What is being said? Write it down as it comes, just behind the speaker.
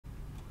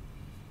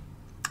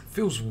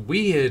Feels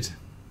weird,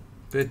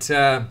 but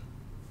I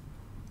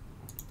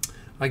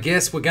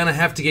guess we're going to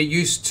have to get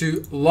used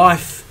to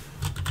life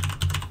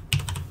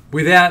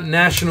without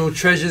National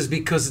Treasures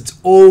because it's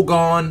all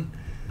gone.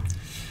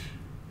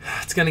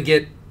 It's going to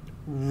get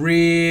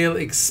real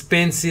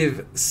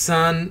expensive,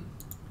 son,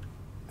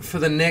 for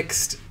the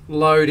next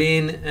load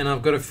in, and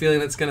I've got a feeling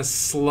that's going to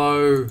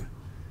slow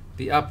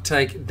the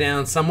uptake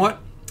down somewhat.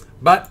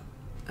 But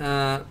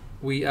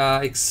we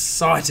are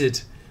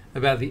excited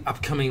about the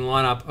upcoming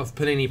lineup of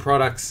Panini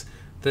products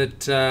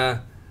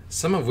that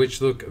some of which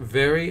look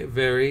very,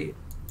 very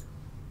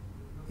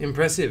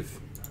impressive.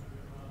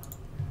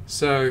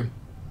 So,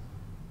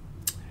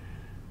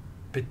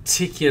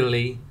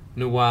 particularly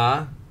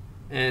Noir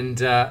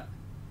and in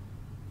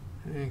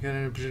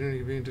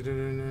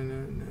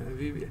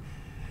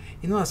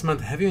the last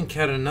month, have you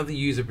encountered another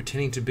user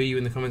pretending to be you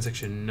in the comment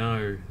section?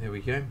 No. There we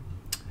go.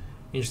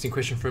 Interesting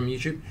question from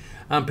YouTube.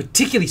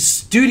 Particularly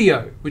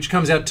Studio, which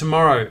comes out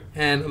tomorrow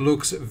and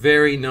looks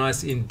very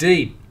nice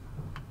indeed.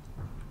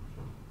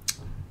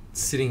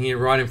 It's sitting here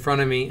right in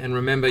front of me, and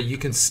remember, you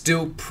can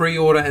still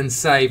pre-order and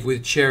save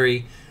with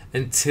Cherry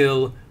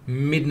until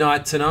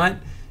midnight tonight.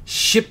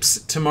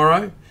 Ships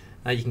tomorrow.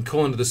 You can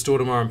call into the store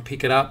tomorrow and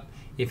pick it up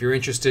if you're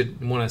interested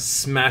and want to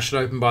smash it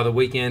open by the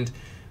weekend.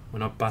 We're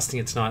not busting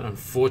it tonight,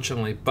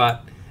 unfortunately,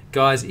 but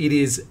guys, it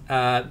is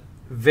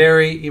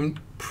very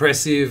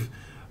impressive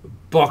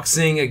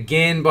boxing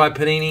again by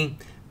Panini.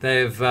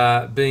 They've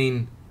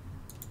been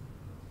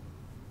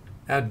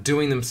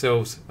outdoing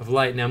themselves of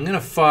late. Now I'm going to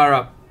fire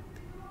up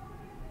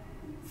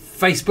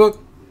Facebook.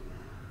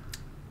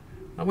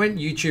 I went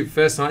YouTube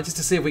first night just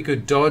to see if we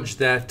could dodge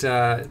that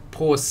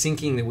poor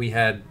syncing that we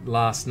had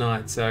last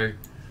night. So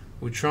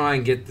we'll try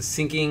and get the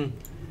syncing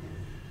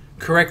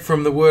correct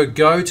from the word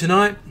go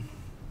tonight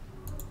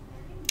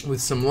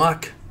with some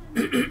luck.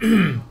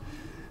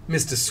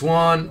 Mr.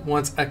 Swan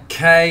wants a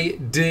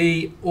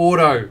KD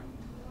auto.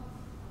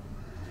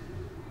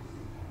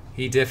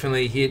 He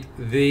definitely hit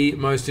the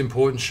most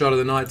important shot of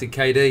the night to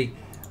KD.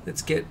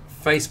 Let's get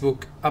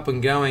Facebook up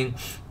and going.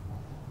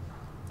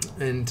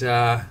 And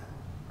as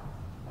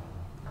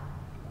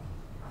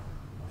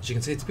you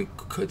can see,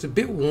 it's a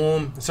bit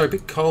warm, sorry, a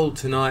bit cold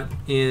tonight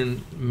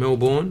in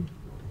Melbourne.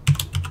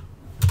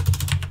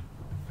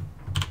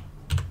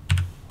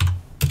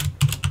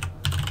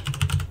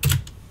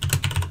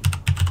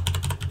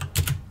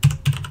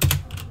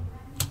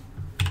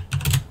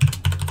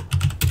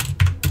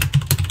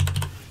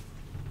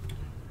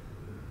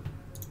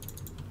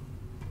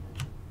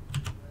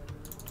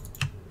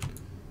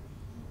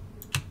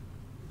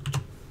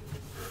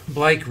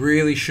 Blake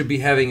really should be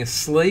having a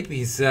sleep.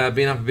 He's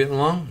been up a bit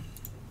long.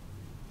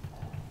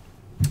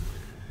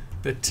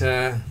 But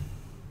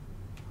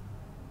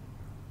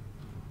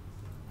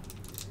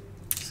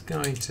it's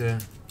going to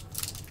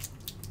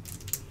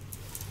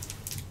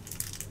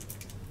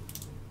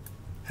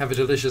have a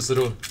delicious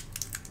little,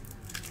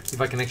 if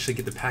I can actually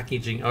get the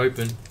packaging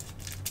open.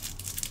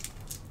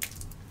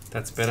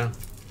 That's better.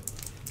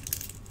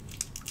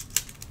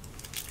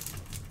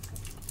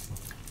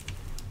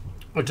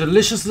 A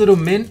delicious little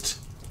mint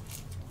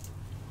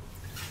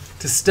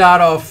to start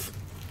off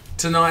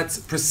tonight's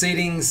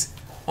proceedings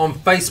on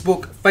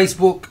Facebook.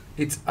 Facebook,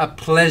 it's a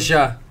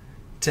pleasure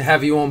to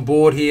have you on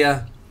board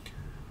here.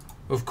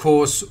 Of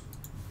course,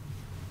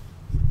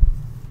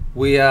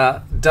 we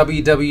are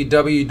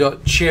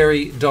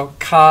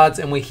www.cherry.cards,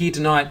 and we're here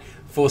tonight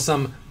for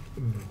some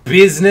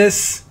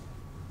business,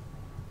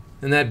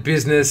 and that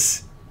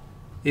business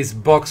is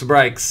box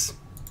breaks.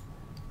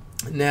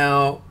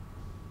 Now,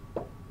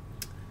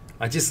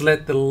 I just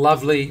let the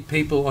lovely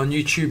people on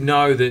YouTube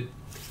know that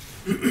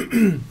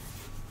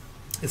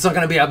it's not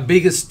going to be our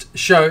biggest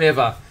show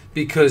ever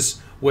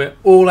because we're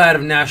all out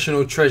of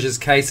National Treasures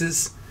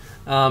cases.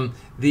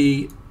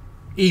 The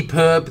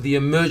EPIRB, the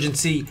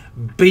emergency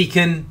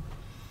beacon,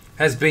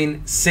 has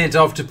been sent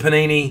off to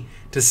Panini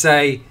to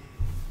say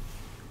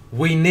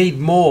we need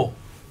more.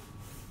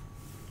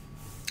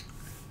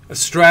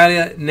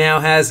 Australia now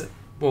has,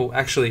 well,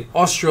 actually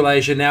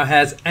Australasia now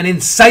has an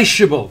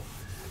insatiable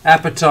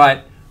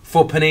appetite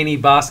for Panini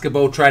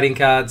basketball trading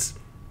cards.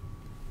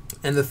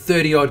 And the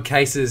 30-odd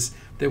cases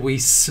that we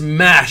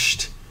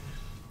smashed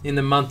in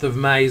the month of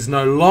May is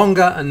no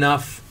longer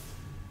enough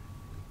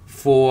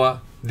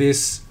for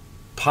this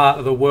part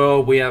of the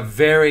world. We are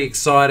very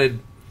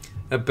excited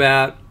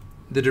about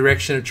the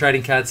direction of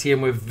trading cards here,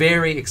 and we're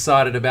very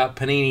excited about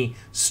Panini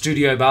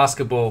Studio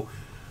Basketball,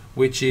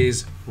 which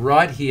is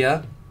right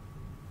here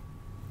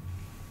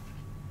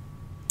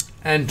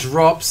and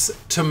drops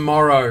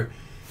tomorrow.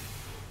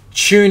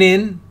 Tune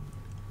in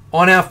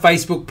on our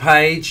Facebook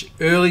page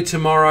early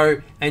tomorrow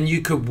and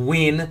you could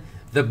win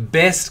the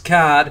best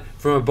card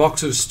from a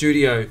box of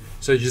Studio.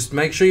 So just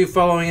make sure you're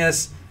following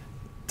us.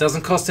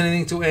 Doesn't cost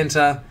anything to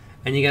enter,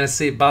 and you're going to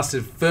see it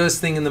busted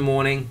first thing in the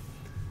morning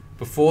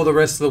before the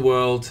rest of the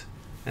world,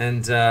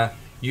 and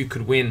you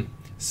could win.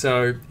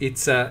 So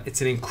it's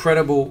an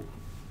incredible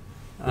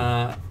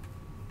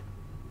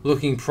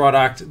looking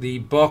product. The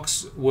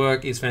box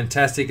work is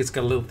fantastic. It's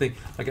got a little thing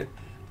like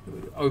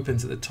It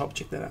opens at the top.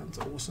 Check that out. It's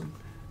awesome.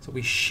 So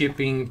we're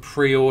shipping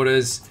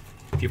pre-orders.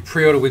 If you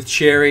pre-order with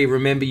Cherry,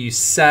 remember you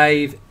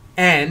save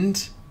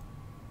and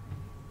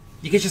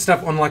you get your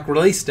stuff on like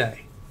release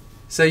day.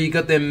 So you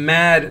got them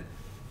mad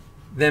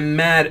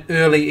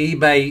early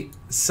eBay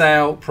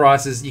sale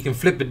prices. You can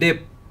flip a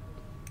dip.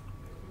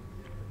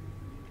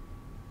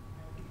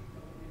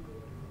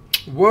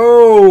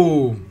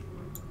 Whoa!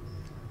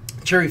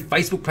 Cherry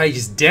Facebook page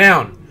is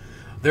down.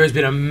 There has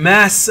been a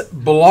mass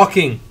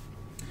blocking.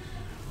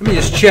 Let me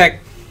just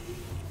check.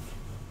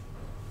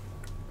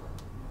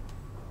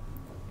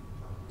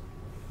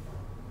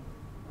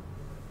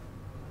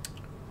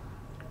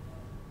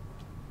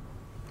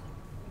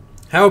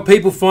 How are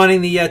people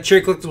finding the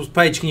Cherry Collectibles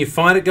page? Can you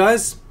find it,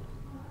 guys?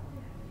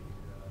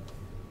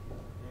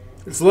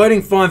 It's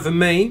loading fine for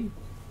me.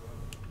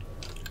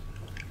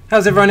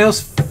 How's everyone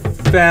else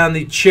found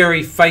the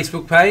Cherry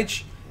Facebook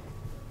page?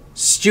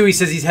 Stewie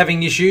says he's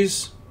having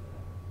issues.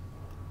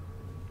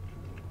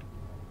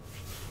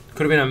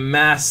 Could have been a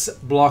mass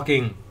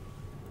blocking.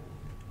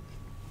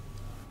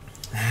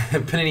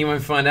 Panini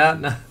won't find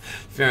out? No,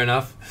 fair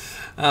enough.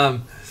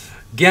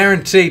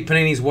 Guaranteed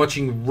Panini's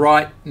watching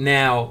right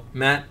now,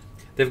 Matt.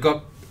 They've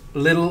got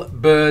little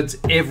birds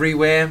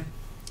everywhere,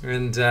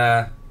 and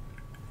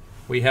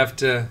we have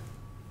to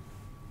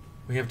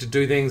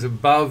do things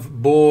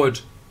above board.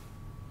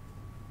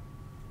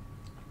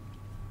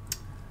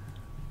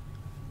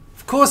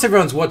 Of course,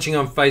 everyone's watching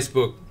on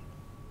Facebook.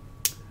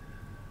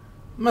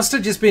 Must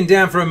have just been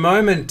down for a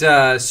moment,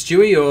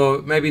 Stewie,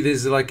 or maybe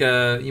there's like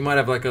you might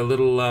have like a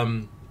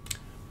little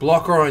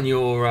blocker on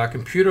your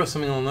computer or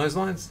something along those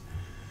lines.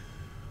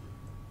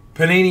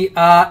 Panini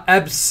are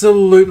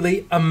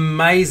absolutely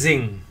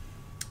amazing.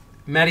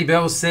 Matty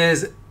Bell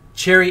says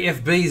Cherry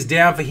FB is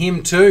down for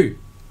him too.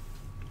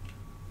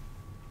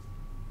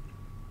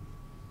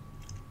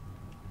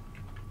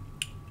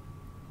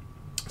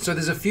 So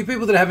there's a few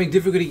people that are having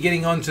difficulty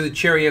getting onto the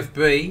Cherry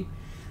FB.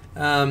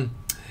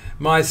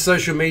 My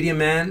social media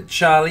man,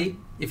 Charlie,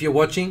 if you're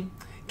watching,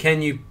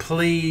 can you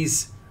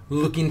please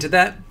look into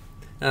that?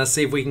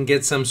 See if we can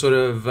get some sort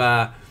of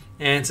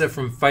answer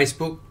from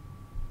Facebook.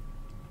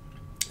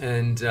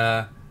 And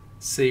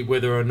see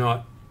whether or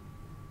not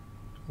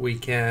we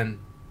can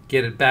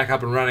get it back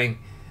up and running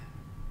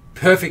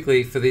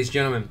perfectly for these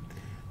gentlemen.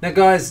 Now,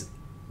 guys,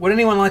 would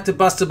anyone like to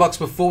bust a box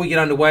before we get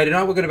underway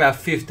tonight? We've got about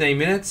 15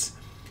 minutes.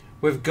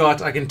 We've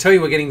got, I can tell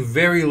you, we're getting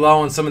very low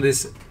on some of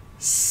this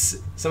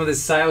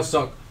sale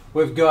stock.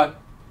 We've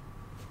got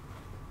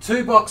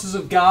 2 boxes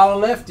of Gala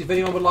left. If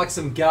anyone would like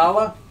some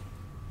Gala,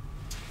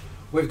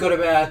 we've got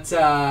about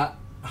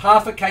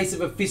half a case of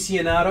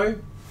Aficionado.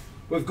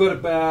 We've got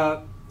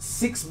about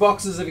 6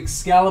 boxes of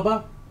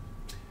Excalibur.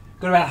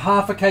 Got about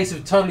half a case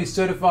of Totally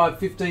Certified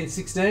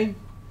 15-16.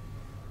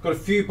 Got a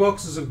few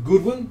boxes of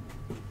Goodwin.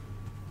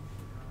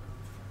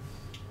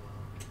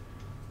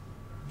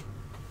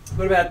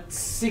 Got about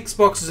 6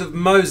 boxes of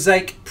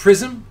Mosaic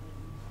Prism.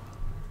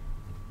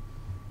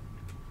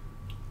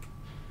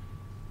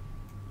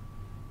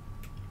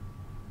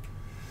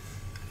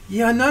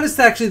 Yeah, I noticed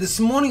actually this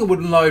morning it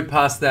wouldn't load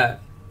past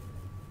that.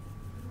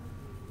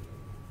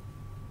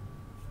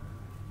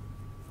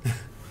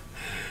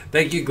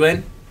 Thank you,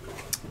 Glenn.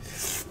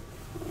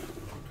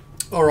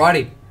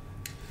 Alrighty.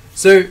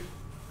 So,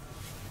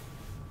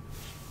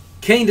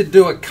 keen to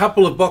do a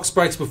couple of box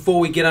breaks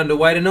before we get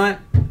underway tonight.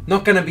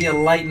 Not going to be a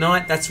late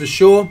night, that's for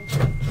sure.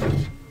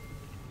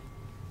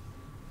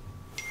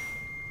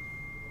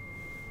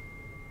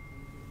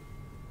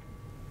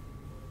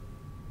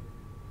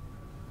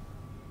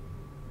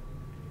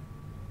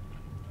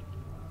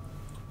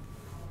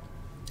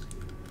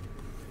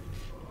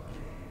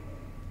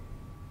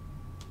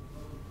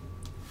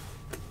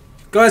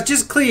 Guys,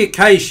 just clear your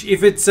cache.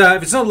 If it's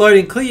not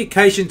loading, clear your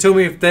cache and tell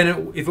me if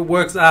it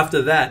works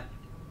after that.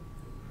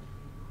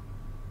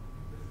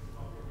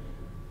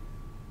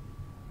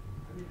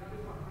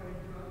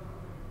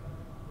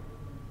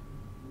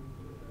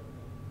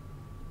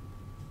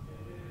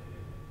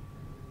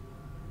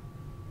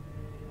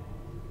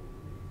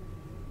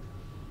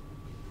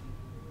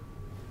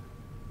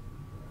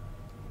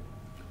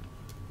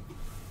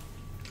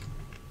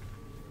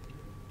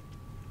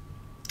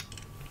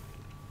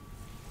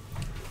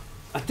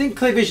 I think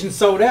Clear Vision's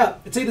sold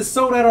out. It's either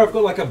sold out or I've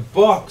got like a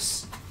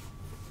box.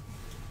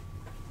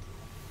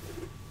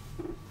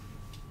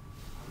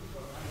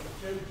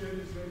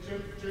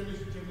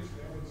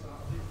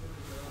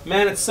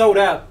 Man, it's sold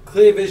out.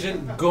 Clear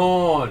Vision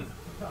gone.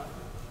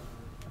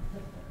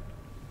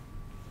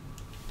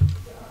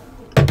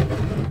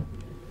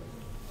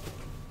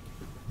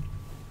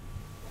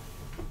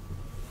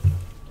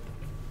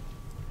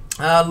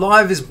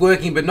 Live is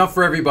working, but not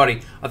for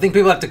everybody. I think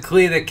people have to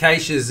clear their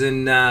caches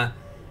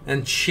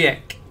and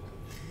check.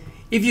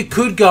 If you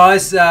could,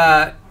 guys,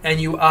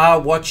 and you are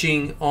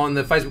watching on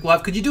the Facebook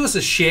Live, could you do us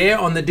a share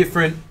on the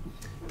different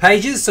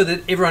pages so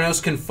that everyone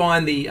else can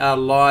find the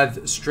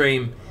live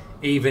stream,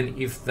 even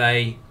if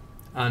they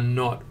are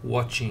not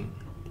watching,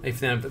 if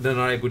they're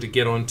not able to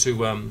get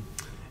onto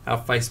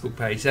our Facebook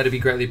page? That'd be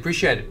greatly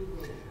appreciated.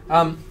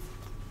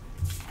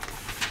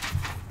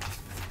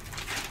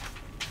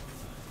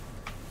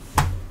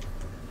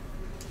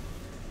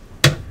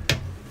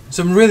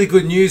 some really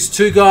good news.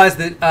 Two guys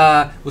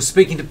that were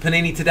speaking to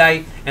Panini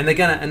today, and they're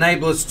going to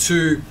enable us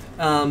to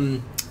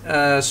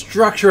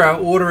structure our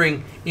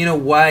ordering in a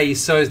way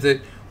so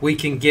that we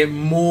can get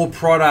more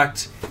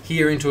product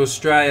here into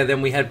Australia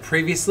than we had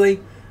previously,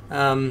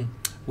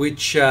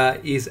 which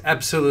is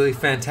absolutely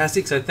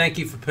fantastic. So thank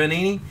you for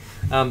Panini.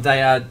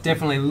 They are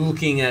definitely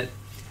looking at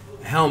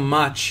how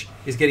much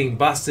is getting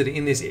busted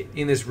in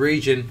this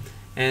region,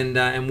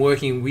 and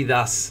working with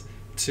us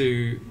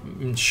to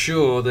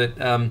ensure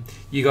that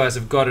you guys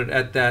have got it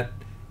at that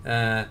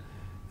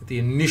the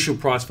initial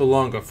price for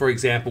longer. For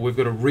example, we've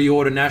got to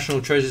reorder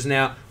National Treasures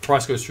now.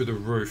 Price goes through the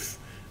roof.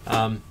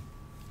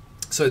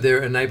 So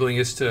they're enabling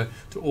us to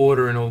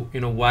order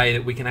in a way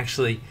that we can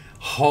actually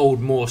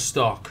hold more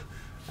stock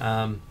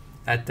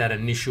at that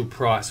initial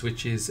price,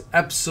 which is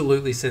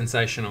absolutely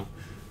sensational,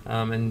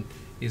 and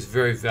is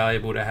very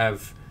valuable to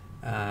have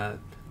a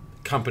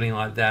company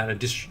like that,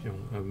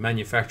 a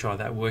manufacturer like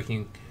that,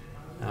 working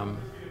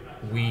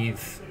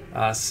with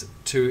us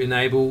to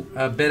enable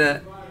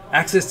better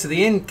access to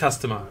the end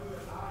customer.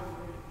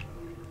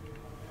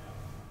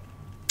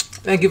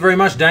 Thank you very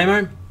much,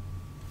 Damo.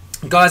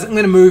 Guys, I'm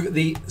going to move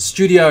the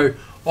studio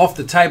off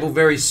the table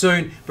very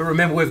soon, but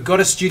remember, we've got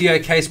a studio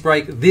case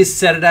break this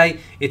Saturday.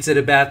 It's at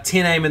about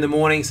 10 a.m. in the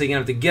morning, so you're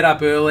going to have to get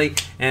up early,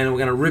 and we're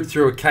going to rip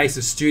through a case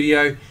of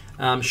studio.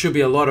 Should be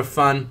a lot of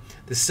fun.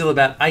 There's still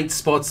about 8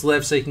 spots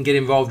left, so you can get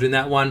involved in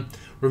that one.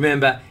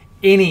 Remember,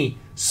 any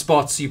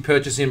spots you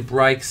purchase in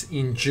breaks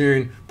in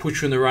June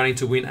puts you in the running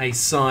to win a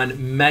signed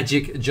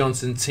Magic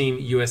Johnson Team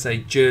USA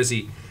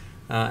jersey,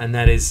 and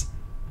that is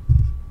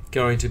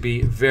going to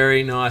be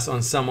very nice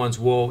on someone's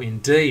wall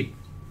indeed.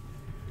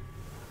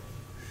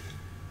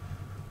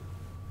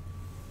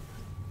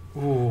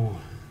 Ooh,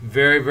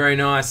 very, very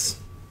nice.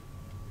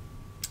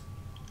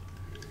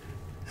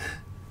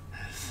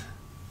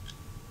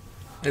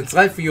 It's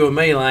late for you and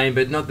me, Lane,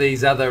 but not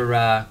these other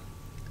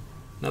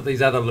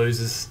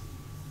losers,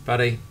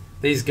 buddy.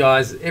 These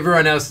guys,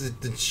 everyone else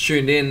that's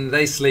tuned in,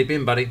 they sleep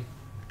in, buddy.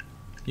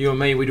 You and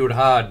me, we do it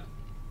hard.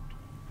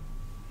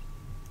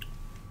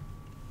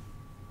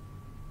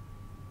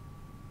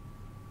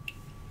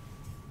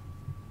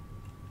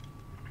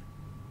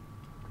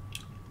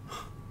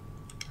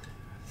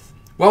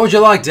 What would you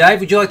like, Dave?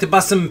 Would you like to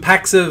bust some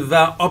packs of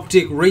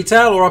Optic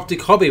Retail or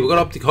Optic Hobby? We've got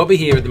Optic Hobby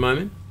here at the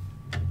moment.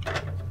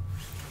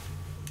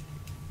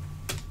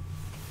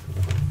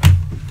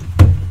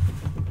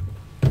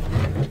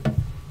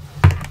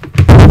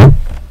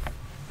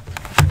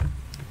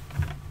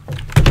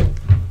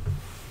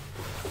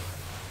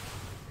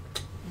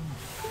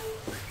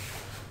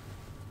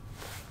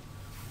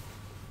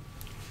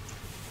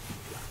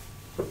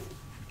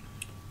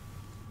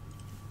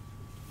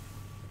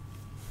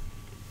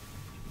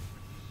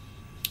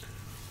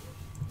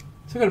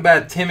 So we've got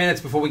about 10 minutes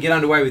before we get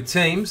underway with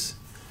teams.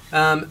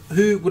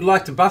 Who would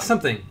like to bust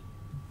something?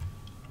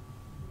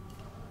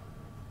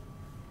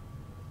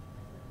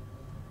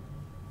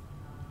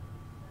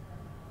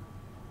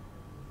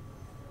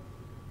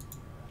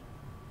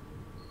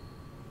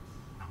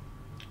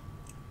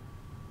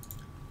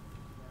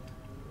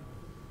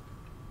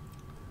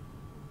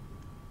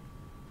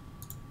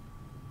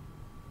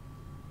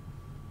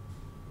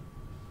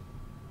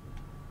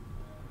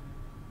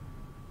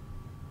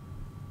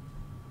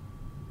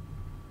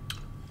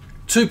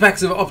 Two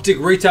packs of Optic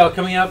Retail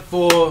coming up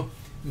for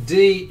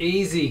D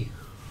Easy.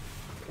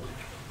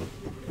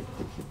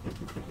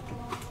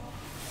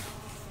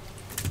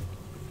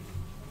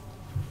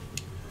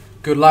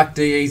 Good luck,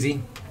 D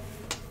Easy.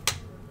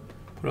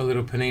 Put a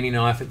little panini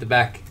knife at the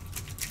back.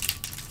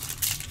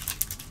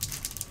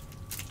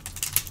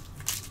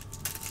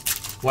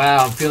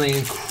 Wow, I'm feeling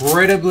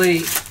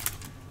incredibly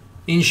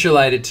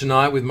insulated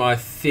tonight with my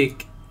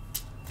thick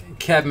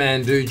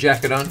Kathmandu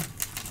jacket on.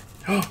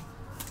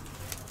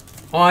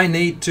 I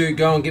need to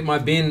go and get my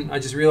bin. I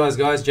just realised,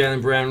 guys,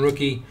 Jaylen Brown,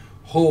 rookie,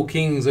 Hall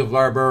Kings of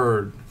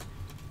Larbird.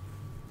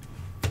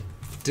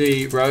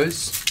 D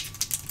Rose.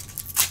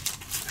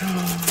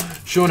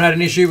 Sean had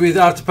an issue with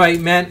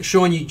Afterpay. Man,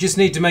 Sean, you just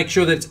need to make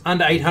sure that it's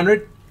under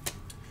 800.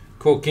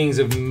 Hall Kings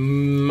of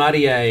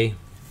Muddier.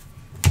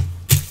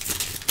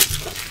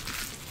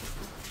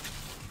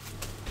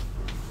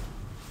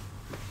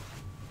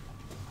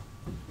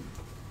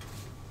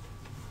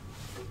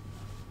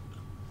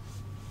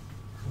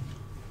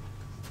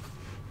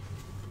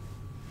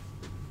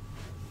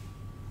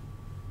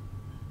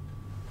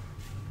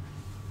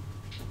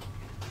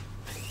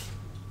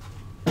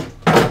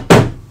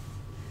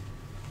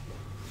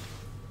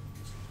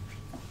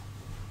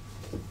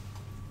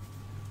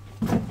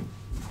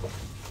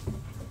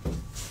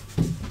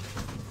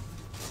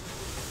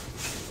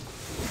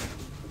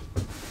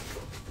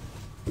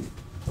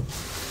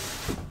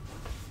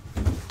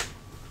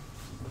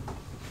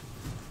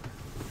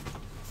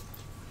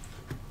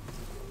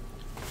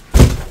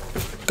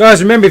 Guys,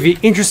 remember, if you're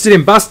interested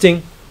in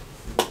busting,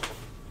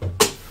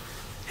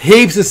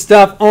 heaps of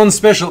stuff on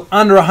special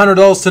under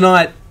 $100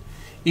 tonight.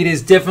 It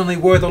is definitely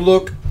worth a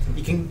look.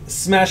 You can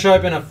smash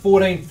open a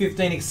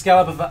 14-15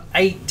 Excalibur for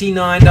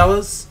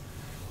 $89.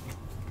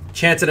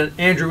 Chance at an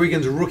Andrew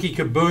Wiggins rookie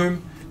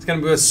kaboom. It's going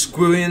to be a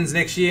Squillions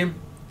next year.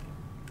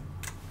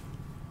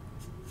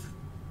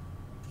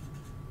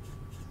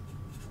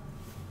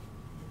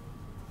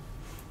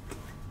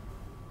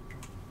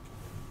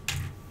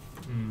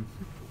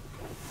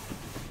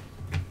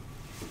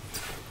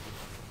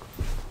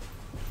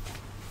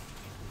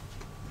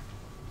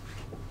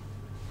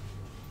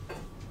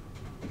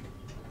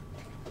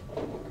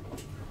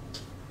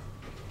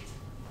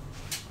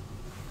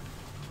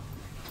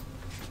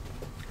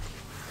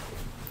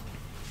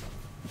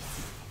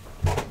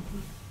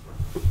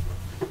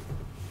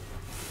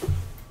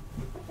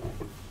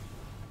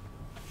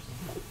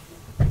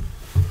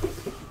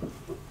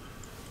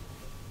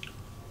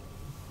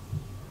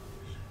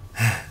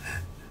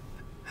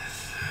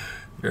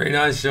 Very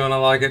nice, Sean. I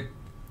like it.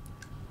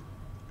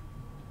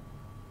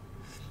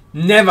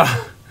 Never,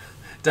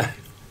 Dave.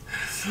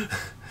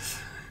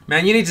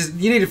 Man, you need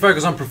to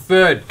focus on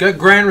preferred. Go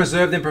Grand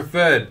Reserve, then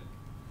preferred.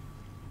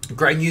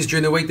 Great news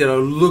during the week that it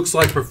looks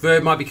like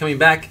preferred might be coming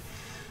back,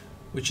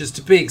 which is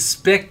to be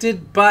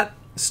expected, but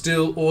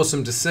still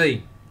awesome to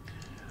see.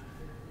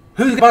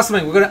 Who's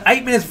bustling? We've got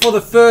 8 minutes before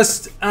the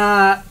first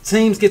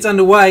teams gets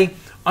underway.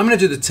 I'm going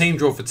to do the team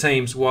draw for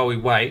teams while we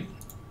wait.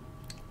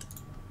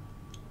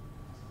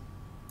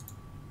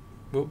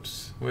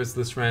 Whoops, where's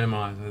this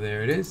randomizer?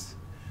 There it is.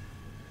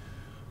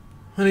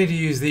 I need to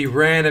use the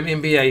random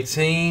NBA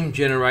team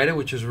generator,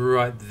 which is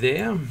right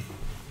there.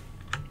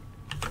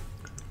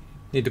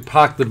 Need to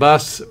park the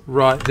bus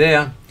right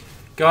there.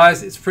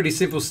 Guys, it's pretty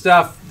simple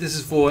stuff. This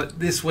is for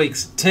this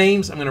week's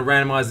teams. I'm going to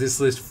randomize this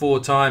list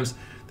 4 times.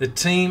 The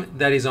team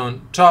that is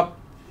on top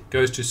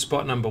goes to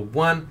spot number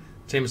 1.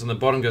 The team that's on the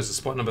bottom goes to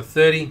spot number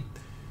 30.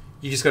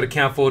 You just got to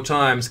count 4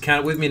 times.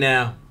 Count it with me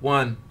now.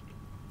 1,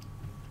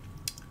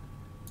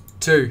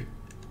 2,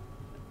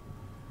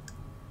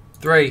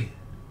 3,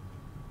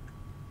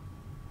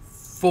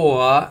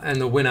 4,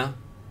 and the winner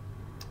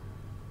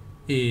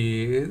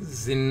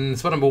is in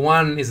spot number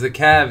 1 is the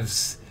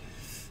Cavs.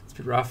 It's a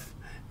bit rough.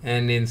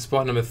 And in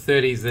spot number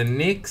 30 is the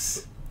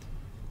Knicks.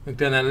 Look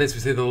down that list, we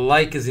see the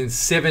Lakers in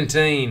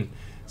 17.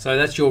 So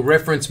that's your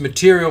reference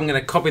material. I'm going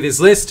to copy this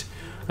list.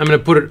 I'm going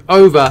to put it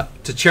over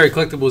to Cherry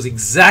Collectibles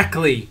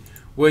exactly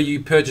where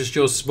you purchased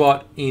your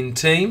spot in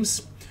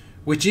teams,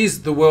 which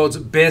is the world's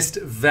best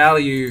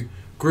value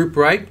group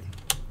rate.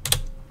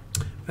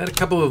 We've had a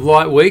couple of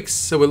light weeks,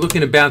 so we're looking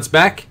to bounce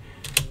back.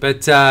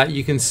 But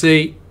you can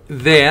see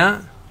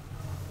there.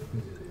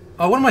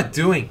 Oh, what am I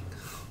doing?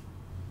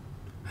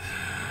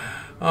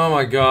 Oh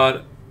my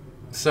God.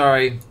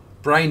 Sorry.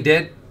 Brain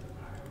dead.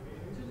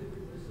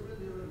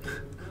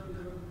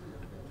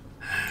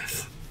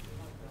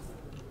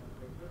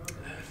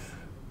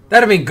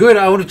 That'd have been good.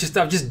 I've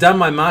just done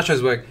my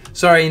Marshall's work.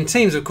 Sorry, in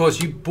teams, of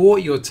course, you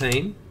bought your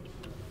team.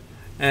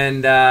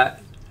 And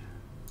that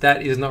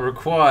is not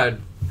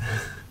required.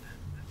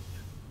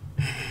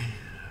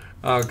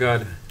 Oh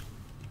God.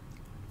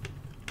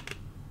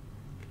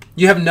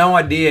 You have no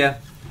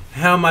idea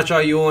how much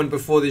I yawned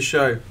before this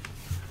show.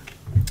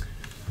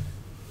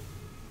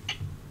 I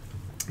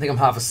think I'm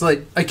half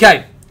asleep.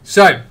 Okay,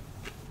 so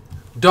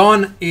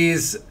Don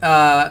is,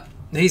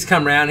 he's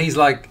come round. He's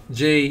like,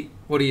 gee,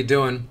 what are you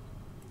doing?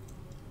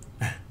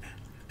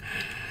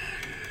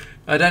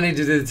 I don't need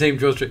to do the team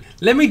draw streak.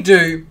 Let me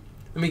go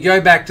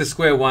back to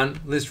square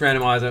one, list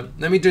randomizer.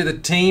 Let me do the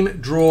team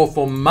draw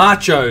for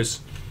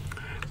Machos.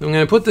 So I'm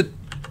going to put the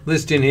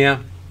list in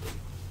here.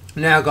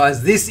 Now,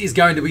 guys, this is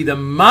going to be the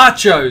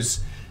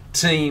Machos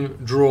team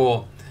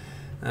draw.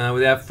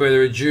 Without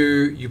further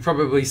ado, you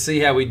probably see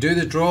how we do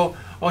the draw.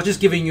 I was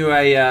just giving you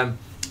a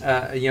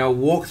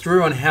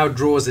walkthrough on how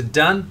draws are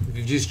done. If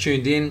you've just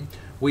tuned in,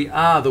 we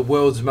are the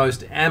world's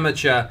most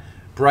amateur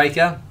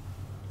breaker.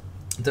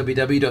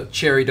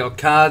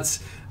 www.cherry.cards.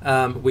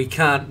 We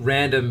can't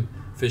random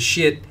for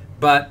shit,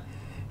 but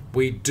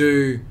we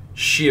do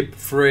ship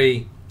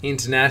free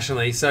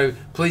internationally. So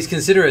please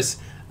consider us.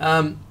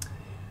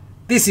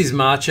 This is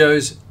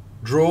Macho's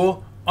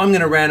draw. I'm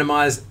going to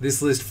randomize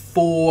this list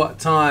 4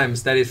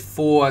 times. That is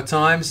 4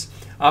 times.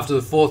 After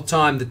the 4th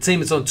time, the team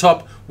that's on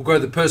top will go to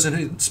the person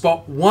who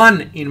spot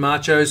 1 in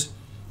Macho's.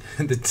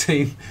 The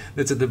team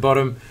that's at the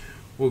bottom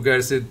will go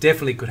to, so it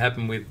definitely could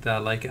happen with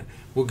Laker,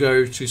 will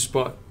go to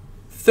spot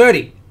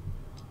 30.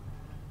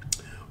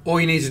 All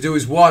you need to do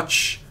is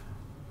watch,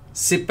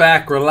 sit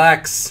back,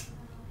 relax,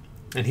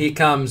 and here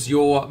comes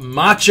your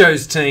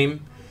Machos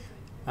team.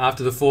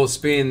 After the 4th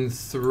spin,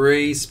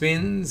 3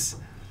 spins,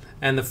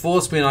 and the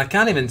 4th spin, I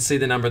can't even see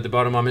the number at the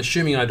bottom. I'm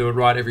assuming I do it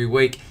right every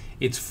week.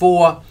 It's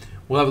 4.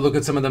 We'll have a look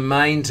at some of the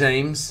main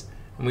teams,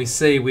 and we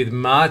see with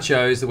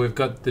Machos that we've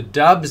got the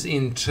Dubs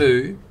in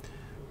 2.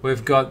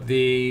 We've got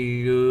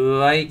the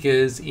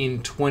Lakers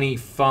in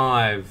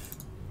 25.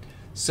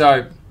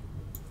 So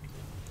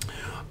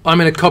I'm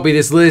going to copy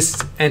this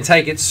list and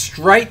take it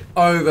straight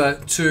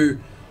over to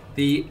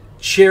the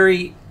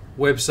Cherry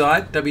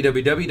website,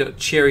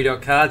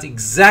 www.cherry.cards,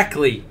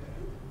 exactly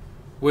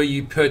where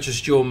you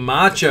purchased your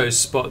Machos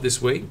spot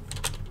this week.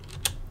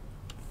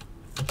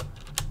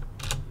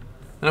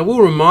 And I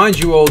will remind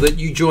you all that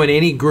you join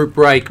any group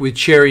break with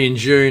Cherry in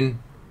June,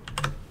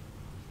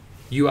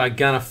 you are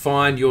going to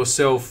find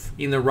yourself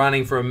in the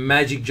running for a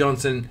Magic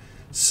Johnson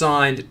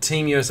signed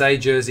Team USA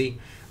jersey.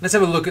 Let's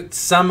have a look at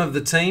some of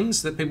the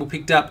teams that people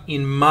picked up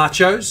in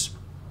Machos.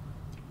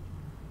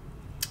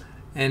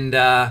 And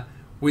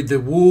with the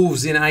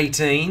Wolves in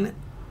 18,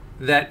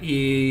 that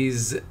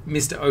is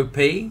Mr.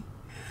 OP.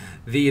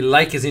 The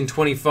Lakers in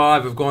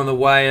 25 have gone the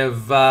way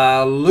of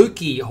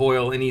Lukey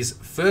Hoyle in his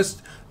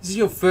first... This is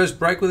your first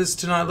break with us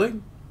tonight,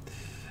 Luke?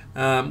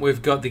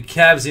 We've got the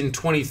Cavs in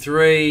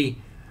 23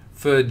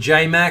 for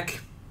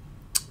J-Mac.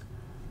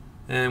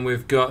 And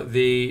we've got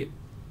the...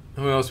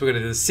 Who else we've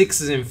got? The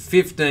Sixers in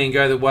 15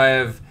 go the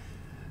way of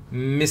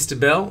Mr.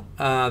 Bell.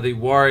 The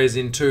Warriors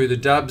in 2. The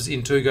Dubs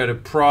in 2 go to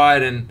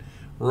Pride. And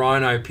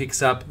Rhino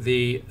picks up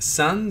the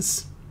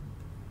Suns.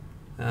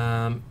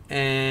 And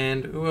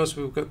who else?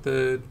 We've got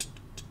the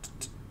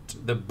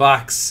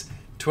Bucks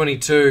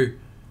 22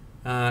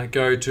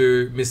 go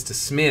to Mr.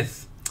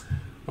 Smith.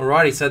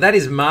 Alrighty, so that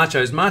is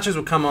Machos. Machos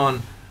will come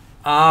on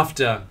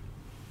after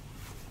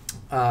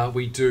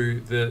we do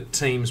the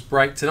team's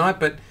break tonight.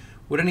 But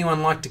would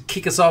anyone like to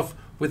kick us off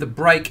with a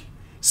break?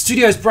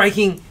 Studio's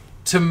breaking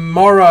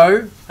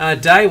tomorrow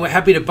day. We're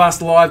happy to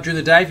bust live during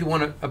the day if you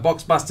want a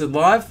box busted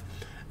live.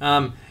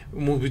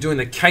 We'll be doing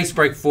the case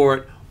break for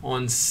it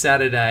on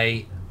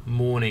Saturday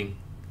morning.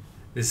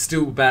 There's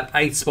still about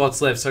 8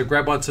 spots left, so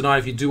grab one tonight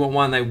if you do want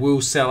one. They will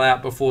sell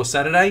out before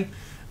Saturday.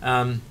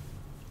 But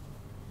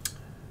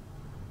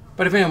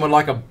if anyone would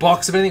like a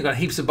box of anything, got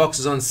heaps of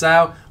boxes on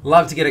sale.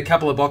 Love to get a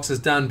couple of boxes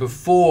done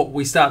before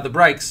we start the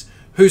breaks.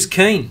 Who's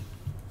keen?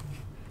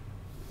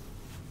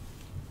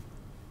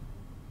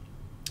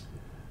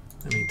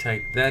 Let me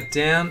take that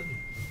down.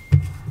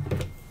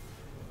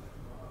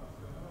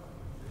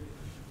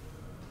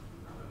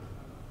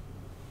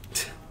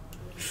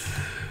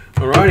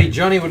 Alrighty,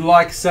 Johnny would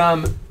like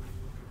some...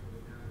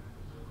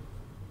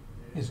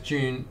 It's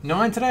June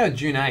 9 today or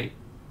June 8?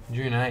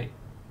 June 8.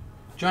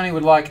 Johnny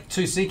would like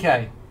 2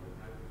 CK.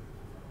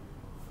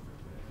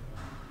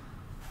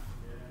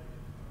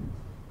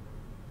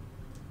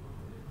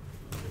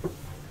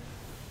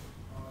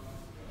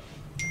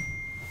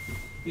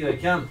 Here they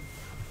come.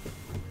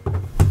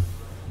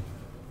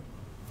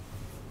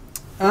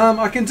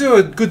 I can do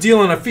a good deal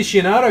on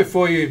aficionado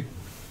for you.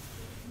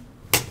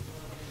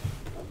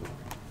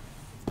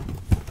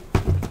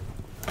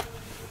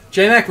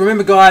 J-Mac,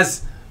 remember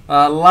guys,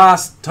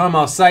 last time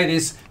I'll say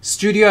this,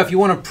 Studio, if you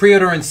want to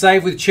pre-order and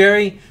save with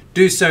Cherry,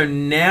 do so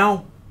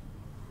now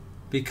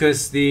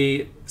because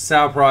the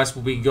sale price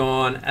will be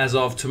gone as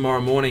of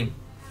tomorrow morning.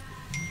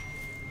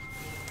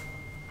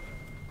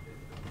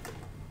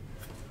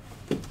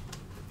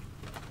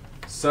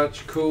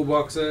 Such cool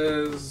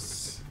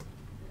boxes.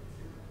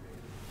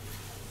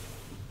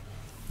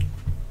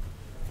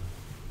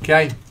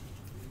 Okay.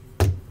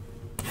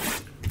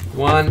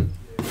 1,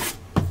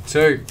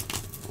 2.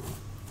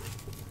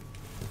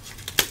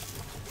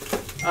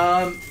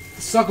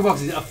 Soccer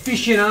boxes,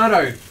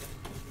 aficionado.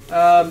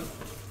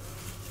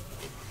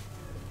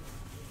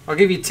 I'll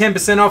give you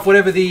 10% off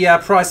whatever the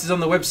price is on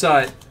the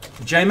website.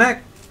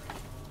 J-Mac.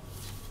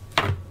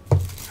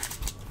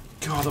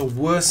 God, the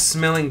worst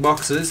smelling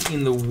boxes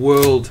in the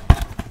world.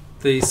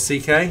 These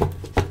CK.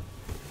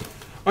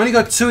 Only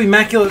got 2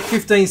 immaculate,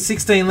 15,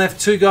 16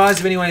 left. 2 guys,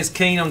 if anyone is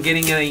keen on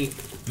getting any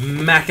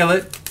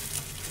immaculate.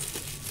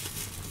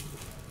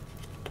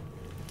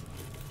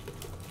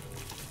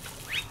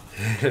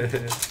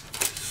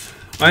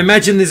 I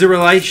imagine there's a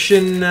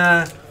relation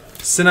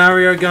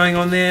scenario going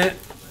on there,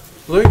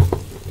 Luke.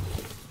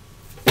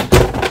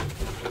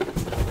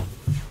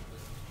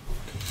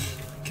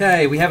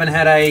 Okay, we haven't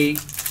had a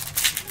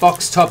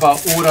box topper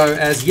auto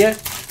as yet.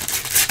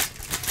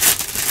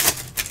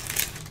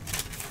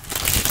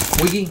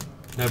 Wiggy,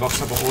 no box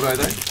topper auto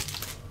though.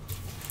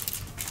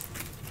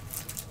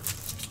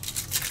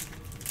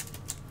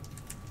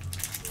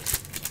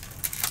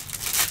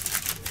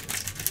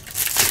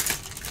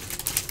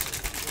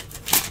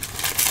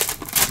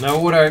 No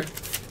auto.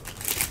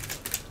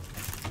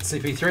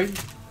 CP3.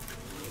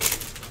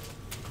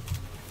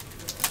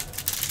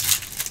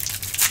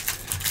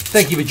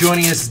 Thank you for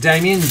joining us,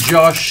 Damien,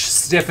 Josh,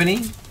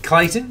 Stephanie,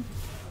 Clayton.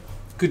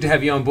 Good to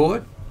have you on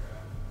board.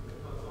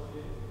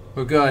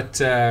 We've got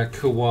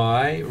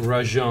Kawhi,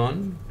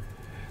 Rajon,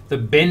 the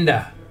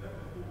Bender,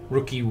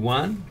 rookie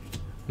 1.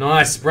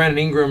 Nice, Brandon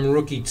Ingram,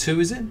 rookie 2,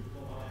 is it?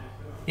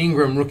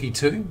 Ingram, rookie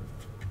 2.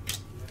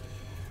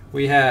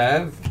 We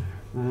have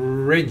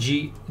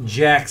Reggie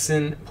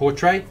Jackson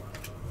portrait.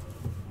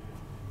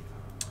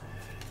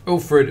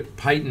 Alfred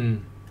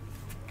Payton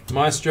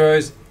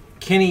Maestros.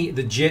 Kenny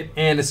the Jet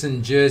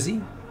Anderson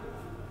jersey.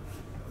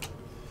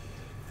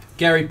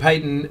 Gary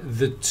Payton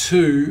the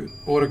 2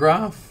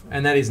 autograph,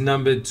 and that is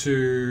numbered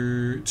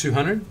to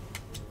 200.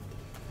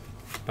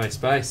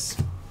 Base.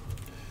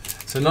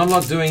 So not a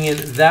lot doing in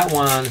that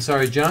one.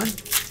 Sorry, John.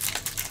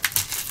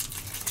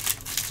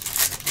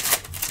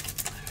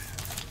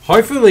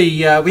 Hopefully,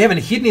 we haven't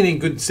hit anything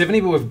good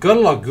 70, but we've got a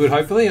lot good,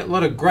 hopefully. A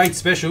lot of great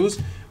specials.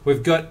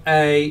 We've got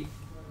a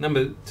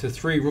number to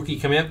 3 rookie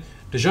coming out.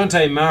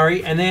 DeJounte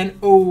Murray, and then,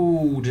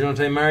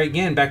 DeJounte Murray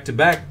again,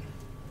 back-to-back.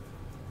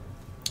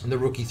 The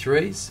rookie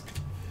 3s.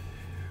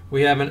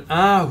 We have an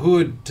R.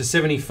 Hood to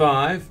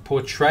 75,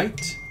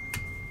 portrait.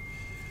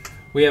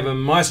 We have a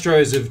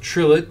Maestros of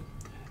Trillett,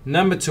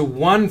 number to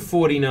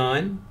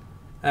 149,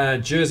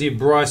 jersey of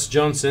Bryce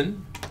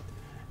Johnson,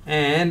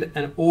 and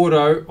an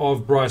auto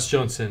of Bryce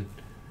Johnson.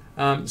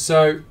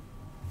 Sorry,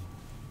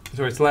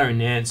 it's Larry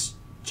Nance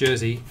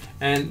jersey,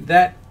 and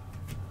that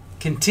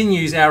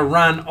continues our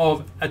run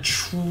of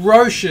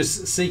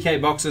atrocious CK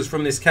boxes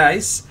from this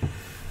case.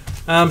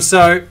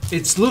 So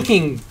it's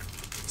looking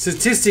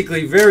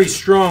statistically very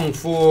strong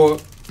for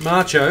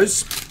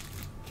Machos.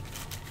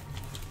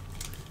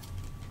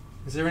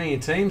 Is there any in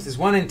teams? There's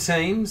 1 in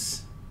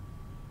teams.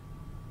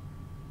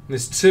 And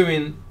there's 2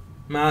 in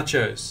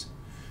Machos.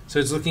 So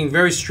it's looking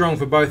very strong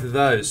for both of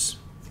those.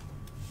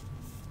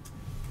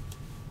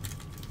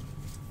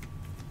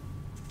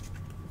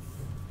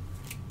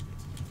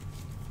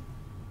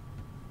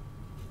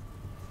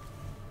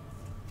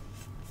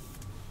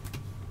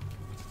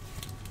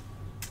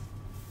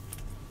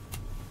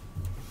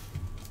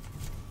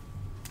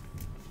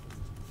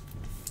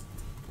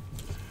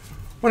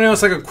 Anyone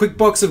else like a quick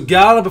box of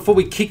Gala before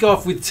we kick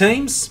off with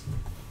teams?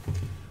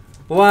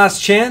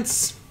 Last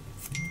chance.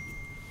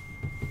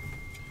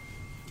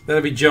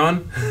 That'll be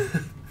John.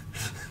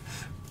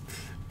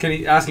 Can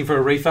he asking for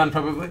a refund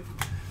probably?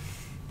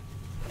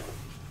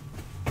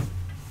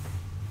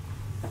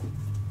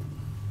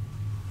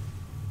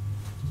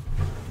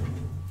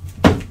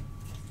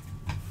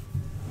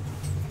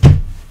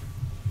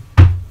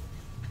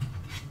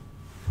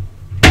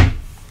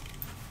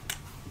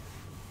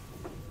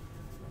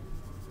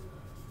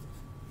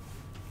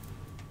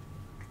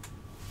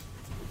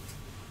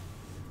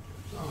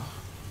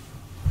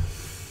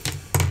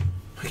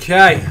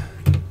 Okay.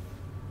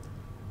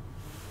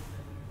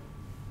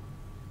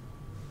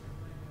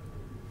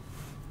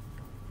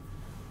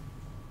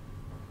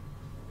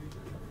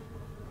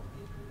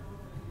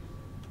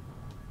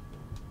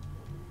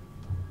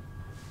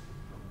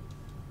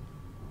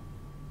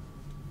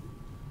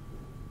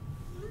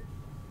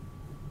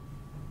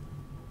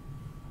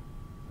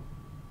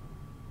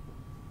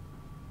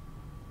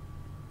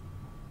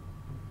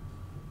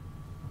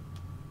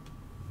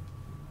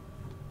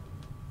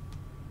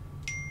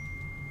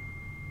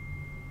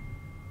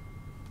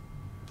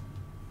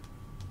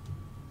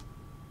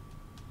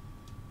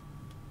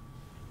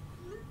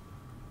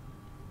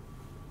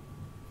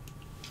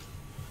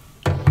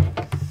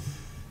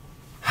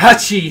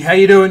 Hachi, how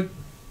you doing?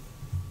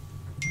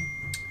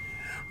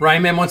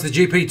 Rayman wants the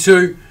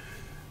GP2.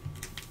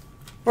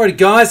 Alrighty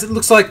guys, it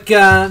looks like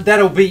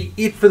that'll be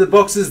it for the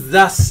boxes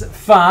thus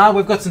far.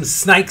 We've got some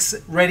snakes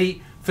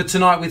ready for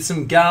tonight with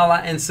some Gala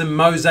and some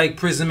Mosaic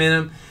Prism in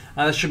them.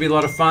 That should be a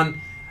lot of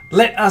fun.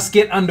 Let us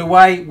get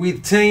underway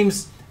with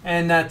teams.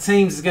 And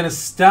teams is going to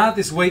start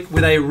this week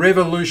with a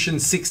Revolution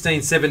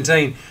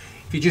 16-17.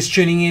 If you're just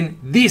tuning in,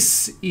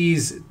 this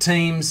is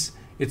teams.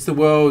 It's the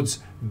world's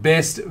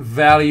best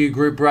value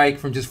group break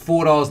from just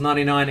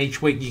 $4.99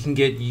 each week. You can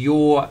get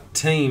your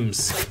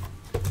teams.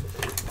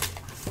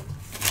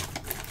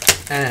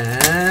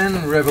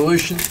 And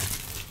Revolution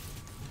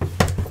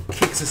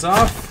kicks us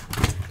off.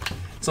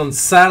 It's on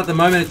sale at the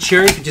moment at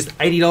Cherry for just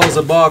 $80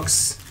 a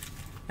box.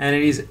 And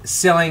it is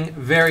selling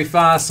very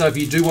fast. So if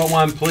you do want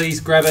one, please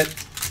grab it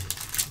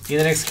in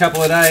the next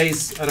couple of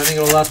days. I don't think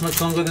it'll last much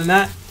longer than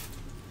that.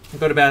 We've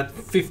got about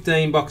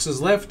 15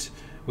 boxes left.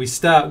 We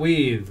start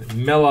with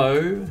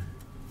Mellow,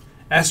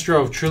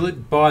 Astro of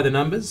Trillett by the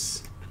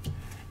numbers.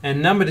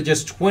 And number to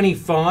just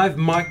 25,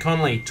 Mike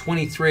Conley,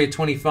 23 of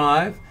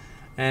 25.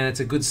 And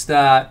it's a good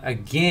start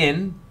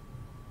again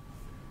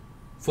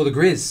for the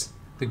Grizz.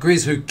 The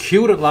Grizz, who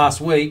killed it last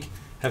week,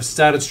 have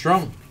started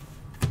strong.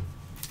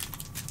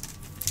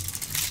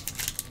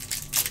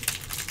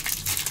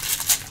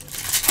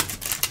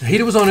 The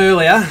heater was on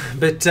earlier,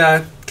 but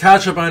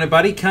card shop owner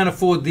buddy can't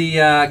afford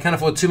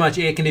too much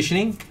air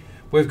conditioning.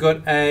 We've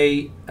got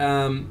a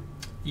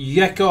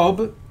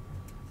Jakob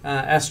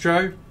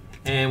Astro,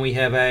 and we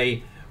have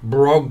a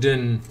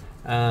Brogdon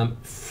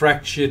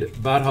fractured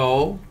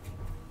butthole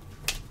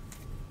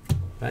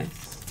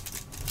base.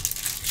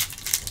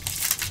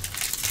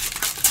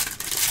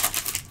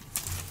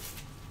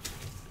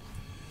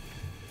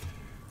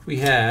 We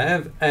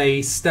have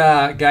a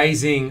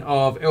stargazing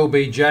of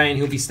LBJ, and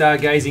he'll be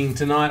stargazing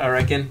tonight, I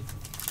reckon.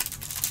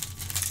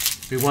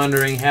 Be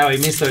wondering how he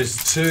missed those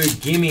 2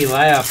 gimme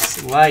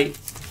layups late.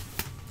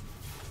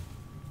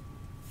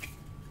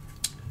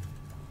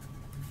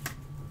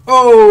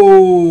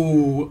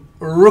 Oh,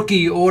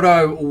 rookie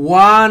auto,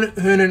 Juan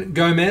Hernan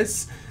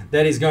Gomez.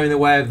 That is going the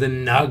way of the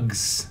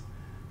Nugs.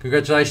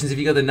 Congratulations if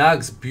you got the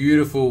Nugs.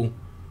 Beautiful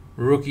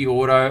rookie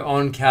auto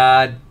on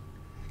card.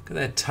 Got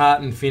that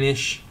tartan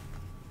finish.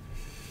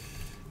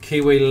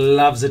 Kiwi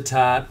loves a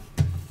tart.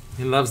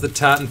 He loves the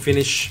tartan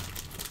finish.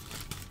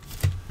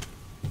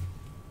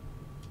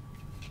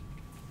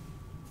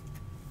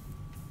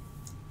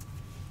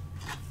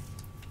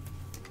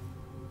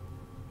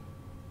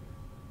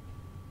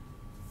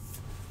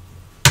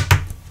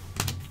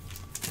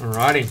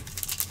 Alrighty.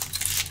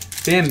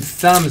 Them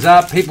thumbs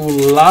up. People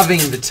loving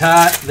the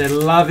tart. They're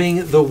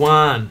loving the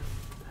one.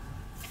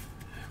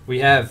 We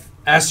have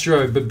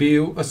Astro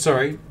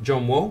Babil.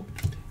 John Wall.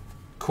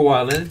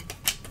 Kawhi Leonard.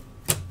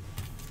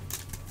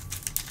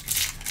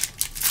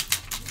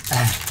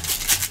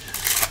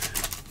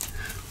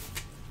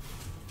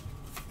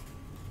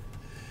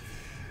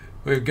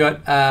 We've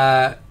got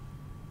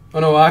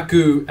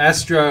Onoaku,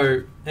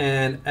 Astro,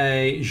 and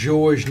a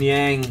Georges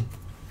Niang.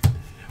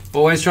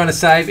 Always trying to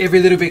save.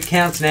 Every little bit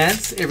counts,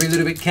 Nance. Every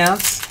little bit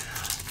counts.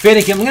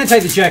 Fennekin, I'm going to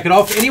take the jacket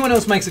off. Anyone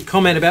else makes a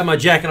comment about my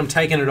jacket, I'm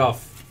taking it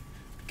off.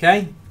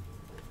 Okay?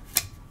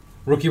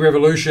 Rookie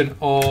Revolution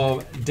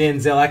of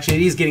Denzel. Actually,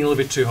 it is getting a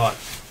little bit too hot.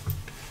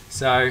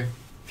 So,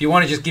 if you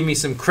want to just give me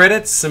some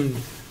credits, some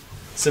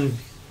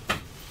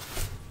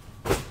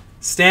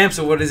stamps,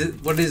 or what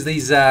is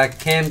these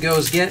cam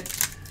girls get,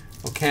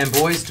 or cam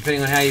boys,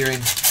 depending on how you're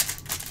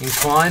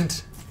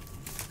inclined.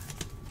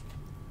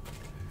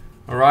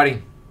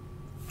 Alrighty.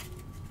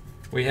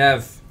 We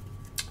have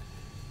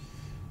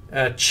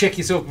Check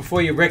Yourself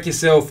Before You Wreck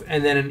Yourself,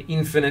 and then an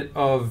infinite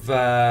of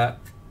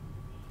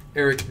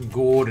Eric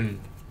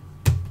Gordon.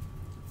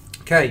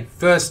 Okay,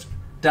 first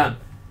done.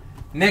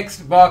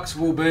 Next box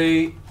will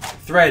be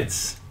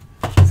threads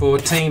for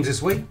teams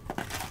this week.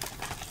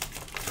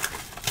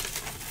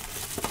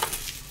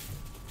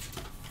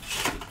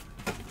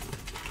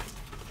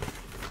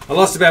 I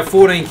lost about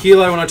 14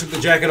 kilo when I took the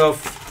jacket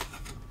off.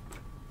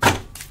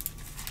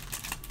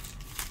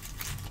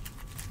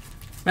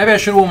 Maybe I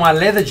should have worn my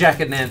leather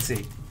jacket,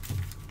 Nancy.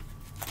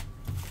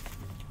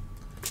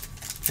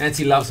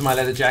 Nancy loves my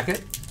leather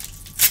jacket.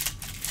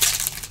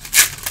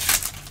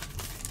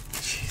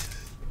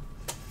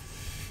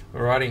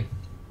 Alrighty.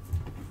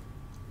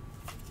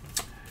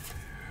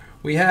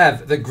 We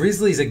have the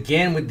Grizzlies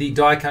again with the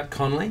die-cut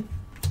Conley.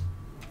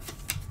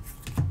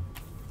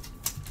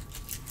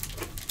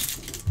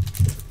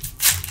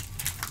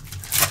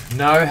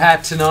 No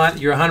hat tonight.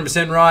 You're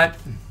 100% right.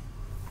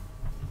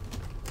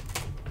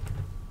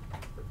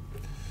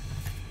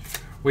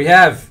 We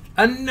have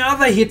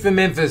another hit for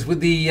Memphis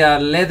with the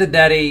Leather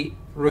Daddy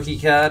rookie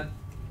card.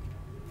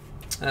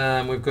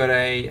 We've got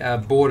a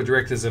board of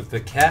directors of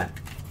the Cat.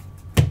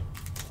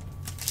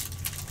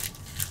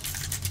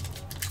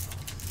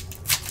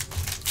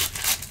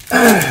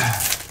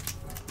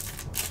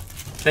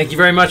 Thank you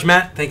very much,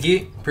 Matt. Thank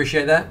you.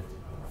 Appreciate that.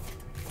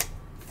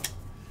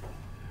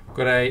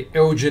 Got a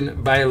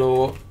Elgin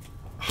Baylor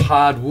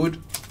hardwood.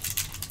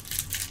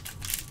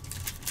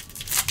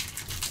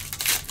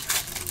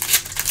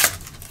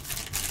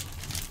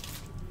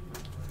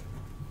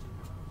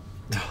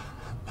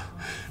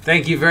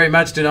 Thank you very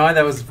much, Denai.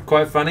 That was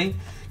quite funny.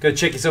 Go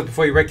check yourself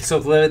before you wreck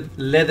yourself,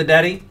 Leather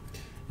Daddy.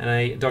 And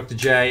a Dr.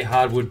 J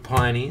Hardwood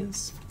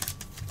Pioneers.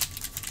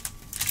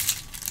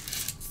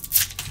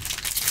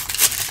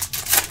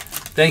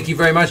 Thank you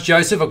very much,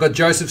 Joseph. I've got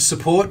Joseph's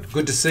support.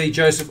 Good to see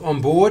Joseph on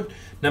board.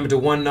 Number to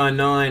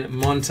 199,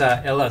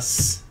 Monta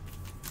Ellis.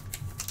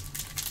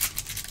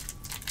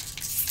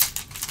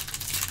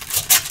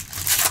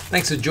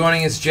 Thanks for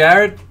joining us,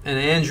 Jared and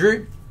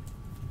Andrew.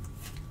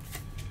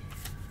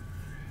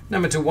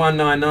 Number to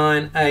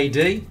 199,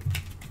 AD.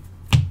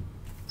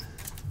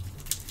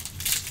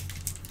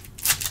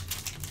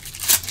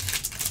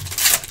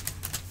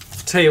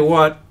 Tell you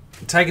what,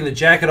 taking the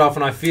jacket off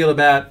and I feel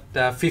about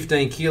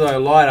 15 kilo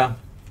lighter.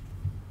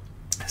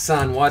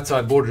 Hassan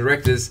Whiteside, board of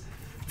directors.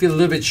 Feel a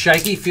little bit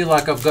shaky. Feel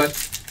like I've got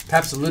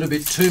perhaps a little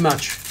bit too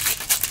much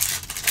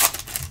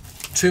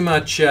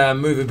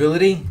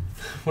movability.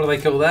 What do they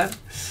call that?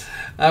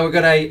 We've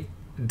got a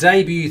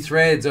debut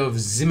threads of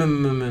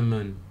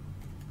Zimmerman.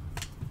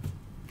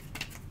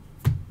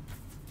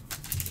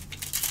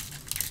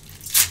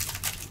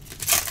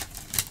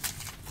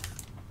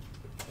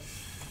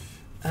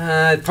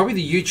 Probably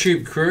the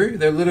YouTube crew.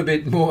 They're a little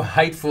bit more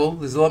hateful.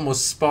 There's a lot more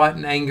spite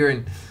and anger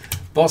in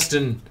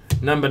Boston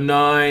number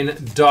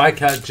 9 die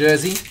cut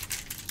jersey.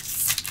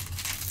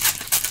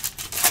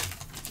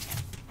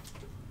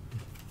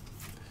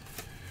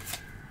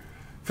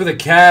 For the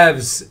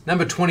Cavs,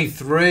 number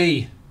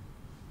 23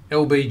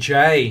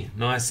 LBJ.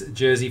 Nice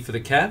jersey for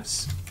the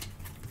Cavs.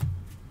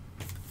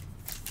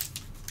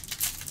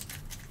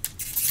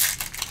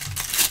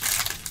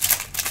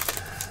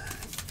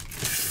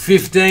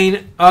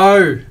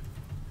 $15.0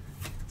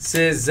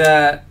 says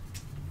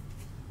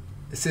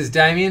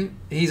Damien.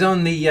 He's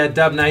on the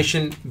Dub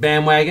Nation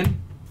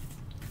bandwagon.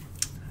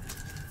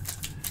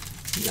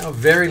 You know,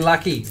 very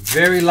lucky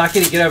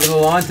to get over the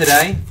line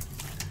today.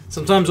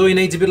 Sometimes all you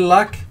need is a bit of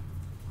luck.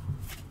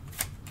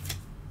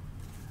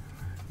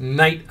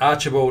 Nate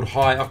Archibald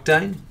High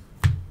Octane.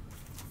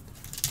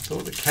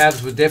 Thought the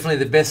Cavs were definitely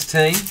the best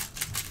team.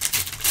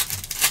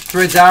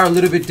 Threads are a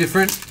little bit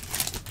different.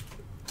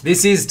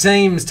 This is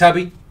teams,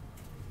 Tubby.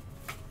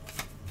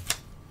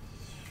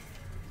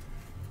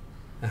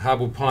 A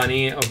Hubble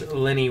Pioneer of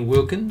Lenny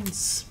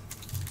Wilkins.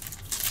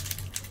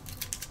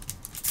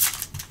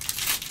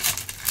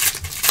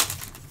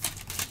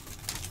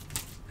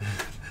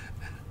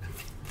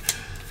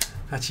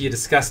 Actually, you're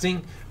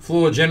disgusting.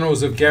 Floor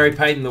Generals of Gary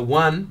Payton, the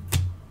 1.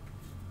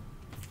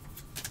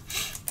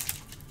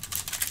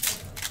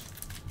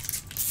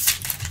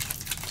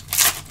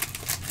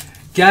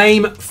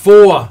 Game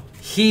 4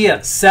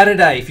 here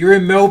Saturday. If you're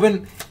in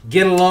Melbourne,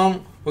 get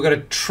along. We've got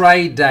a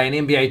trade day, an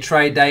NBA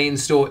trade day in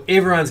store.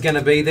 Everyone's going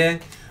to be there.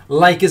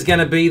 Lakers going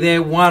to be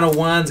there.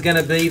 101's going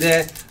to be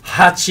there.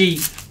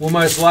 Hutchie will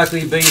most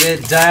likely be there.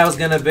 Dale's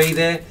going to be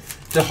there.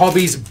 The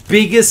hobby's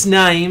biggest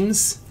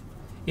names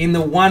in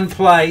the one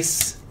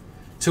place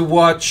to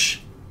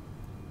watch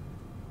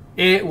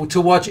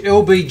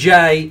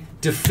LBJ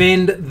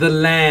defend the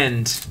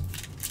land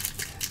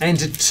and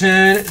to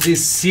turn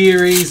this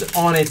series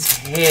on its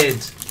head.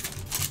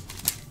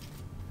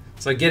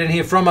 So get in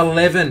here from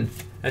 11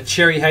 at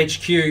Cherry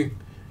HQ. You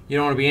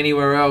don't want to be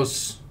anywhere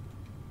else.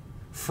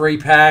 Free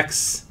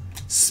packs,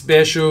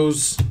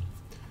 specials.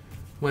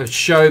 We have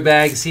show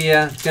bags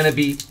here. It's going to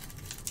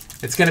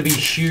be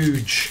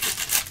huge.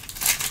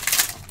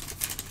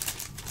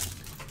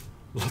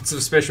 Lots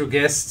of special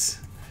guests.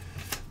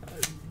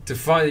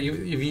 You're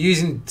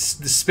using the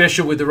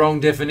special with the wrong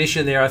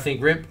definition there, I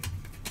think, Rip.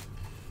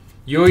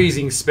 You're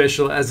using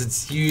special as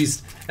it's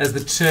used, as the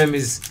term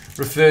is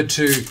referred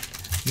to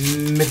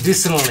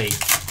medicinally.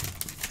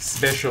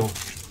 Special.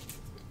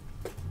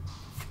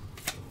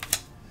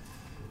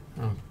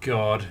 Oh,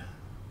 God.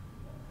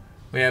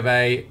 We have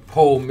a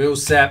Paul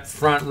Millsap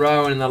front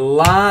row, and in the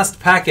last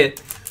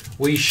packet,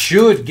 we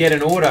should get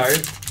an auto.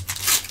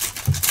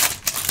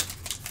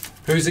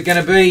 Who's it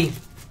going to be?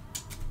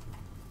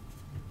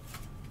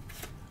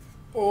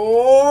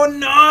 Oh,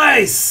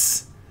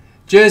 nice!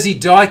 Jersey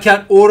die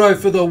cut auto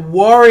for the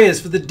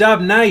Warriors, for the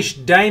Dub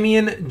Nation.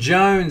 Damian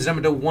Jones,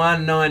 number to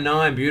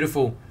 199.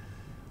 Beautiful.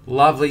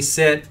 Lovely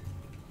set.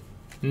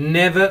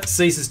 Never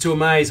ceases to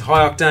amaze.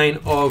 High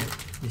octane of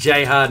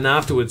Jay Harden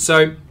afterwards.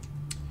 So,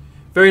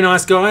 very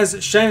nice,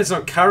 guys. Shame it's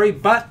not Curry,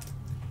 but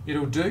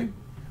it'll do.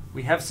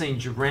 We have seen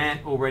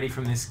Durant already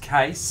from this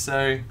case.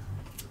 So,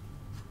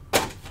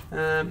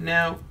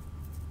 now,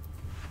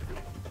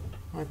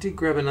 I did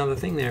grab another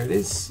thing. There it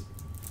is.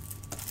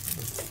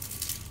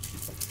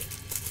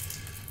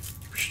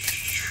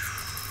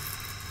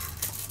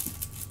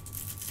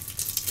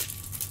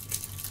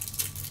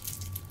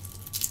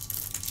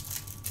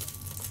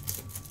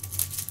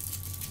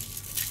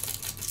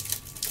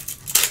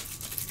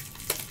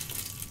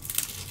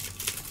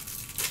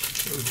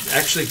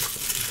 Actually,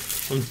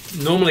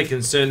 I'm normally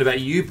concerned about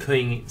you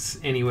peeing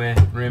anywhere,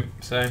 Rim.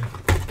 So,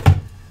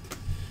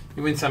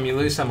 you win some, you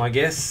lose some, I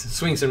guess.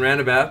 Swings and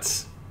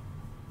roundabouts.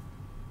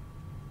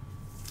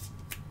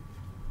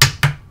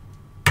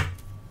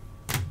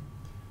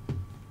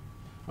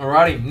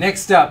 Alrighty,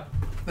 next up,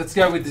 let's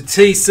go with the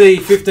TC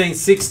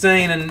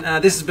 1516,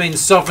 and this has been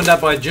softened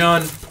up by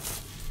John.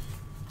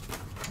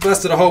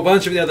 Busted a whole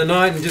bunch of it the other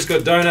night and just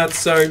got donuts,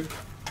 so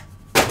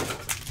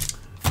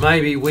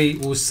maybe we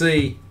will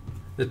see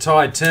the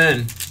tide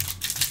turn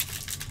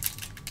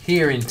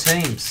here in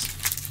teams.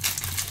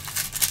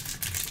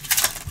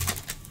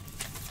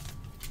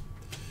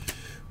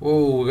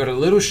 Oh, we've got a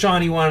little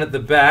shiny one at the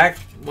back.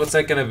 What's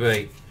that going to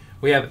be?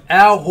 We have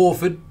Al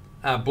Horford,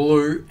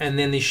 blue, and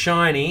then the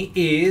shiny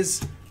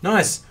is,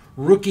 nice,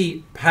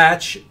 rookie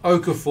patch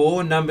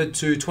Okafor, number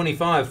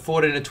 225,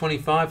 14 to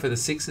 25 for the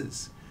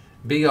Sixers.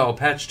 Big old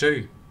patch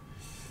too.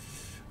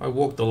 I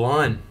walked the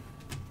line.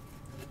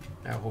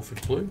 Al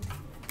Horford blue.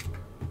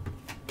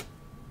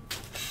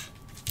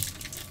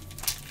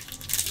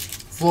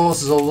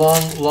 Flawless is a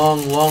long,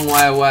 long, long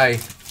way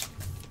away.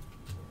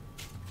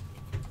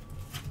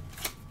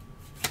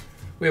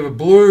 We have a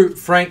blue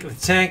Frank the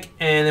Tank,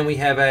 and then we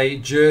have a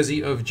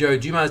jersey of Joe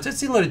Dumars. Don't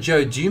see a lot of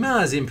Joe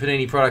Dumars in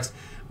Panini products.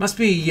 Must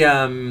be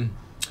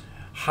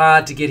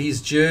hard to get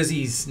his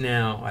jerseys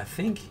now, I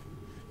think.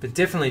 But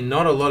definitely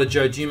not a lot of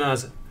Joe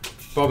Dumars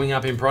bobbing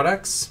up in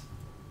products,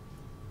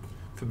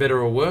 for better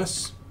or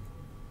worse.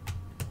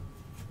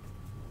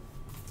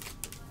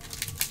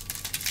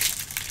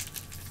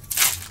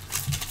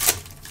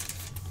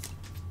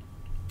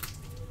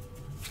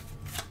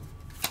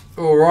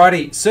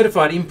 Alrighty,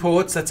 certified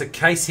imports, that's a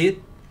case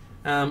hit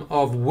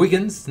of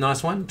Wiggins,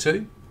 nice one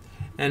too.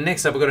 And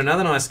next up we've got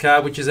another nice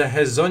card, which is a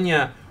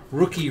Hezonja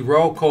rookie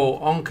roll call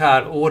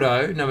on-card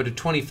auto, number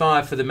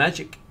 25 for the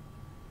Magic.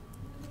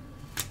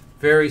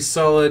 Very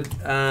solid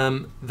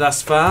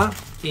thus far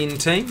in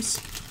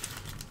teams.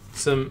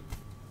 Some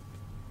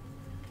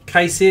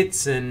case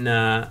hits and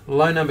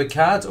low number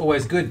cards,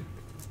 always good.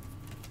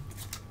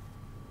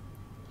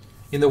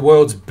 In the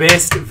world's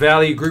best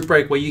value group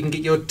break, where you can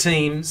get your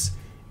teams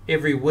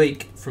every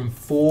week from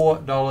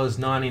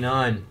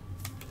 $4.99.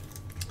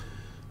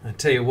 I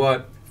tell you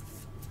what,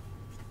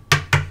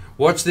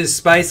 watch this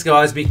space,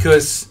 guys,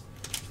 because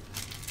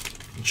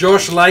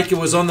Josh Laker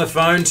was on the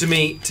phone to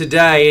me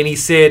today and he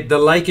said the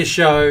Laker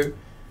show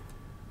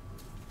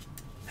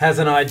has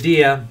an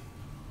idea,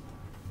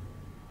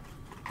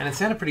 and it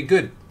sounded pretty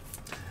good,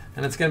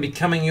 and it's going to be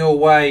coming your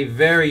way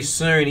very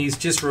soon. He's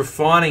just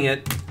refining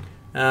it,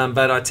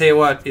 but I tell you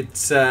what,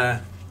 it's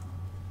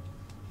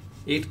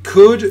it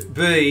could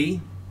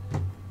be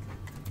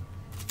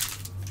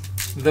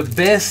the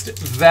best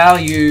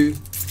value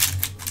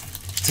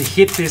to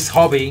hit this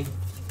hobby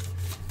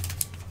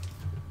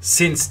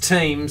since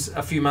teams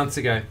a few months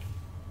ago.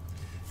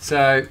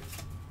 So,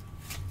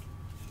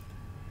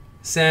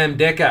 Sam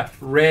Decker,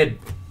 red,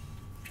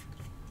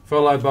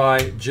 followed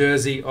by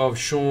jersey of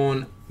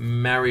Sean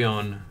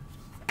Marion.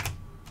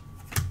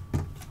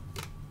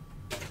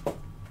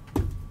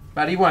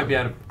 But he won't be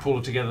able to pull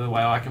it together the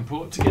way I can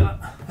pull it together,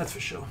 that's for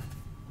sure.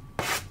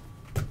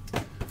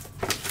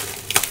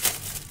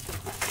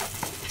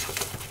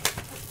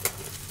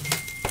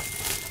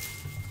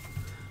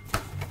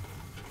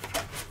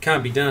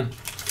 Can't be done.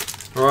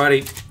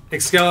 Alrighty,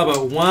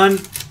 Excalibur, 1,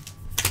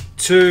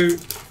 2,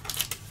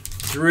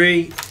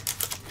 3,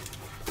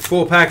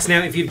 4 packs.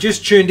 Now, if you've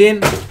just tuned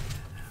in,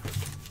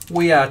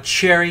 we are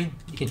Cherry.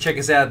 You can check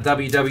us out at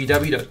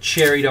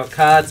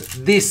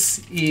www.cherry.cards.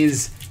 This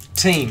is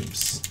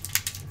Teams,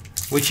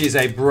 which is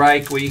a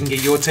break where you can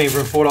get your team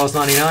from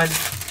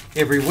 $4.99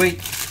 every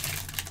week.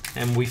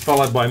 And we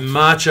followed by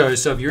Machos.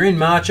 So if you're in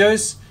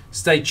Machos,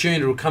 stay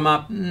tuned. It'll come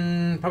up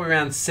probably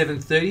around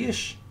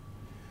 7:30ish.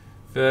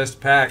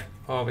 First pack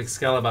of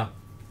Excalibur.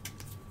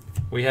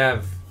 We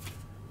have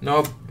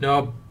Nob.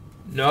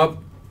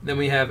 Then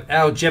we have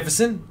Al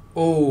Jefferson.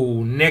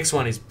 Oh, next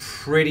one is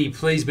pretty.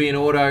 Please be an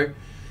auto.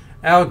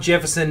 Al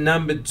Jefferson,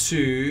 number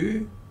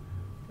 2,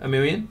 $1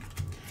 million.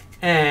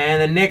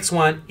 And the next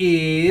one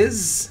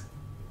is...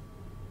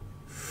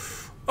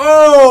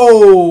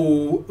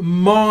 Oh,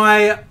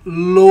 my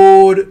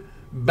Lord,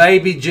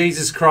 baby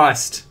Jesus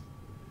Christ.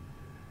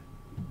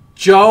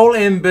 Joel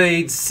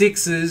Embiid,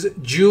 Sixers,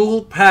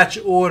 dual patch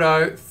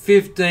auto,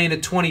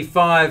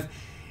 15/25.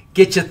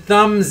 Get your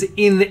thumbs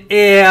in the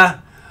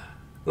air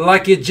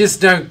like you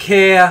just don't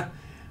care.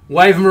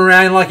 Wave them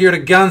around like you're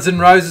at a Guns N'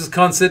 Roses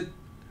concert.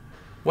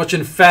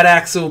 Watching Fat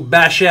Axel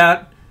bash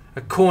out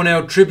a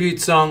Cornell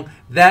tribute song.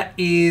 That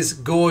is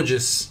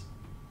gorgeous.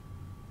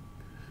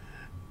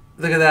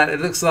 Look at that. It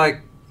looks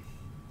like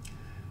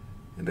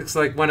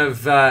one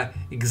of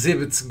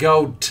Exhibit's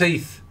gold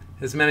teeth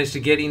has managed to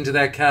get into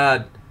that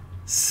card.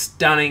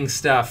 Stunning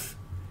stuff.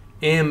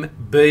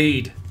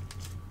 Embiid.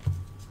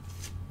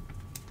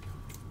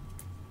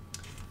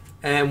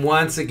 And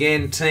once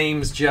again,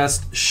 teams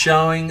just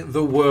showing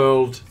the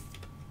world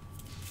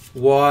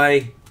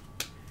why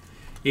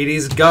it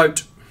is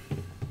GOAT.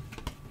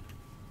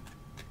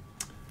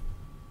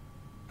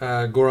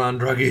 Goran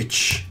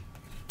Dragic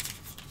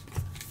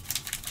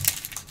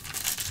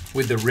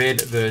with the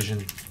red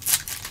version.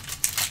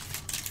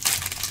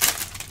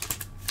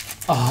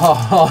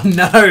 Oh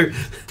no,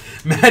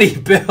 Matty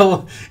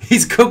Bell,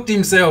 he's cooked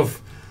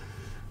himself.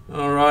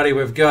 Alrighty,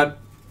 we've got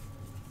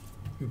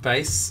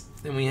base.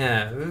 Then we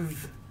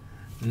have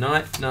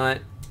Night.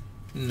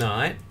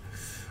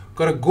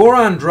 Got a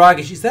Goran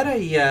Dragic. Is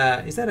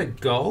that a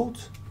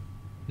gold?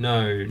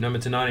 No, number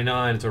to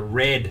 99. It's a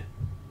red.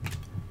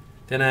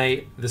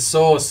 Then the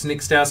Source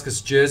Nick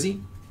Stauskas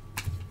jersey,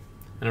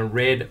 and a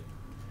red.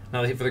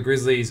 Another hit for the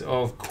Grizzlies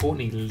of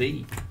Courtney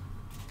Lee.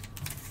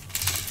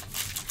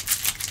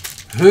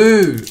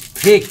 Who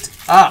picked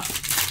up?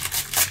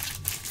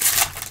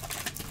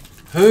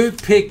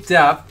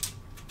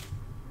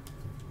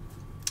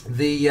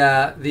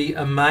 The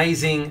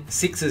amazing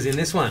Sixers in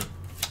this one?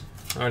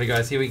 Alrighty,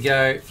 guys, here we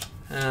go.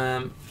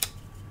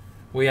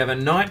 We have a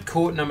Night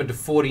Court number to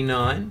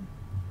 49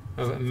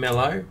 of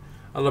Mello,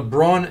 a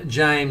LeBron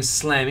James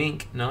Slam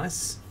Ink,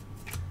 nice.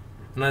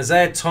 An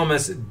Isaiah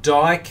Thomas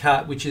die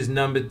cut, which is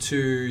number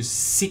to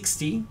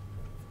 60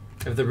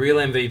 of the real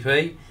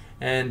MVP,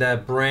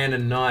 and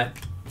Brandon Knight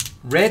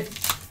red.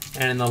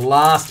 And in the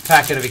last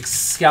packet of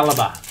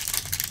Excalibur,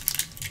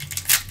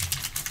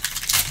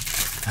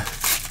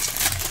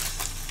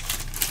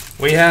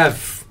 we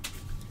have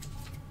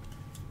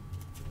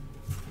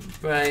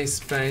base.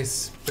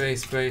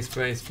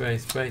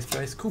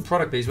 Cool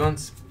product, these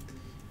ones.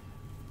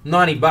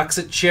 $90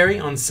 at Cherry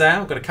on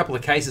sale. Got a couple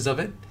of cases of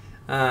it.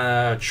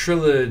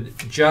 Trillard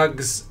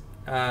jugs.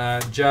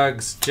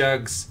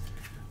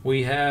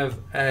 We have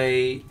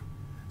a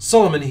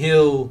Solomon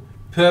Hill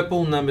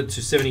purple number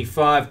to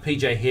 75,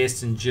 PJ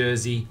Hairston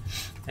jersey,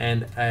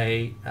 and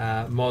a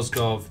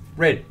Mozgov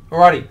red.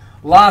 Alrighty,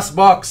 last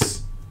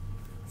box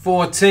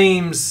for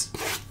teams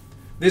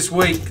this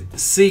week.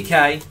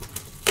 CK.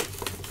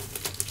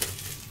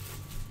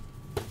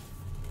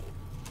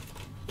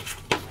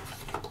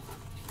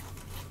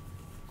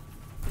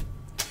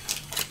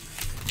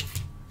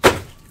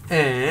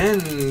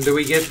 And do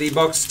we get the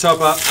box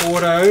topper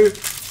auto?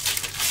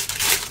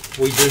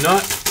 We do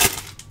not.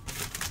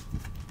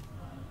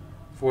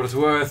 For what it's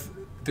worth,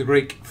 the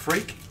Greek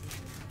Freak.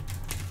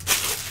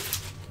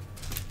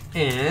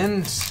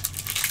 And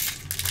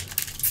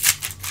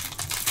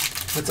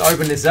let's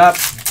open this up.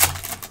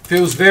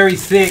 Feels very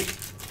thick.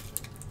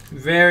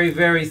 Very,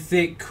 very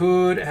thick.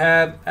 Could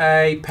have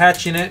a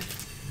patch in it.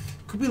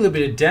 Could be a little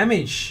bit of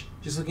damage.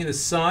 Just looking at the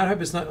side.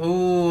 Hope it's not.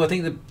 Oh, I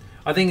think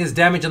there's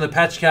damage on the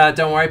patch card.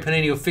 Don't worry,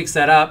 Panini will fix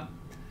that up.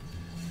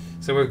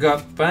 So we've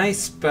got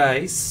base.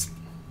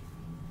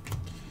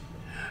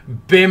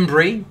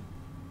 Bembry.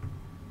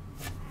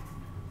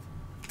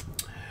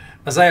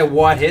 Isaiah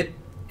Whitehead,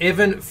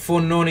 Evan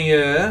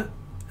Fournier,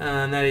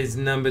 and that is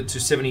numbered to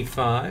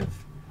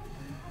 75.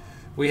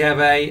 We have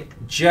a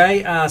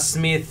J.R.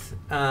 Smith,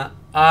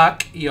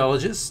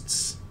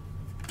 Archaeologists.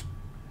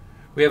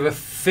 We have a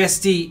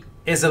Festi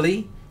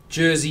Ezeli,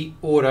 Jersey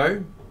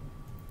Auto,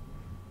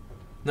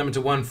 number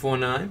to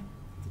 149.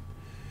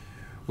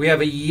 We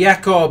have a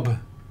Jakob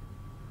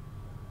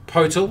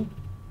Potel,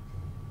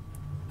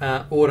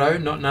 Auto,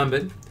 not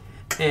numbered.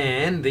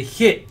 And the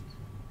hit,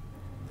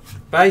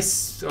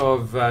 base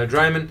of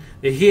Draymond.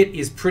 The hit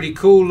is pretty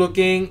cool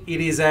looking.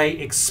 It is a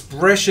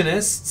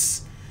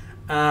Expressionists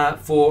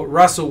for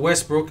Russell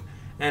Westbrook,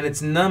 and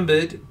it's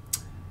numbered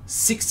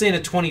 16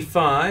 of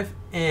 25,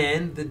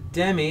 and the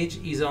damage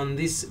is on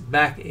this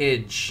back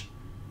edge.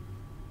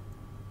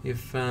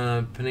 If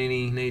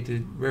Panini need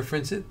to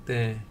reference it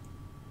there.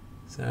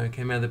 So it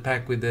came out of the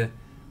pack with the,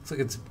 looks like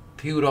it's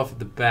peeled off at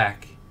the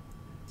back.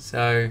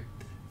 So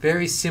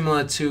very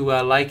similar to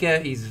Laker.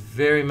 He's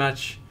very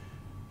much,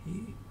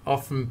 he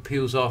often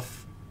peels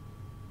off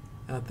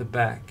at the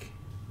back.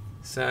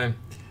 So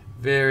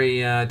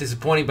very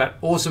disappointing, but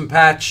awesome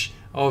patch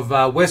of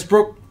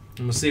Westbrook.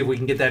 And we'll see if we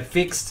can get that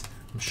fixed.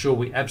 I'm sure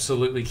we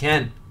absolutely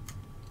can.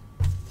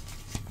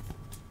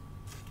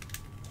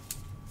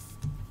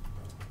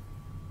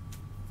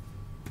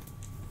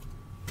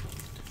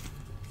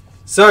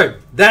 So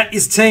that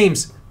is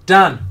teams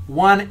done.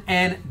 One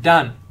and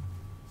done.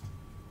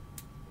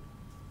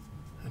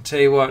 I'll tell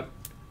you what,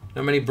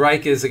 not many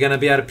breakers are going to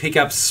be able to pick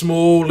up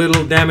small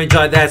little damage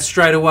like that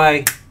straight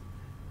away.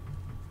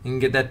 You can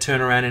get that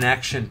turnaround in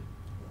action.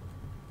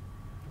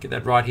 Get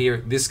that right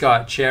here. This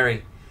guy,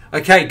 Cherry.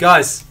 Okay,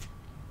 guys,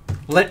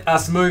 let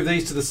us move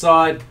these to the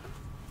side.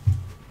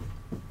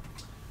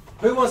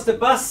 Who wants to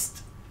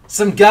bust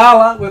some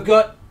Gala? We've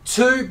got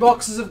 2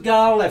 boxes of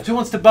Gala left. Who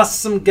wants to bust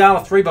some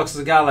Gala? 3 boxes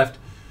of Gala left.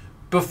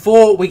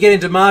 Before we get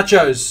into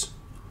Machos.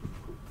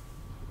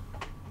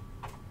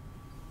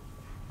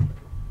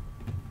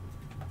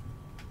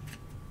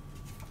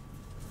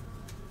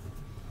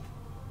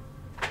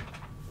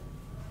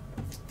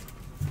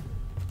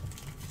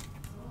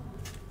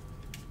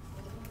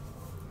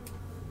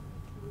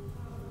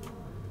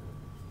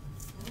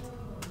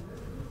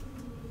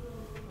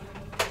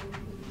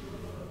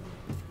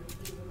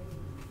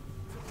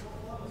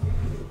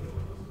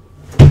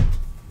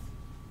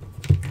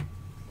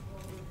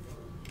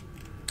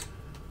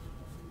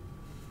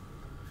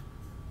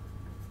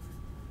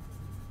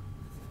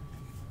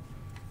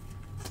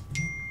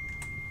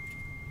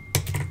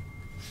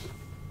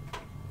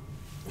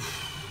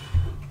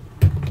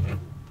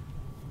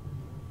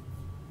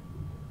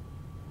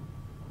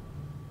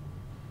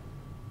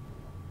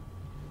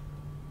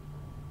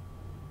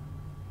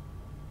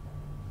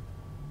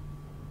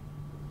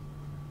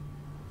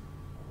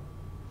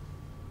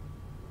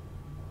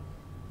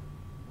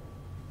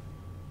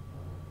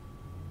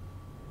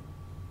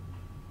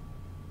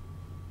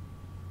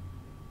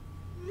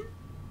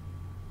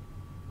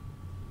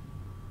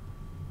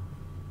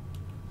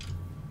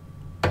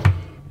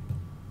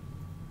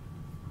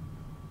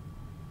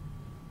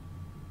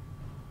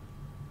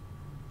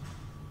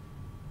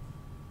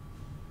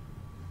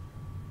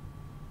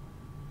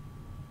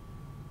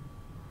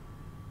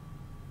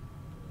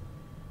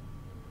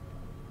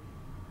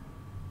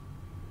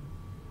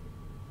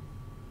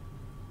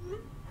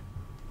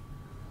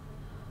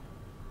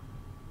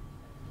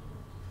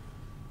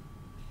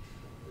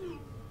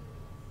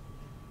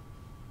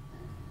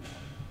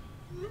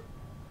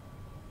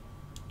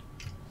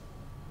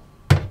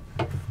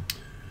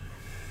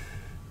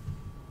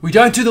 We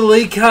don't do the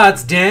league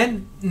cards,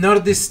 Dan. Not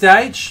at this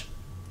stage.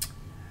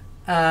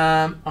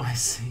 I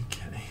see.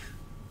 Okay.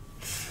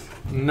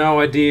 No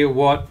idea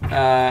what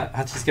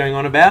Hutch is going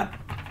on about.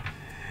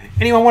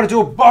 Anyone want to do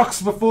a box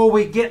before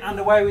we get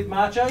underway with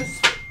Machos?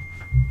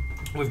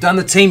 We've done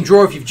the team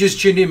draw. If you've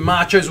just tuned in,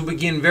 Machos will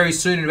begin very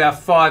soon in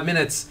about 5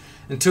 minutes.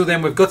 Until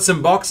then, we've got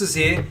some boxes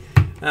here.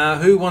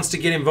 Who wants to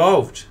get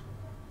involved?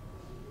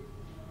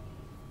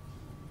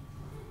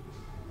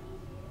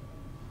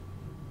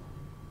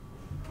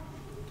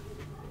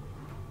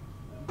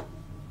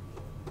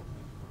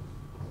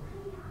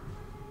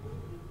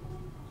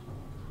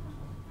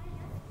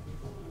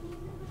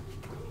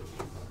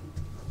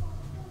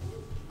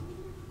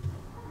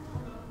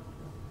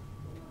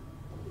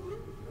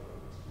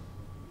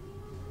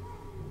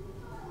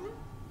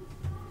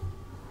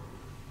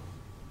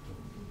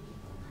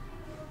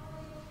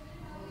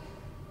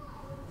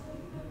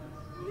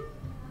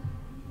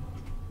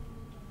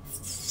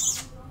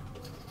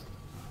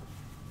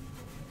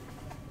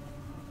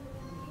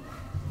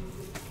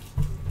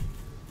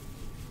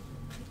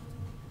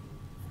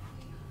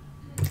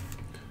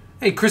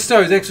 Hey,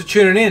 Christo, thanks for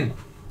tuning in.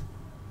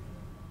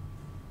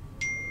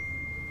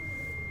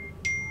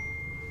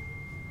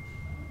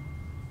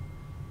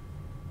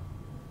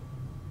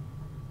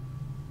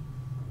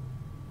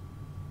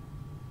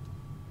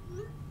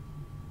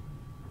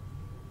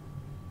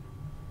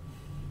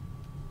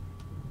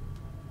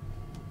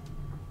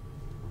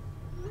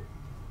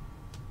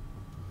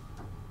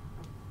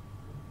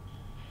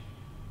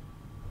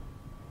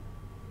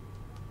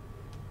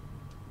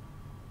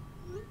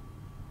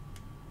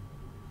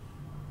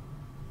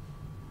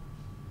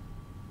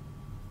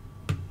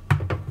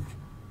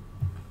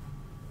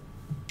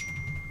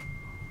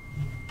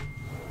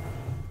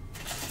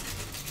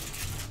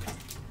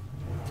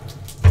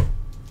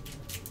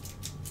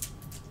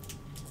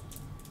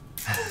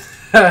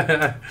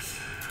 Alright,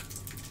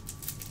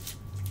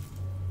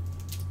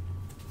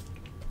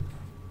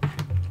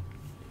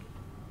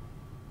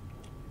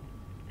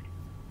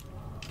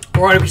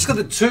 we've just got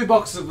the 2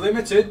 boxes of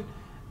limited.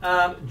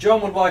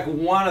 John would like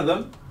one of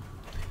them.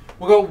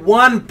 We've got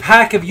 1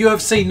 pack of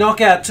UFC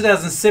Knockout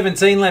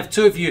 2017 left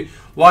too if you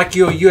like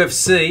your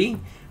UFC.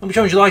 Which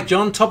one would you like,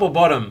 John? Top or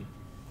bottom?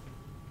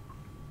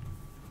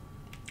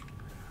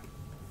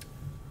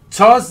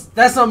 Toz,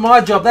 that's not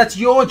my job, that's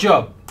your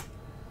job.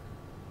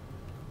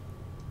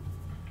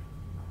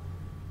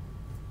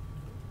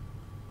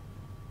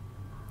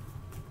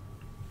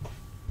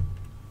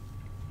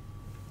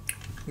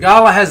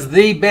 Gala has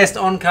the best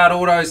on-card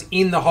autos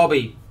in the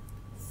hobby.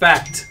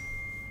 Fact.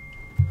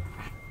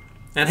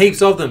 And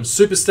heaps of them.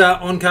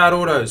 Superstar on-card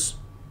autos.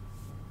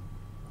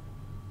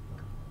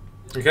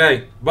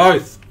 Okay,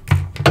 both.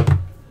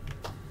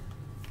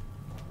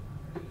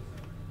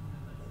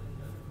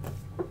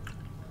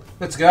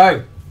 Let's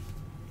go.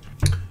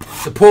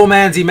 The poor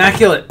man's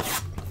immaculate.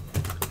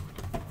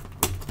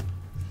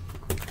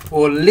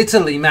 Or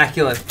little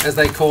immaculate, as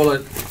they call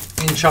it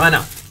in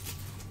China.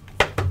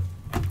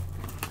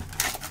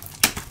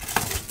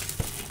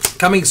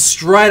 Coming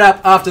straight up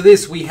after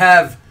this, we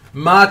have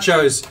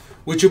Machos,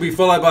 which will be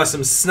followed by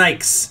some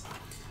snakes.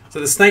 So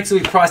the snakes will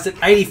be priced at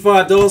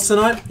 $85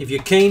 tonight. If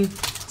you're keen,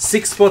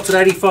 6 spots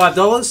at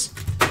 $85.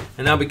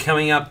 And they'll be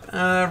coming up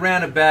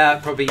around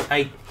about probably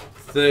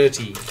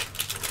 8:30.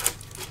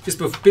 Just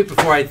a bit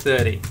before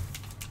 8:30.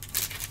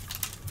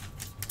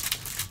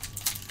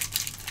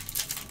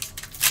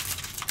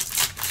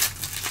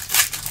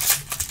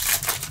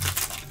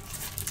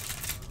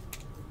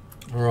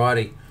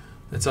 Alrighty,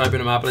 let's open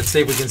them up. Let's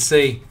see if we can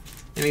see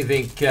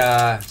anything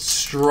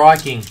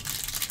striking.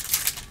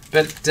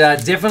 But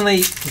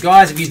definitely,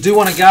 guys, if you do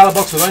want a Gala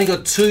box, we've only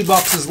got 2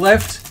 boxes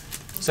left.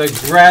 So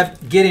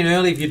get in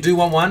early if you do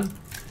want one.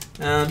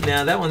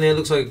 Now that one there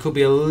looks like it could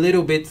be a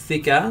little bit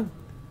thicker.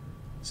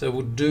 So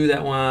we'll do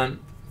that one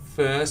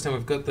first. And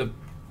we've got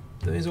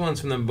these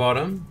ones from the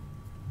bottom.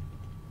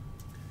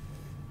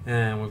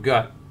 And we've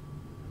got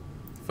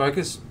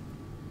Focus,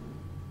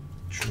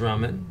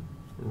 Drummond,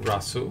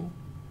 Russell,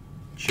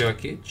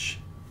 Jokic,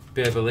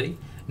 Beverly.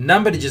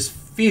 Number to just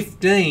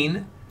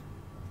 15,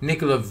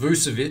 Nikola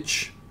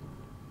Vucevic.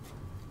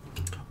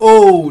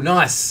 Oh,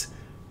 nice.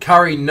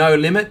 Curry, no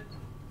limit.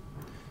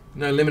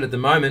 No limit at the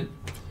moment.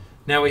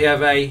 Now we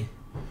have a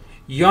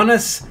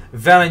Jonas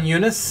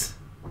Valanciunas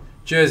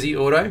jersey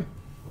auto,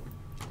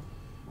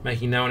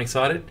 making no one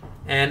excited.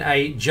 And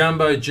a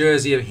jumbo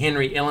jersey of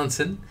Henry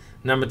Ellenson,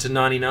 number to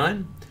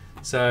 99.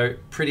 So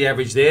pretty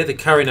average there. The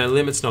Curry, no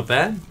limit's not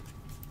bad.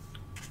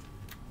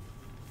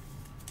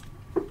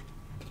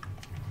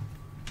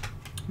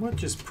 Might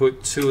just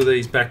put 2 of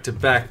these back to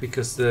back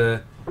because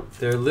they're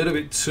a little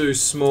bit too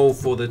small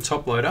for the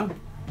top loader.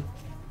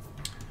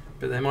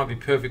 But they might be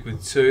perfect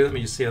with 2. Let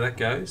me just see how that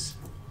goes.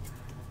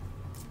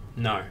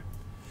 No.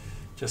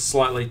 Just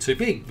slightly too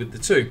big with the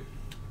 2.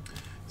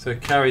 So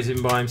Curry's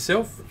in by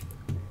himself.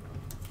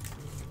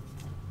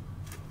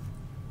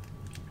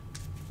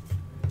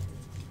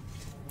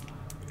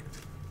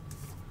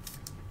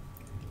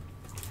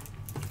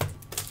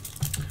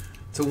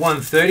 It's a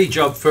 130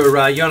 job for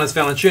Jonas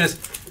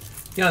Valanciunas.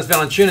 Jonas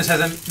Valanciunas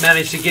hasn't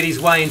managed to get his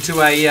way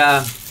into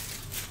a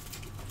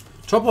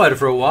top loader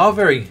for a while.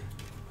 Very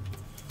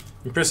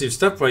impressive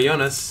stuff by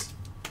Jonas.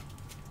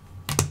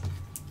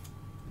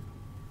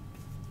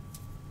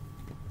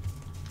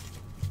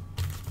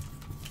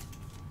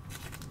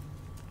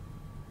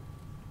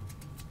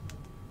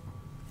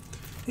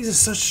 These are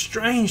such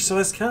strange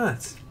size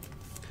cards.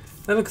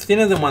 They look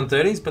thinner than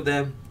 130s, but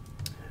they're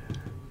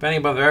bang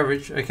above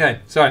average.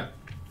 Okay, so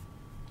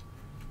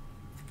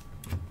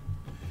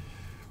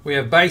we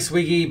have base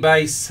Wiggy,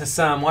 base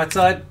Hassan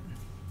Whiteside.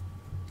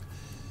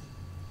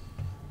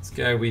 Let's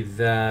go with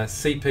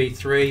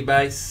CP3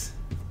 base.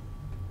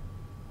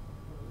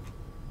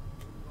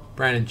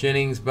 Brandon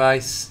Jennings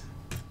base.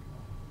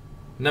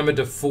 Number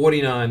to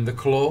 49, the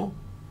Claw.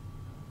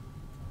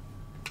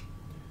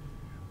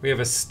 We have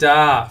a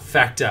star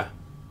factor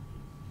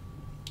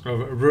of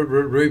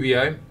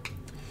Rubio.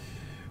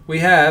 We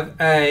have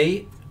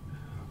a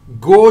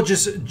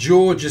gorgeous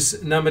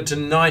Georges number to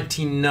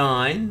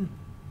 99.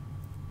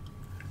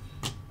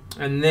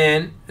 And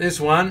then this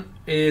one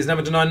is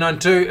number to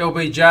 992,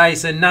 LBJ,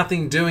 so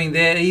nothing doing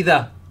there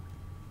either.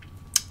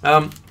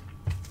 Looking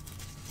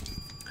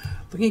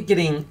at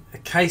getting a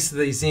case of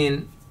these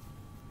in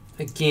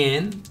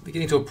again. We're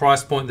getting to a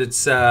price point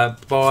that's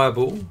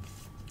buyable.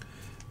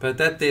 But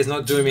that there's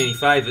not doing me any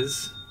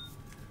favours.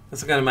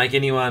 That's not going to make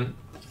anyone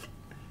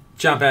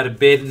jump out of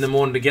bed in the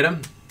morning to get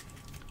them.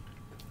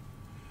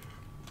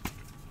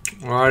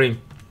 Alrighty.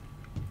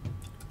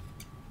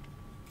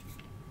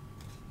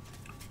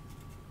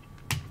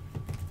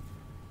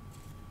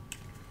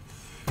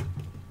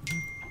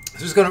 So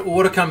just got an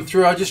order come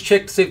through. I'll just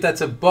check to see if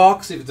that's a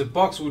box. If it's a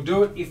box, we'll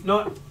do it. If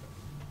not,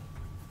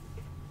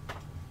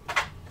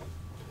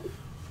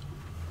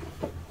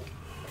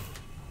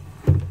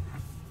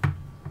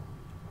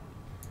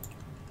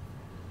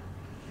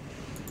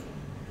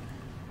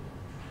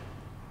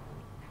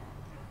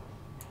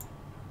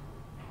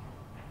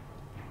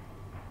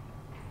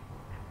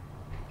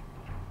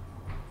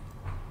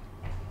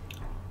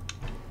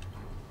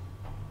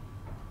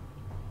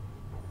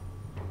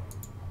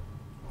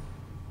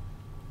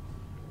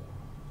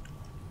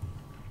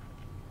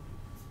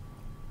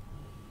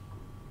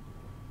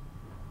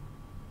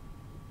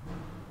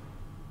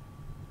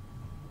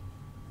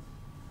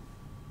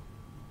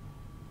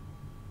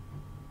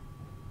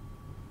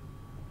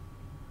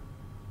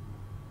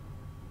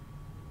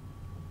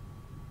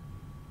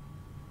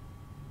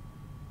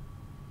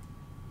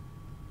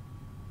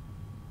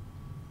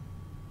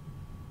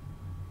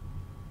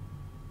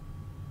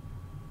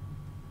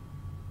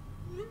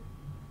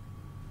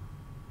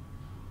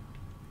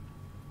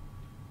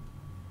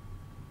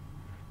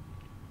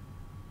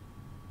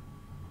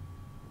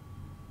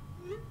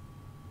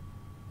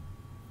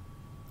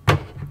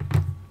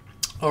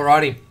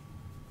 Alrighty.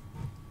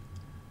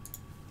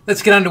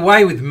 Let's get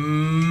underway with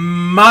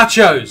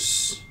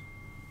Machos.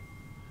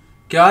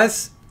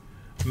 Guys,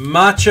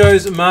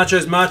 Machos.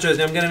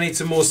 Now I'm going to need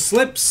some more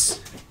slips.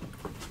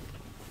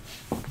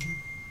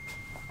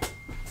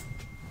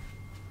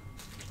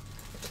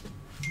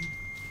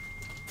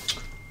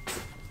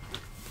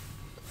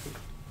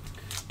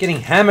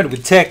 Getting hammered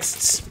with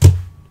texts.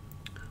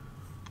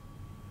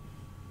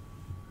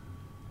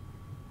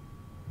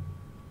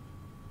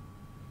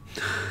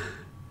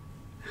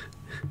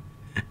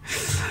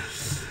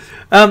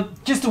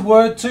 Just a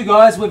word too,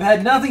 guys. We've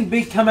had nothing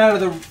big come out of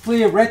the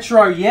Fleer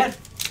Retro yet.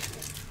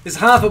 There's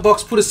half a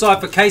box put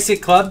aside for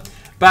KSET Club,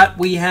 but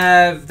we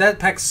have that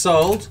pack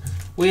sold.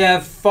 We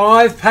have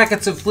 5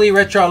 packets of Fleer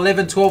Retro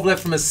 11-12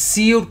 left from a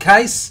sealed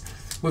case.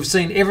 We've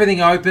seen everything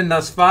open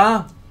thus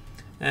far,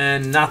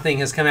 and nothing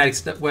has come out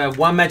except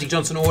one Magic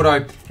Johnson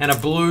Auto and a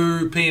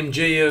blue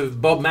PMG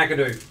of Bob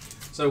McAdoo.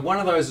 So one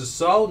of those is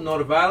sold,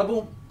 not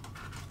available.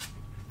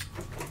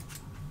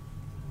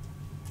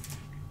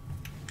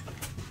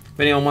 If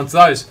anyone wants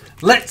those.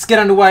 Let's get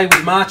underway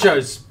with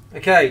Machos.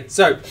 Okay,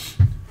 so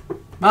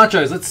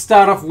Machos, let's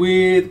start off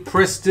with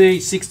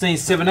Prestige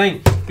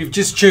 1617. If you've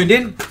just tuned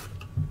in,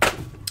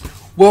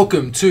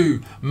 welcome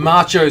to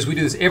Machos. We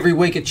do this every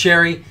week at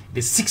Cherry. It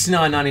is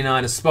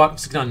 $69.99 a spot,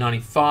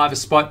 $69.95 a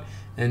spot,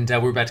 and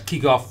we're about to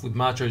kick off with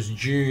Machos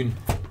June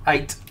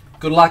 8.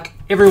 Good luck,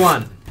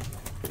 everyone.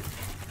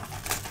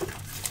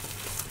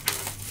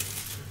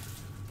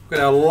 We've got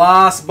our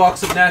last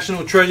box of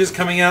National Treasures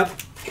coming up.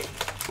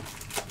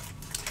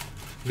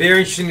 Very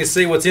interesting to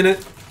see what's in it.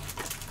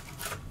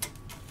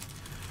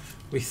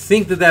 We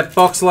think that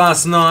box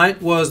last night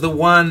was the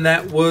one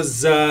that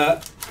was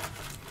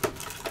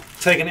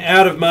taken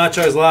out of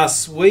Machos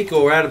last week,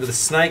 or out of the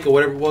snake, or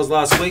whatever it was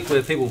last week,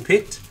 where people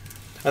picked.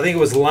 I think it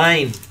was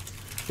Lane.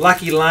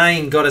 Lucky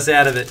Lane got us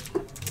out of it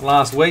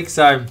last week,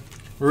 so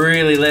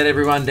really let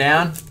everyone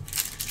down.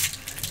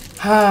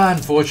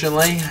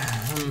 Unfortunately.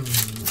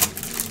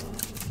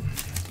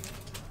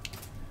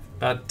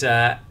 But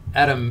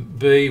Adam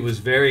B was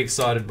very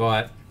excited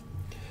by it.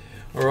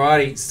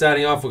 Alrighty,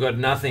 starting off, we've got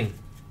nothing.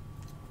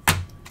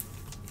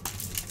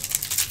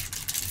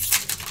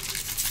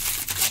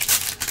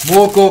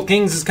 More Court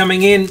Kings is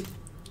coming in.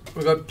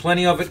 We've got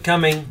plenty of it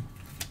coming.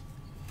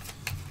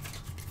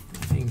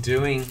 Nothing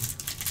doing.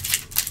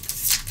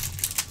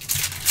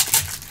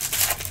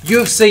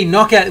 UFC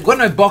Knockout. We've got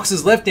no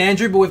boxes left,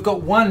 Andrew, but we've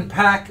got one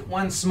pack,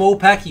 one small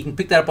pack. You can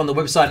pick that up on the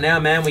website now,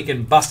 man. We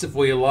can bust it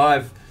for you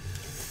live.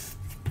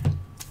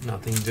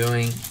 Nothing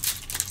doing.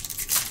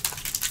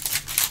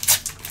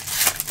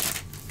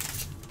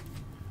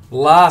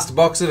 Last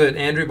box of it,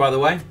 Andrew, by the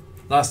way.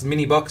 Last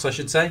mini box, I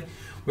should say.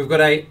 We've got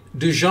a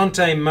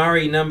DeJounte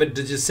Murray numbered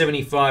to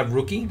 75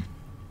 rookie.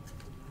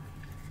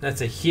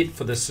 That's a hit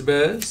for the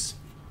Spurs.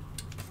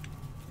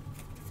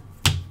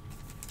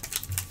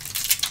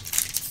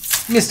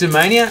 Mr.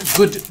 Mania,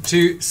 good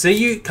to see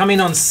you. Come in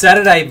on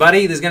Saturday,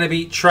 buddy. There's going to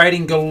be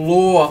trading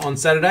galore on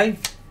Saturday.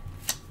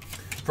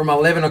 From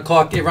 11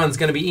 o'clock, everyone's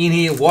going to be in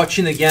here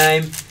watching the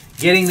game,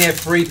 getting their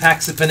free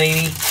packs of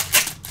Panini.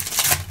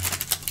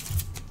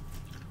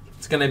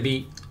 It's going to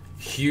be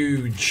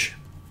huge.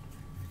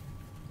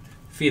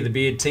 Fear the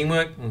Beard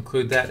teamwork. We'll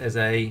include that as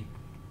a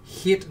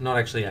hit. Not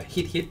actually a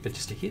hit, but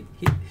just a hit.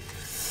 If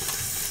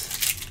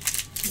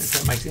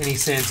that makes any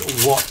sense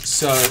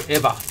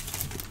whatsoever.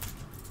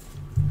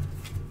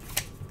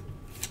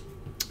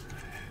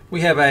 We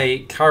have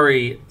a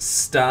Curry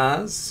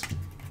Stars.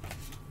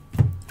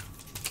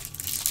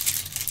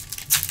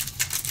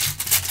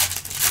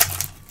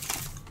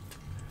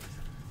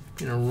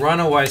 Been a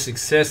runaway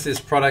success,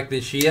 this product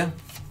this year.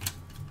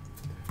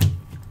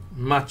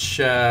 Much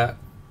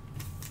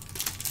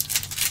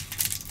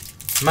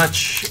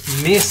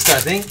missed,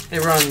 I think.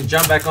 Everyone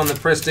jump back on the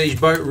Prestige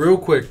boat real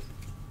quick.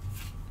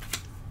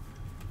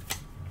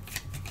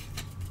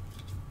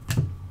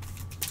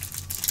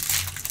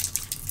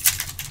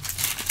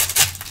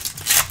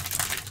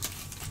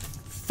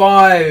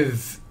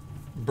 Five,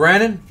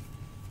 Brandon.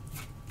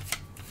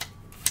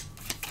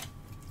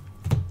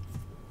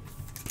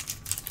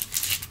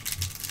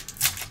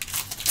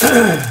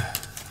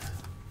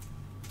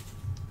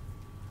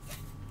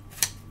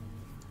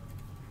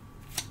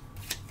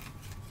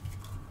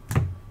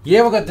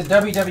 Yeah, we've got the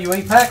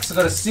WWE packs. I've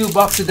got a sealed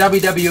box of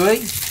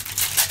WWE.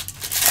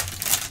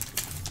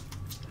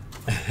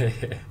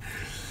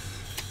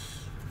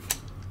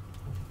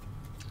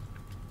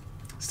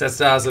 Stat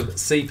Stars of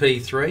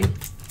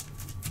CP3.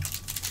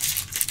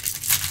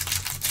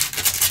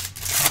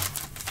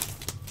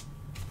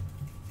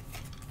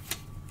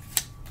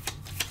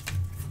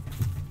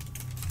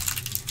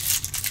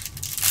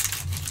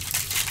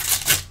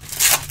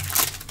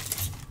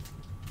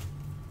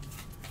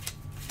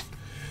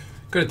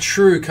 Got a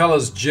True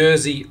Colours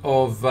jersey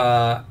of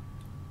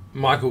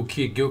Michael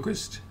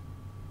Kidd-Gilchrist.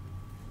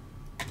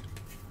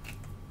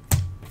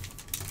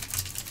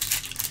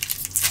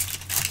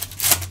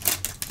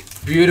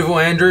 Beautiful,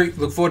 Andrew.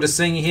 Look forward to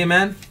seeing you here,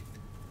 man.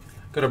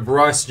 Got a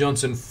Bryce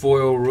Johnson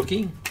foil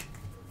rookie.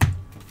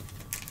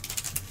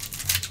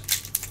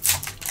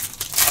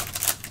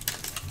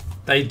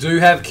 They do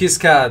have kiss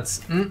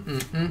cards.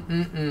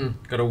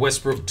 Got a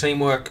Westbrook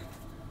teamwork.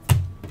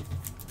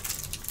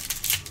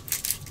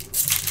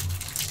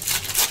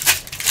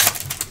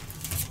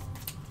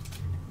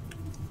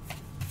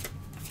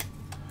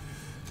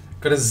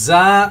 Got a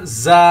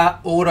Zaza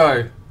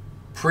auto.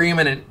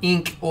 Preeminent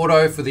ink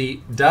auto for the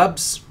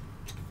Dubs.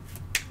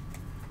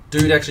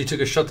 Dude actually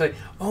took a shot today.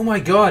 Oh my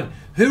god.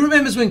 Who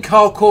remembers when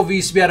Kyle Korver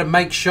used to be able to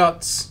make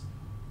shots?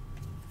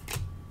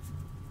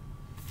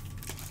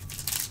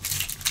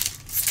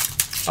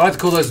 I like to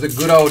call those the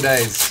good old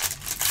days.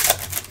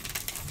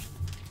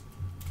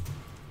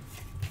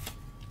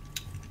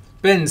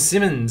 Ben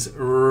Simmons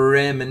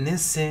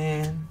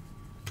reminiscing.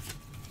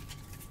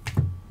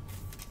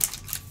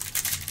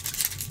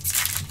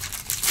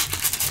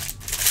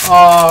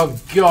 Oh,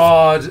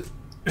 God.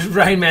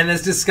 Rain Man,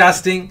 that's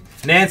disgusting.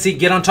 Nancy,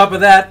 get on top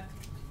of that.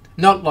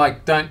 Not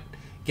like, don't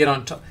get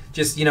on top.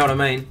 Just, you know what I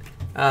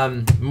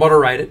mean.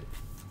 Moderate it.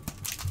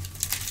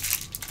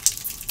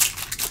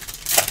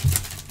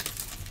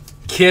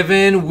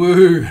 Kevin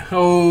Wu.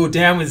 Oh,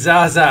 down with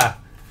Zaza.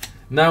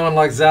 No one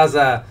like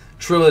Zaza.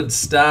 Trillard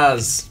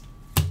stars.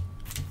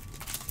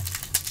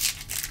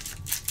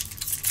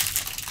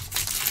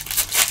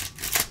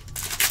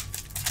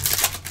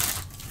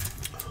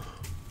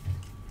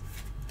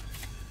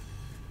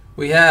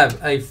 We have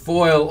a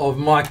foil of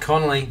Mike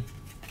Conley.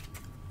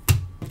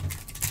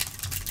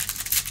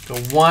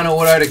 Got one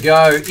auto to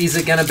go. Is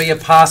it going to be a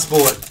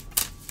passport?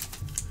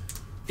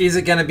 Is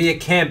it going to be a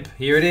Kemp?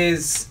 Here it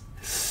is.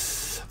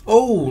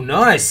 Oh,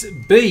 nice.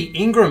 B.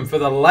 Ingram for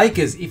the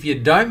Lakers, if you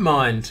don't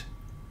mind.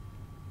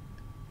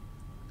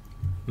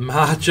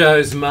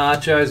 Machos,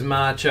 machos,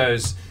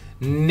 machos.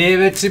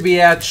 Never to be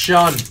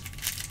outshone.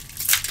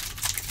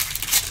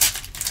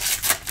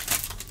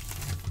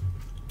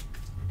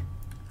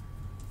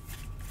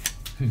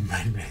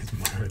 Man's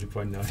moderated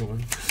by no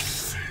one.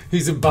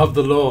 He's above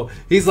the law.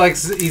 He's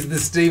the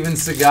Steven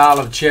Seagal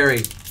of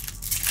Cherry.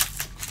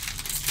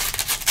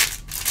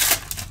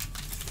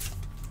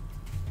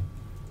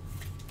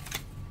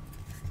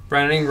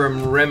 Brandon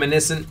Ingram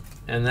reminiscent,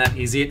 and that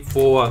is it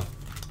for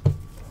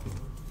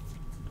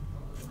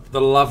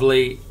the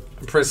lovely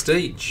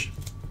Prestige.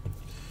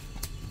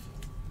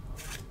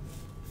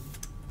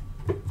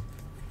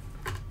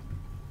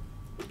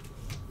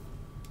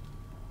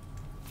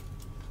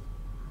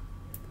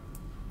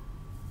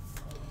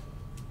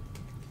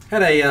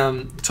 Had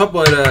a top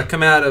loader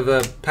come out of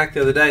a pack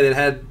the other day that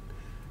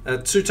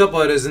had 2 top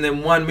loaders and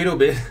then 1 middle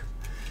bit,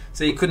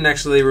 so you couldn't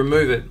actually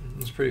remove it. It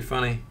was pretty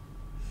funny.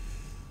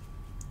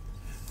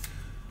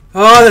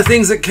 Oh, the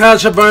things that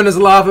card shop owners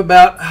laugh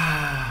about.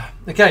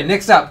 Okay,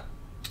 next up,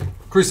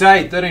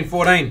 Crusade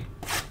 13-14.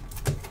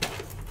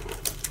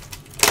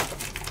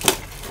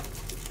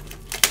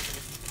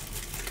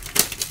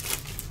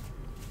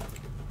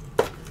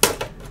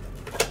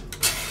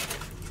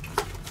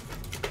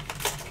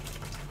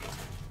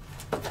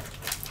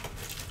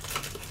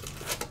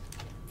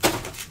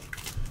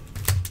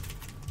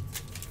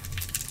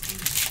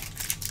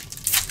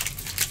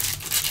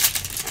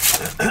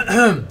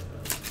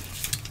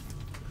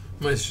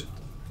 Almost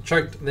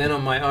choked then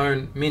on my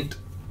own mint.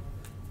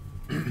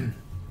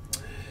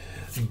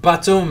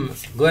 Batum,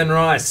 Glenn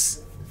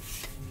Rice,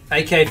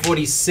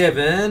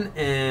 AK-47,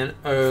 and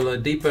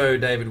Oladipo,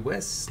 David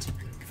West.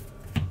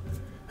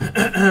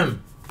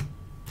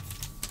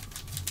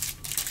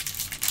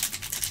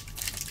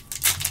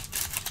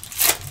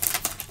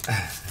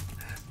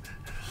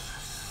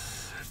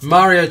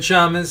 Mario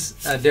Chalmers,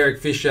 Derek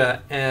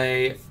Fisher,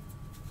 a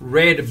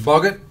Red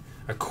Boggart,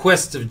 a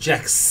Quest of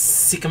Jack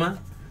Sycamore,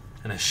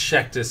 and a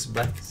Shactus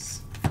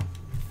base.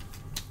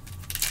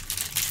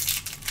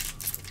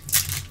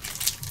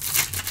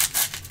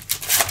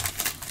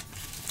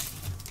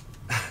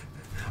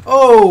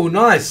 Oh,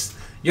 nice.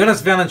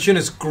 Jonas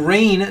Valanciunas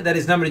green. That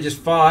is numbered to just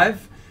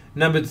 5.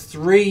 Numbered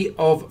 3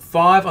 of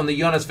 5 on the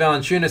Jonas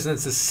Valanciunas. And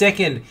it's the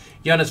second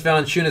Jonas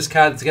Valanciunas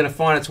card that's going to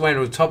find its way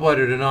into a top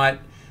loader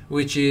tonight,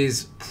 which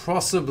is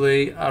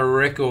possibly a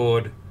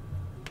record.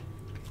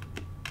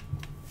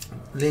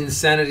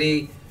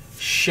 Linsanity,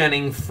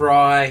 Channing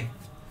Frye,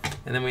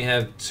 and then we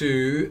have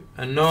 2,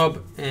 a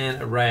Knob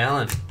and a Ray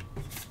Allen.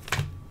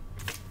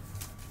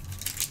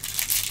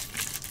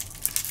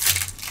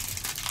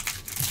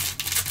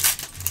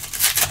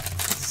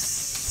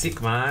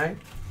 Sick, mate.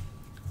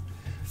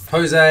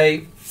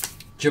 Jose,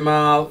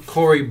 Jamal,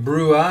 Corey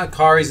Brewer.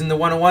 Kyrie's in the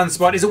 101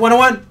 spot. Is it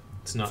 101?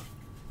 It's not.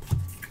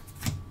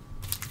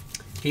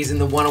 He's in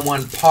the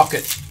 101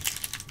 pocket.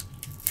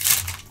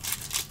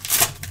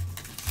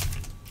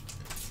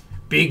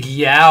 Big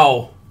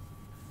Yow.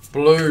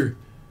 Blue.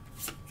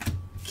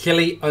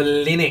 Kelly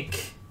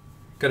Olynyk.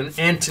 Got an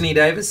Anthony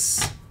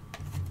Davis.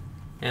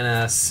 And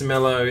a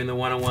Smello in the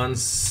 101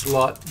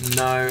 slot.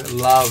 No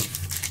love.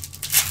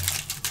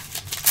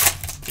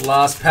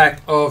 Last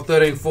pack of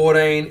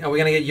 13-14. Are we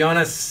going to get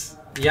Giannis?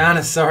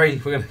 Giannis,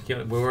 sorry.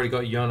 We've already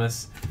got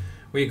Giannis.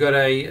 We've got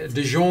a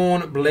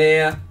DeJourn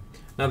Blair.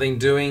 Nothing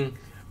doing.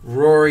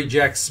 Rory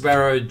Jack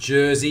Sparrow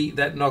jersey.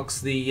 That knocks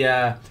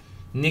the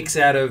Knicks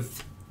out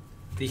of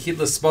the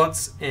hitless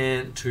spots,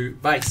 and 2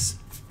 base.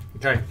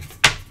 Okay.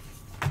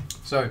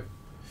 So,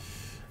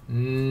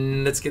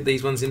 let's get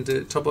these ones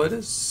into top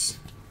loaders.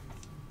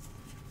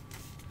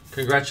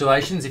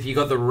 Congratulations if you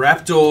got the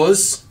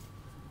Raptors.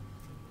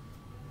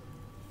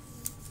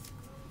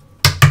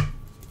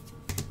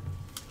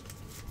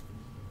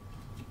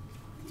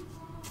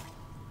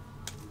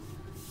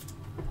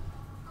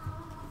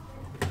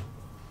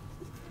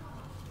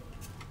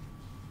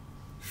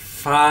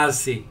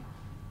 Farsi.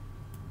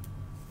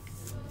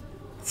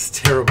 It's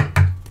terrible.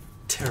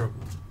 Terrible.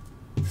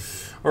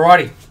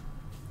 Alrighty.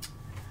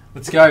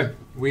 Let's go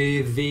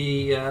with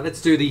the,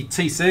 let's do the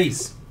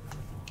TCs.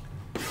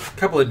 A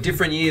couple of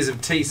different years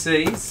of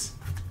TCs.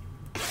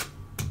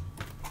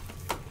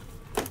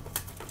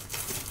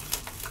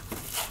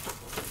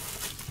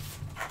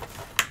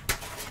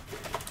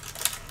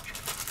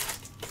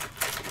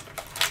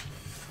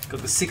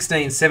 Got the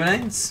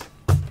 16-17s.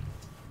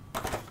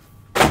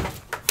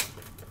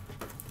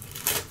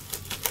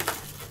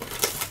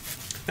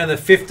 And the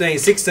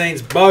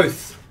 15-16s,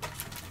 both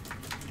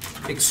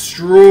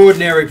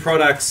extraordinary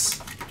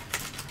products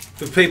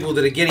for people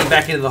that are getting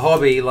back into the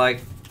hobby.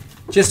 Like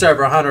just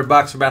over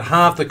 $100 for about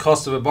half the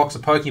cost of a box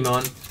of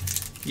Pokemon.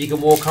 You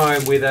can walk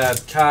home with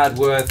a card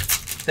worth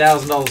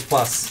 $1,000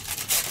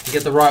 plus. You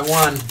get the right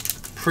one,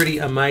 pretty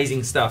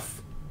amazing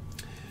stuff.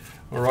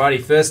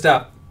 Alrighty, first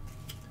up,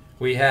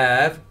 we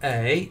have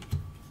a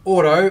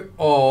auto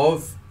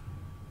of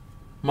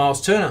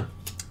Miles Turner.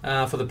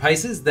 For the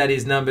Pacers, that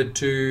is numbered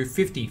to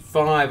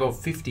 55 of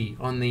 50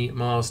 on the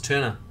Miles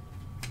Turner.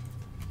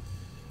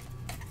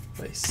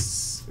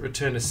 Base.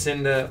 Return to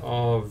sender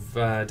of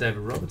David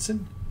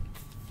Robertson.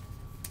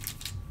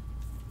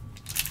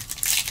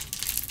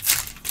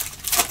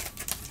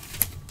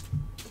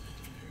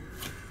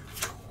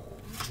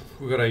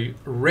 We've got a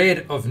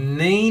red of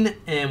Neen,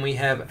 and we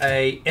have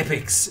a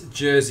Epics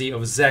jersey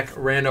of Zach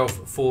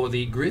Randolph for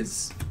the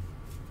Grizz.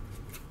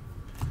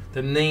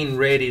 The Neen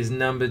red is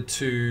numbered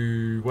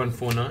to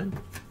 149.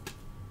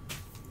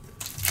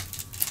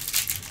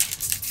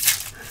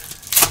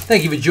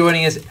 Thank you for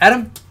joining us,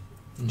 Adam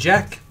and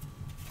Jack.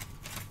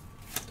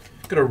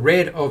 Got a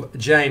red of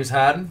James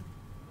Harden.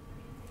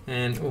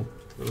 And, oh,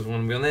 there was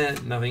one on there,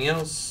 nothing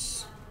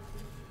else.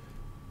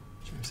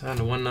 James Harden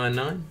to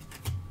 199.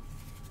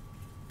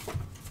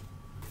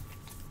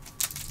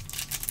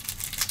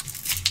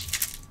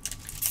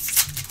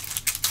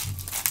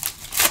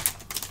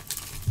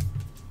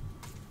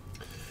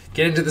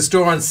 Get into the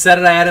store on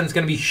Saturday, Adam. It's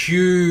going to be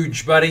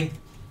huge, buddy.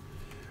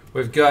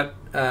 We've got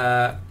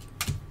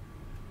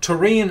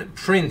Taurean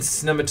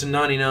Prince, number to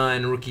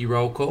 99, rookie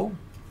roll call.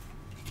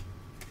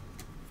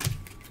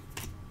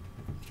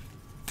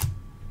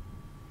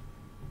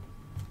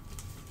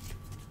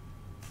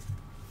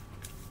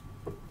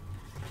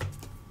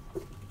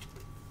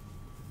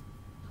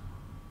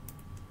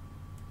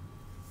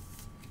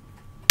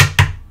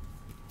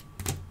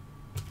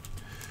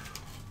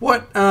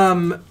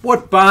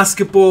 What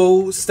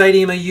basketball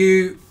stadium are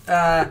you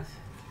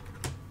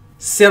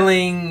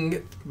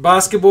selling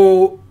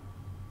basketball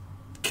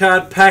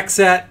card packs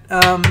at,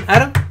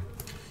 Adam?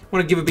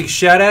 Want to give a big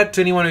shout out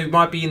to anyone who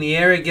might be in the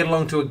area. Get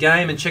along to a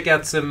game and check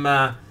out some,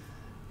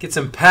 get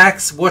some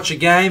packs, watch a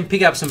game,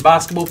 pick up some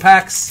basketball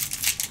packs.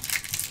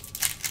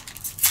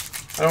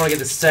 I don't want to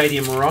get the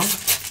stadium wrong.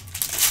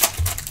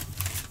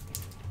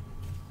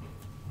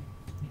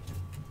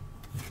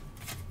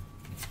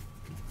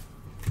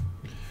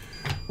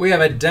 We have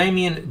a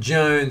Damian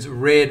Jones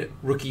red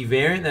rookie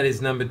variant. That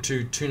is number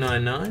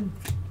 299.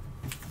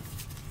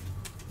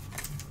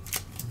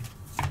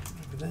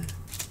 Over there.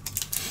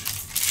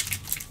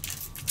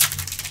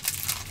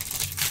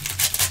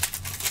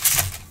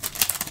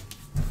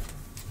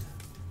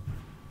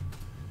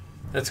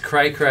 That's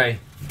cray cray.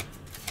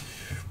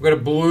 We've got a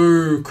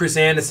blue Chris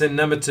Anderson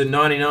number to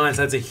 99.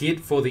 So that's a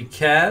hit for the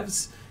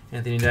Cavs.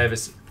 Anthony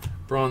Davis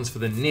bronze for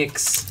the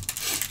Knicks.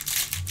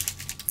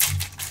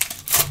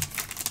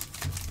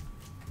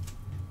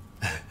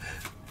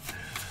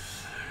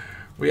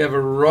 We have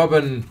a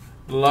Robin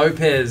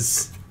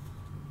Lopez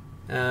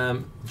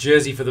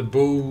jersey for the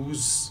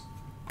Bulls.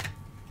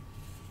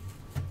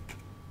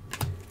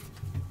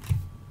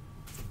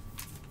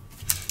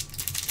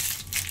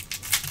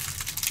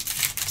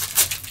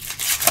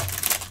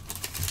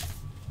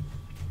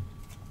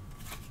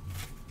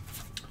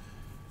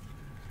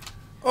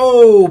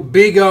 Oh,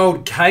 big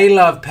old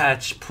K-Love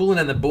patch. Pulling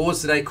down the boards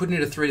today. Couldn't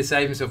hit a 3 to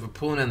save himself for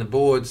pulling down the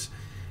boards.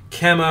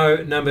 Camo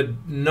number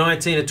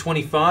 19 of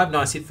 25.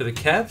 Nice hit for the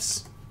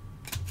Cavs.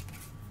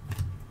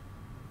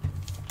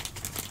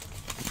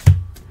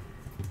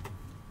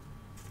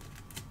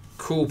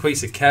 Cool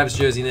piece of Cavs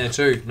jersey there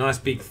too. Nice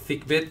big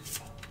thick bit.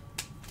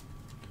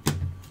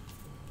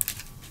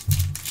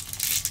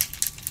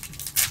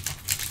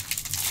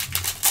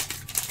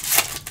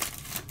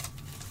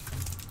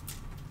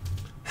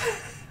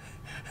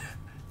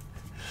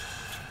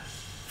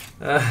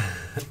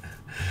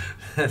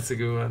 That's a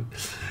good one.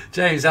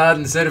 James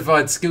Harden,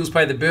 certified skills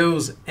pay the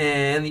bills,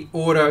 and the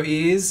auto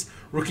is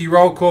rookie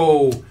roll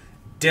call,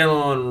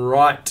 Delon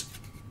Wright.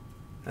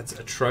 That's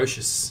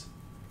atrocious.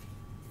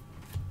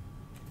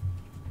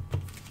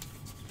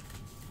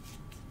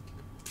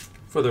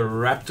 For the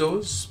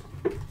Raptors.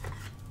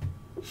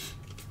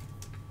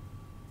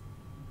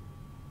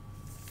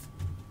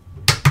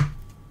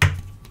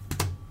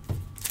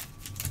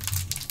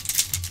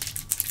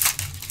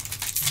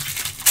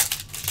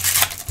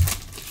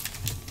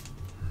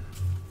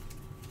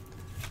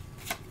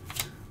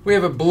 We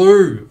have a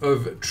blue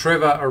of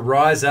Trevor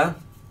Ariza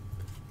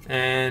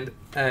and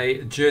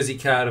a jersey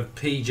card of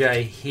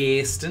PJ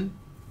Hairston.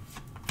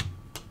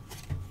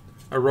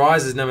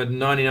 Ariza's numbered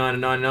 99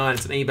 and 99.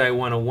 It's an eBay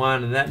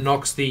 101, and that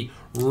knocks the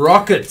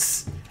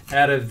Rockets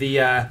out of the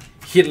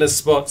hitless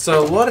spot.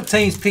 So a lot of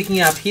teams picking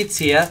up hits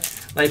here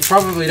they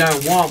probably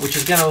don't want, which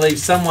is going to leave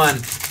someone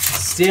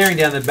staring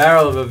down the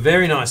barrel of a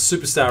very nice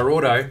superstar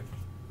auto.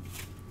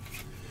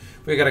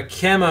 We've got a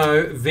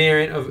camo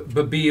variant of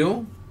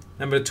Babeel,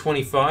 number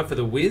 25 for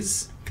the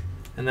Wiz,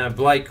 and then a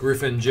Blake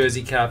Griffin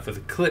jersey card for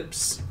the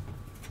Clips.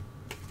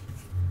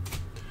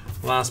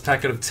 Last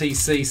packet of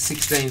TC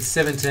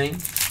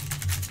 16-17.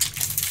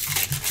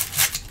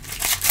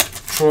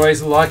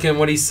 Troy's liking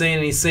what he's seen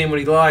and he's seen what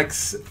he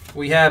likes.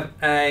 We have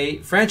a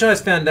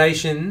Franchise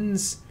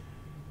Foundations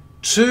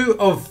 2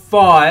 of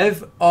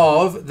 5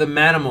 of the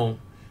Manimal.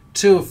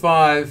 2 of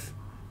 5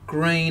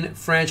 green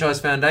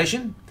Franchise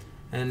Foundation.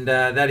 And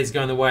that is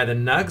going the way of the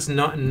Nugs.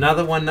 Not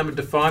another one numbered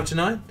to 5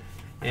 tonight.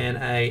 And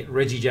a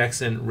Reggie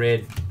Jackson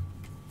red.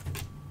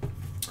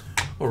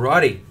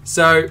 Alrighty.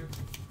 So,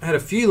 I had a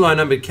few low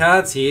numbered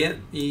cards here.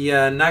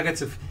 The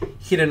Nuggets have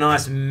hit a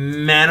nice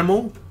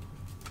Manimal.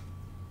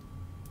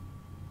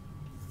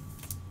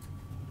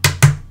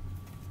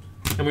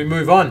 And we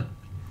move on.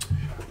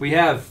 We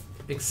have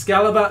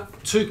Excalibur,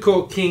 2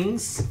 Core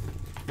Kings,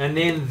 and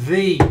then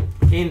the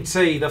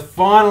NT, the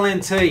final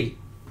NT.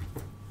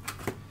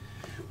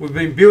 We've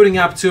been building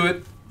up to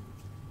it.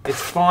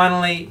 It's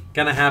finally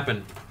going to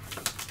happen.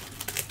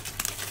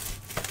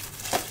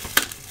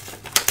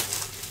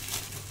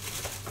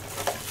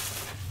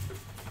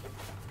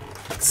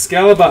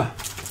 Excalibur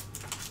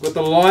with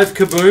the live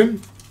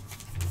kaboom.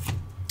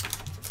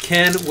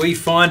 Can we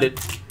find it?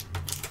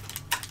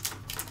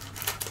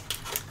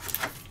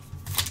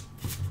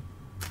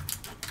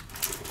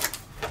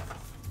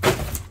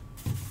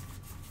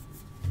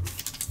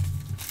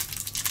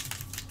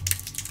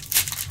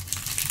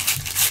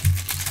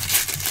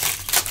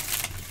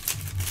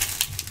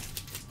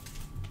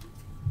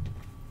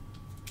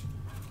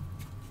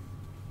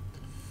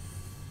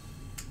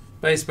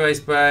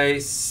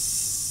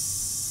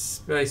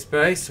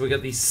 Space. We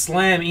got the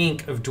Slam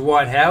Ink of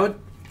Dwight Howard.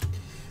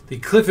 The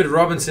Clifford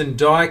Robinson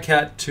die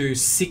cut to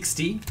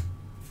 60,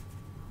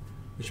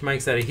 which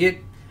makes that a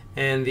hit.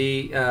 And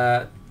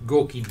the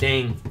Gorky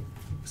Dang.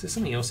 Is there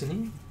something else in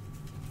here?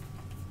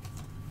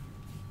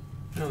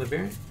 Another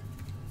variant?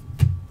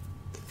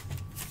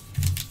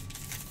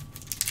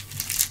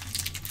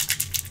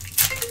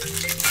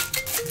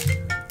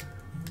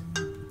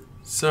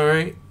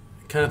 Sorry,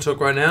 can't talk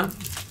right now.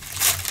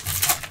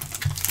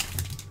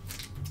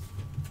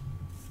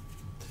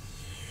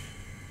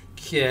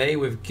 Okay,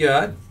 we've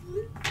got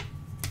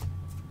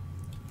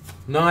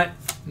Night.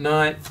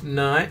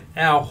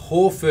 Our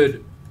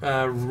Horford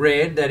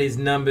red, that is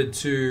numbered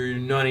to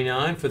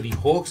 99 for the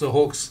Hawks. The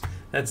Hawks,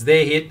 that's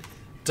their hit.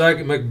 Doug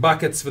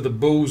McBuckets for the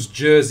Bulls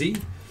jersey.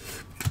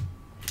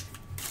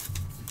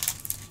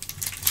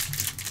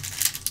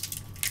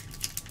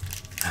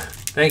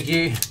 Thank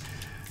you.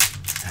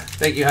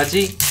 Thank you,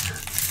 Hachi.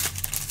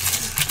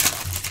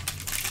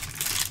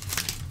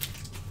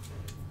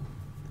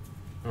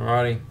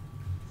 Alrighty.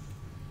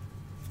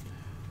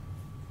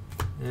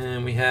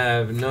 And we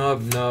have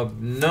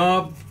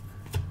Knob.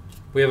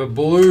 We have a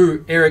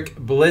blue Eric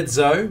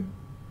Bledsoe.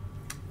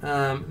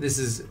 This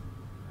is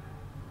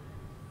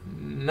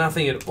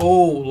nothing at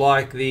all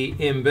like the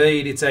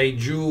Embiid. It's a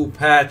dual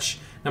patch,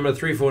 number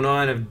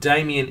 349 of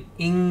Damian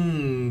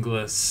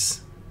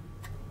Inglis.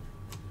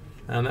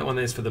 That one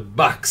there's for the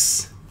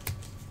Bucks.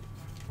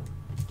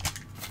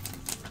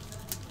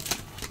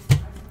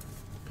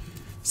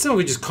 Someone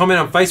could just comment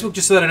on Facebook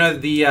just so that I know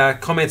that the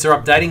comments are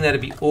updating.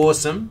 That'd be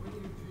awesome.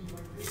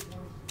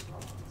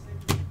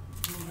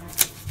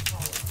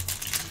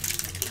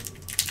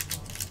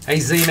 Hey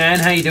Z-Man,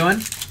 how you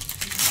doing?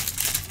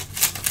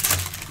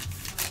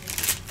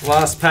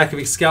 Last pack of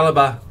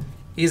Excalibur.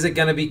 Is it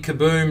going to be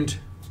kaboomed?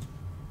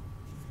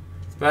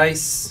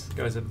 Base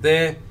goes up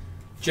there.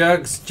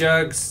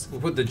 Jugs.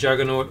 We'll put the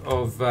juggernaut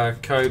of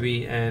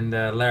Kobe and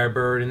Larry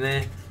Bird in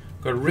there.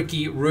 Got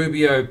Ricky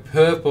Rubio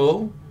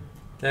purple.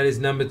 That is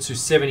numbered to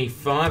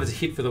 75. It's a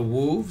hit for the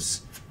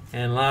Wolves.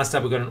 And last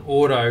up we've got an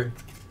auto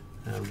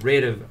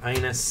red of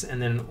Anus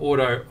and then an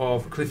auto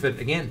of Clifford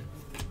again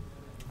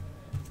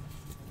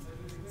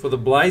for the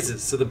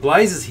Blazers. So the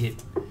Blazers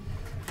hit.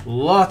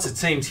 Lots of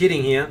teams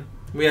hitting here.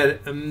 We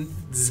had a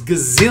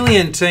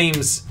gazillion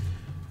teams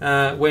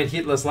went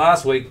hitless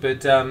last week,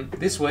 but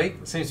this week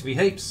it seems to be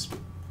heaps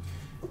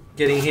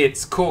getting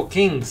hits. Core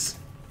Kings.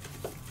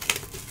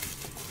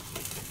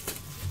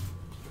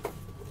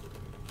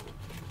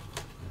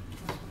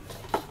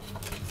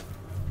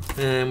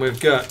 And we've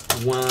got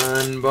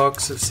 1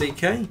 box of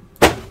CK.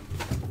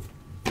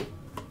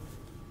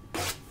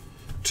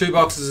 2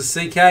 boxes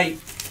of CK.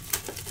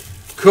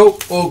 Cool,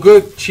 all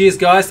good. Cheers,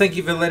 guys. Thank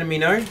you for letting me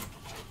know.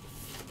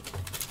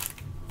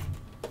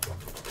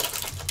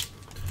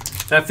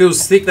 That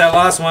feels thick, that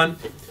last one.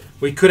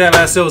 We could have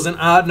ourselves an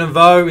Art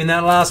Nouveau in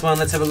that last one.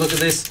 Let's have a look at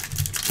this.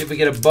 See if we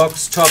get a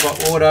box topper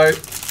auto.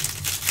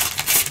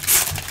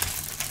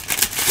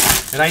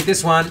 It ain't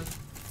this one.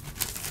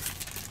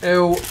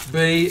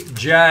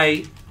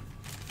 LBJ.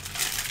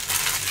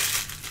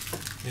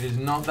 It is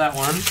not that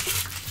one.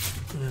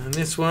 And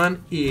this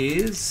one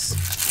is...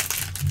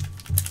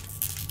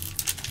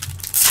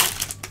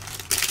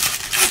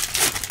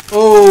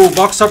 Oh,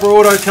 box topper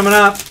auto coming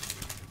up.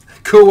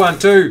 Cool one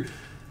too.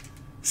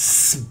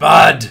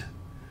 Spud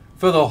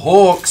for the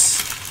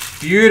Hawks.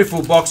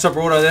 Beautiful box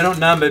topper auto. They're not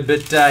numbered,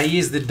 but he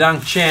is the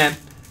dunk champ.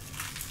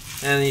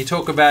 And you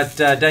talk about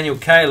Daniel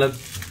Caleb.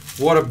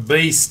 What a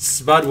beast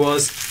Spud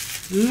was.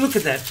 Look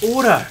at that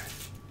auto.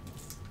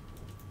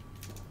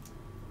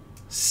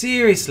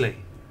 Seriously.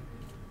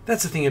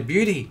 That's a thing of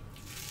beauty.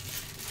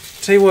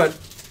 Tell you what,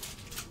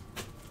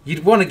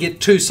 you'd want to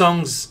get 2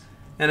 songs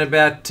and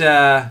about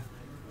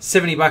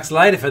 $70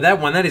 later for that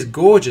one. That is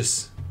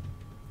gorgeous.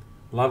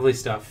 Lovely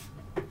stuff.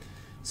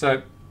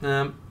 So,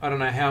 I don't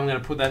know how I'm going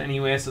to put that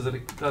anywhere so that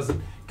it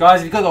doesn't...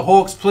 Guys, if you've got the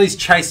Hawks, please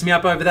chase me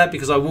up over that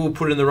because I will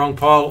put it in the wrong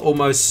pile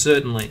almost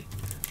certainly.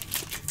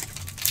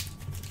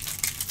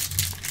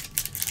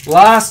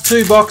 Last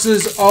 2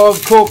 boxes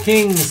of Cork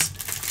Kings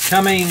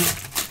coming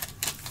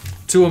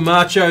to a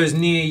Machos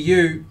near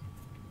you.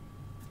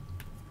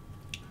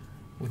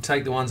 We'll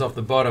take the ones off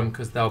the bottom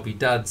because they'll be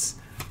duds.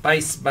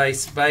 Base,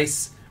 base,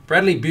 base.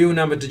 Bradley Beal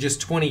numbered to just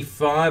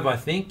 25, I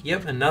think.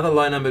 Yep, another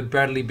low-numbered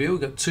Bradley Beal.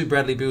 We've got 2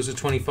 Bradley Beals of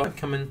 25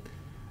 coming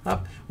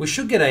up. We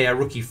should get a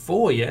rookie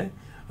 4, yeah?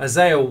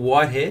 Isaiah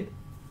Whitehead.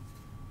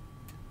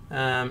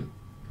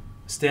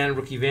 Standard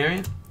rookie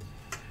variant.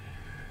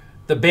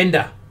 The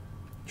Bender.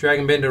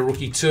 Dragon Bender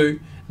rookie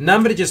 2.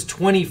 Numbered to just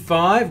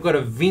 25. Got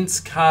a Vince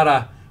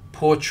Carter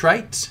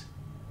portrait.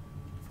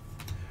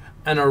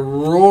 An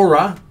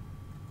Aurora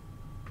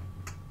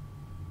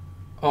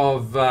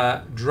of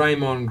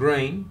Draymond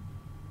Green.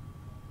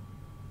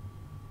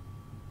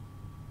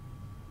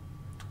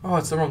 Oh,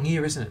 it's the wrong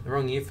year, isn't it? The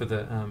wrong year for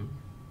the...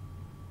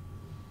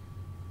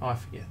 Oh, I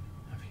forget.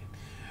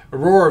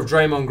 Aurora of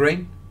Draymond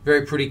Green.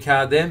 Very pretty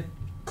card there.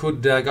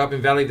 Could go up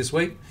in value this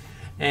week.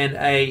 And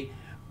a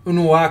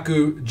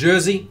Unuaku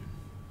jersey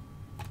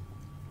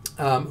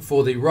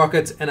for the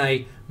Rockets. And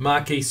a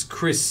Marquise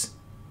Chris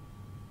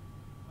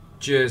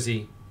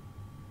jersey.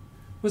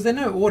 Was there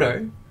no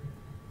auto?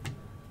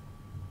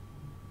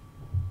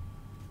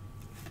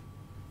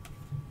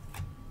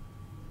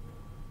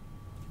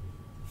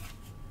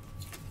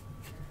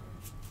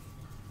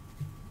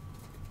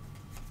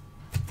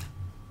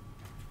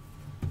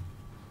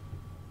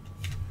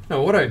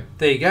 No auto.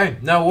 There you go.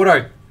 No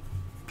auto.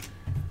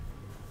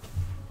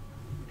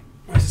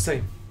 Where's the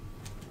see?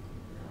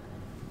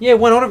 Yeah,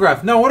 1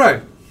 autograph. No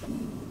auto.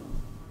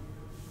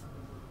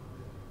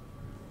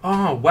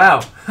 Oh,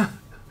 wow.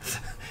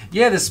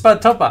 Yeah, the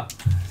Spud Topper.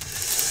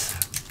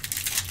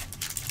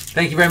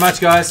 Thank you very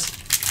much, guys.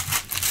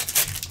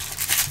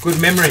 Good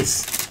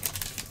memories.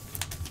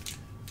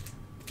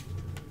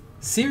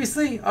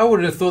 Seriously? I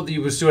would have thought that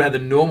you would still have the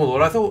normal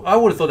auto. I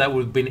would have thought that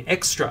would have been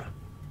extra.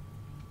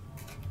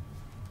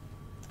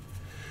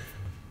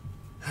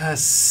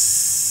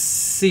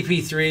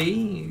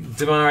 CP3,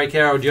 Damari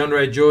Carroll,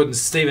 DeAndre Jordan,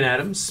 Steven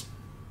Adams.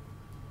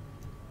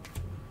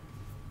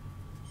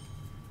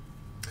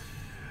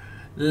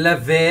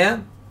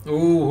 Lavere.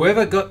 Ooh,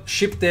 whoever got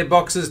shipped their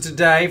boxes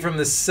today from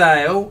the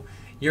sale,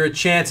 you're a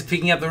chance of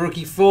picking up the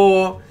rookie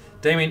 4.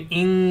 Damien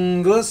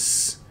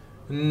Inglis,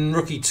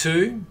 rookie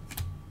 2.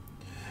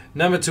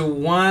 Number to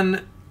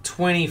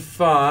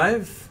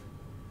 125,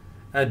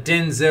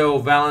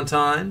 Denzel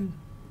Valentine.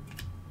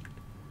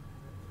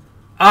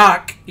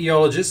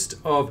 Archaeologist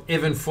of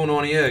Evan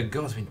Fournier.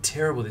 God, it's been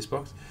terrible, this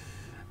box.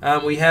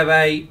 We have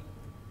a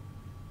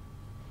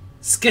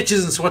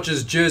Sketches and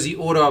Swatches jersey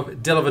auto of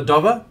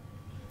Dellavedova.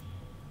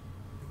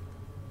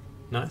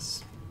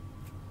 Nice.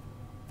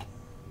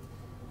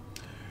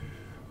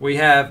 We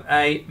have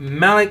a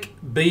Malik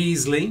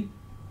Beasley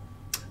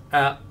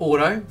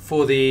auto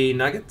for the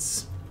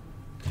Nuggets.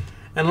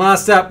 And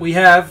last up, we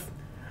have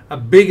a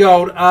big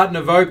old Art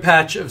Nouveau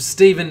patch of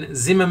Steven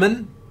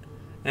Zimmerman.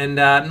 And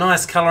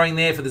nice colouring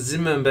there for the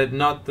Zimmerman, but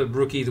not the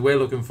rookies we're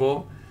looking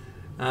for.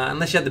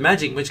 Unless you have the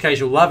Magic, in which case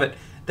you'll love it.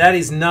 That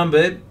is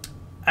numbered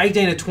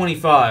 18 to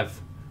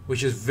 25,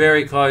 which is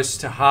very close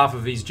to half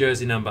of his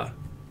jersey number.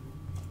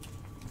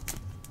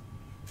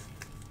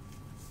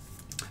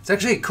 It's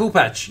actually a cool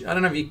patch. I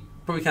don't know if you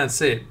probably can't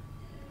see it.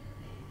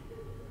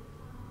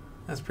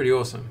 That's pretty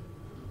awesome.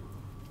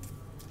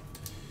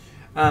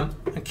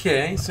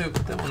 Okay, so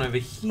put that one over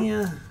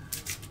here.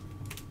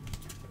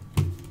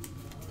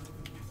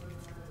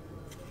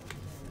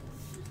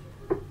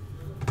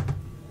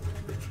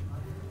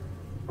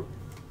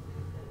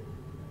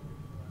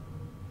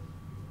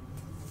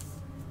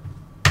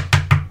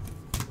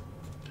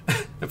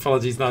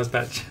 Apologies, nice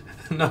patch.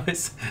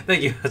 Nice.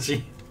 Thank you,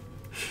 Hutchie.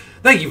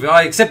 Thank you.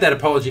 I accept that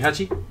apology,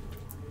 Hutchie.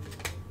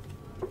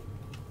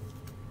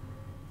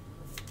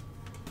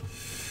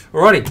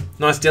 Alrighty.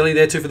 Nice deli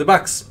there too for the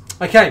Bucks.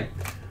 Okay.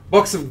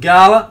 Box of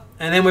Gala.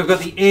 And then we've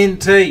got the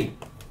NT.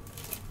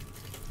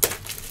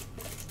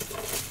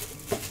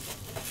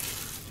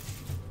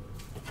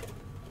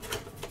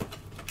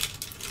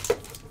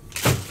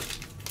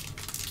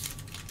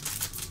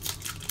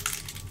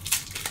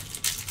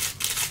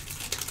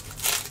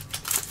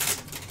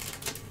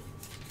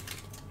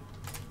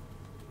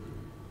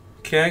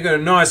 Okay, got a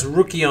nice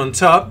rookie on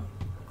top.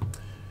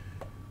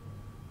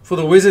 For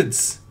the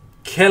Wizards,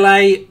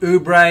 Kelly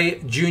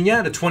Oubre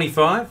Jr. to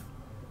 25.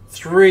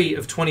 3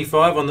 of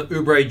 25 on the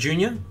Oubre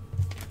Jr.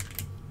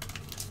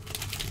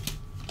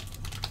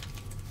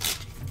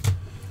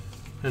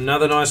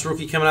 Another nice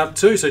rookie coming up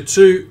too. So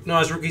 2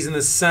 nice rookies in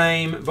the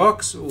same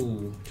box.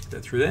 Ooh, get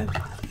that through there.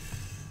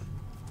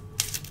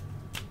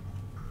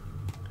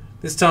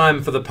 This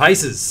time for the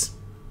Pacers.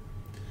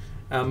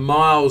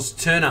 Miles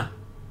Turner.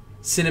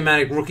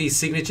 Cinematic rookie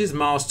signatures.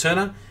 Miles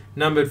Turner.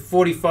 Numbered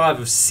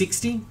 45 of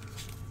 60.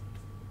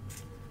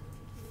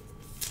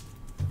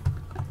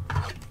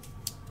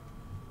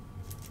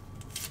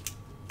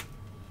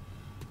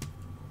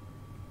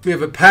 We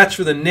have a patch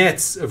for the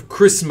Nets of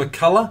Chris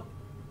McCullough.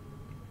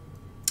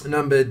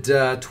 Numbered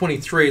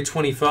 23 of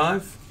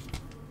 25.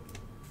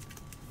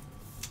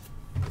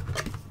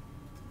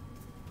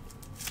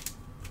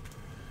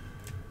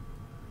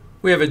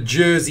 We have a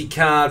jersey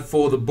card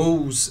for the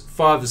Bulls,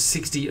 5 of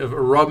 60 of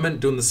Rodman,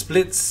 doing the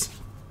splits.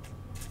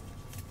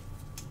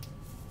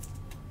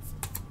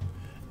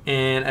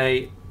 And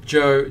a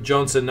Joe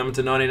Johnson, number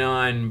to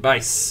 99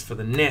 base for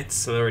the Nets.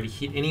 So they already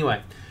hit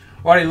anyway.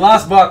 Alrighty,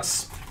 last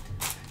box.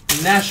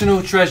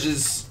 National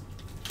Treasures.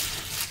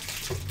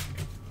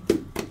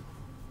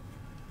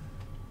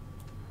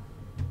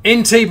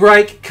 NT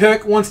break.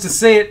 Kirk wants to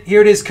see it.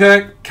 Here it is,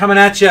 Kirk. Coming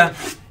at you.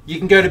 You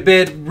can go to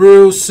bed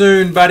real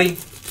soon, buddy.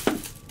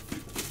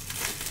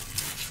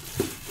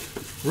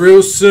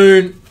 Real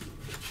soon,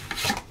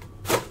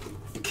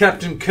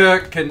 Captain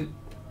Kirk can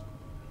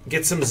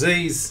get some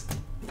Z's.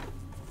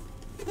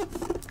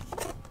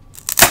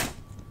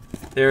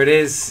 There it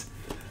is.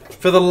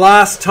 For the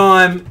last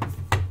time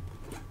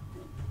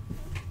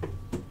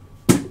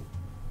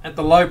at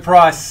the low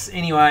price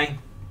anyway.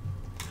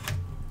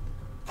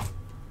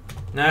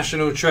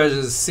 National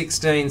Treasures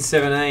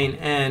 16-17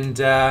 and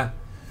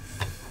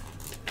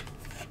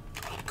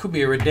could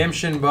be a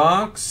redemption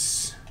box.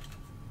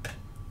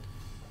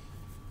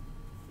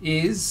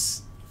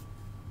 Is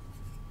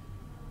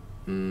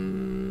we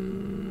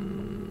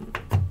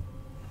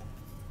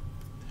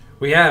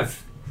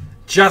have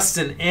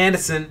Justin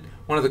Anderson,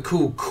 one of the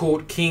cool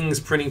Court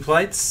Kings printing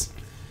plates.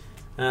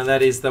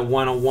 That is the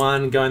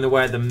 101 going the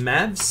way of the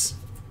Mavs.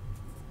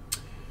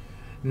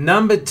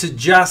 Numbered to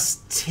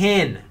just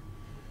 10,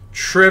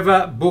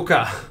 Trevor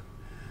Booker.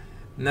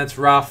 And that's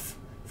rough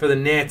for the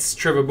Nets,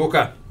 Trevor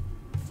Booker.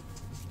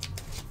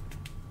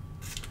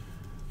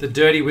 The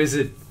Dirty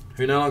Wizard,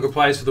 who no longer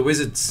plays for the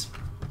Wizards.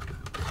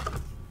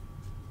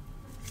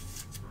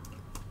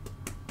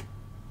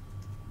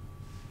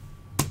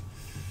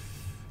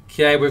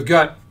 Okay, we've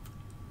got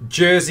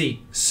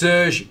jersey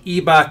Serge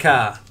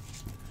Ibaka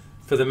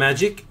for the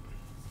Magic.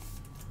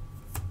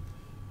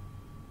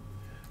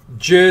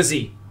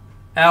 Jersey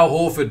Al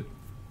Horford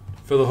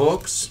for the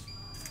Hawks.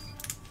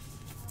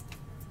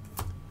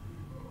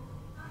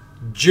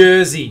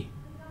 Jersey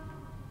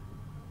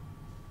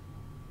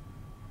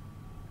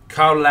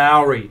Kyle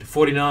Lowry to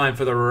 49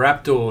 for the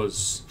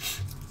Raptors.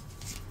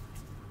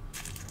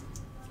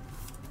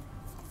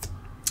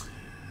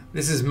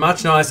 This is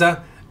much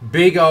nicer.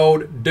 Big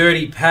old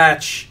dirty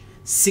patch.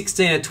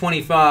 16 of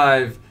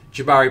 25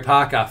 Jabari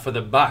Parker for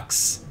the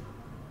Bucks.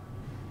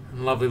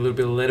 Lovely little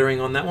bit of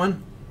lettering on that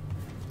one.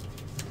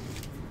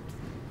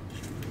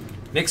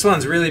 Next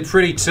one's really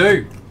pretty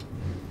too.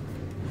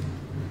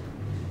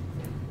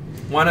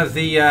 One of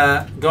the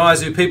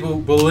guys who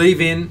people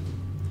believe in.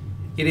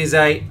 It is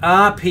a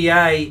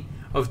RPA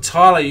of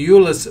Tyler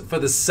Ulis for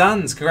the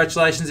Suns.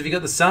 Congratulations if you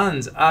got the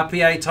Suns.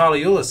 RPA Tyler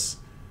Ulis.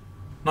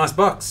 Nice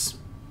box.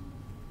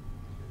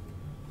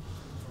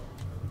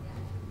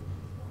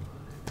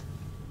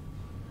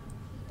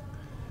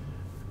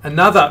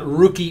 Another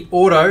rookie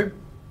auto.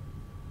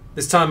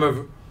 This time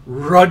of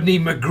Rodney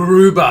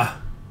McGruber.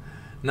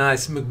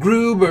 Nice.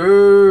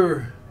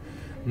 McGruber.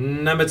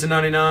 Number to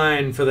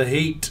 99 for the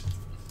Heat.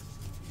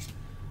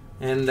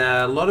 And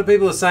a lot of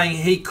people are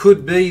saying he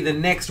could be the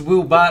next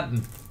Will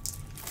Barton.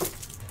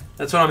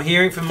 That's what I'm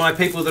hearing from my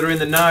people that are in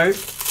the know.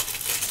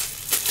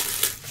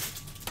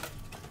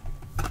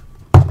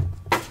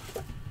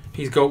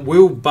 He's got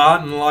Will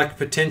Barton-like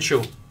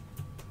potential.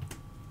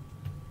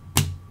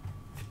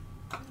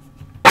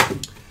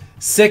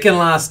 Second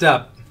last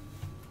up.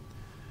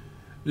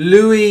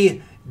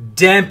 Louis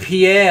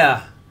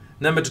Dampier,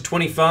 number to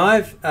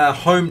 25.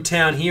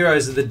 Hometown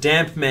heroes of the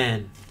Damp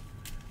Man.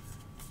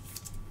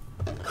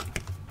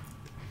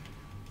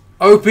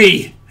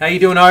 Opie, how you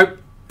doing, Ope?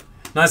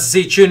 Nice to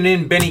see you tuning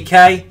in, Benny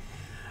K.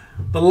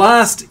 The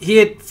last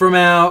hit from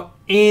our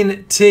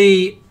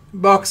NT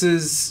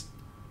boxes,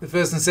 the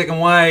first and second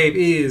wave,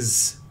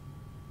 is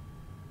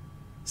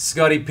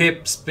Scotty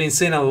Pips. Been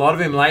seeing a lot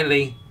of him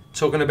lately,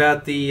 talking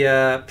about the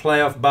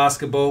playoff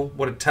basketball,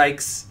 what it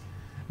takes.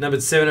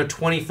 Numbered 7 of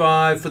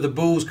 25 for the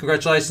Bulls.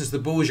 Congratulations to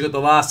the Bulls. You got the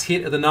last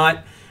hit of the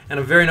night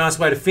and a very nice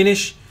way to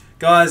finish.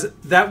 Guys,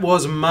 that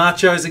was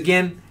Machos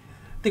again.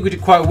 I think we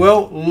did quite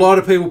well. A lot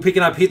of people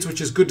picking up hits,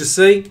 which is good to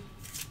see.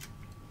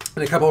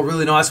 And a couple of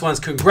really nice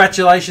ones.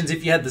 Congratulations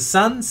if you had the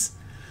Suns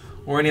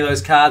or any of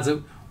those cards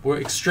that were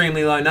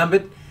extremely low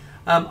numbered.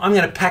 I'm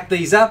going to pack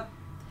these up.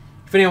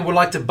 If anyone would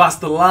like to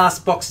bust the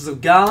last boxes of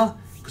Gala,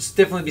 because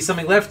definitely be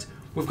something left.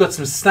 We've got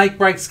some snake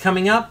breaks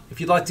coming up. If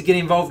you'd like to get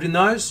involved in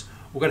those,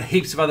 we've got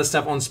heaps of other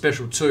stuff on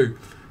special too.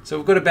 So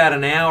we've got about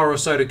an hour or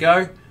so to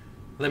go.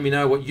 Let me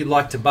know what you'd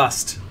like to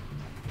bust.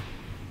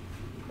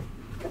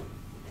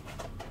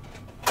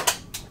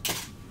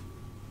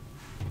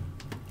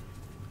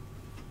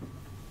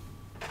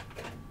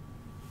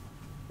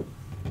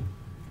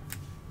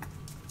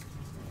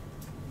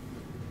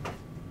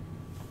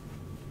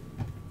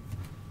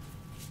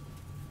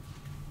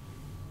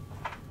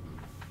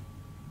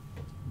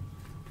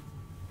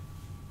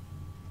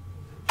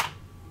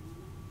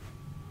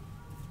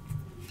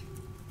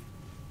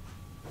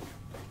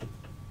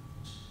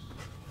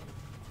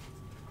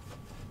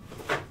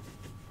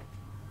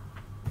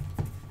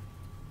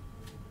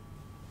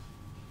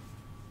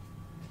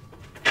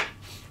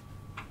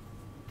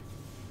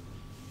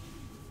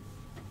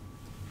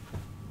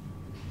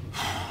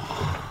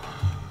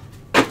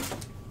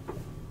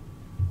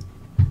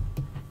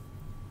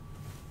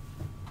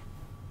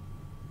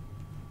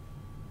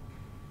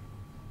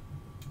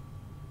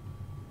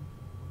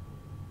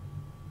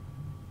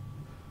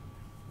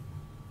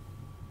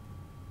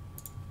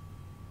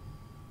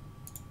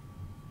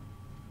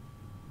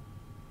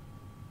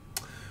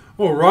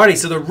 Alrighty,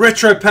 so the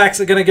retro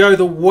packs are going to go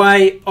the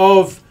way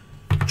of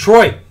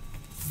Troy.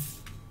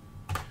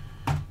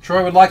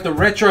 Troy would like the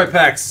retro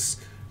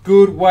packs.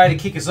 Good way to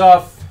kick us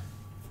off.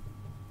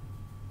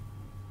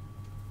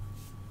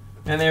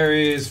 And there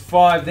is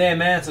 5 there,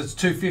 man. So it's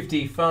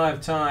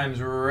 255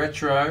 times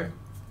retro,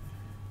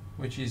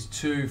 which is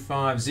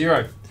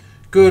 250.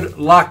 Good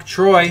luck,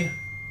 Troy.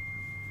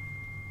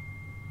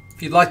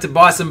 If you'd like to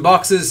buy some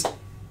boxes,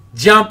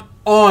 jump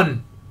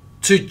on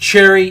to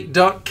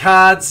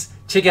cherry.cards.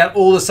 Check out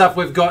all the stuff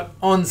we've got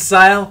on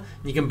sale.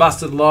 You can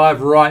bust it live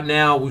right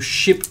now. We'll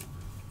ship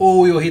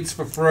all your hits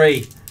for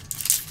free.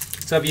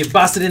 So if you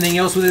busted anything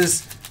else with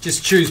us,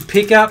 just choose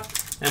pickup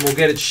and we'll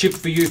get it shipped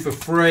for you for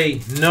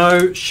free.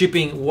 No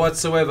shipping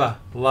whatsoever.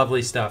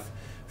 Lovely stuff.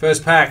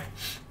 First pack.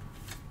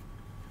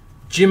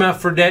 Jimmer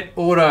Fredette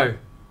Auto.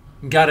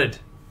 Gutted.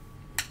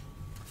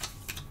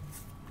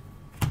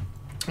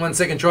 1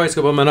 second, Troy. It's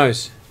got on my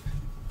nose.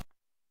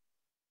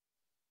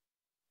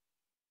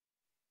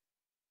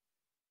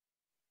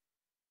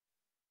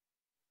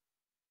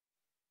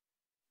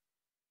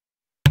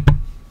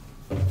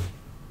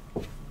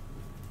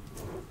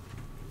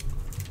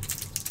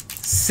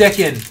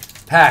 Second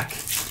pack.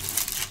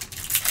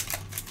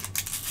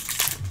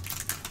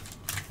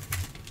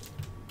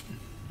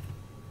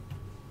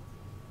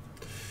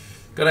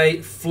 Got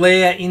a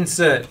Flair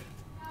insert.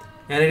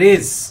 And it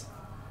is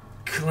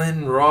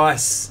Glenn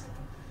Rice.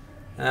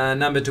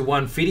 Number to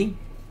 150.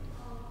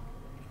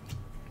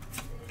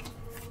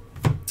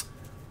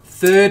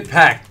 Third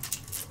pack.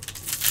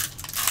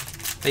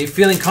 Are you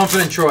feeling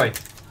confident, Troy?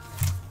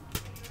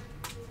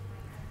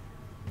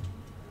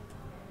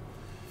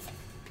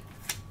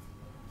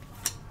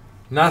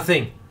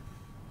 Nothing.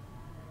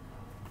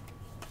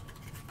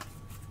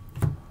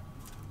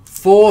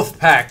 Fourth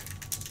pack.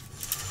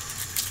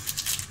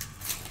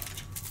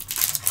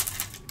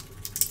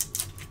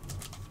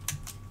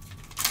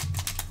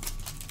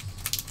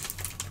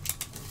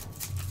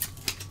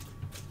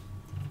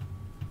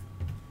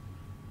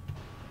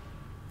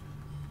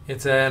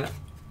 It's an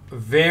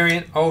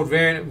old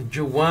variant of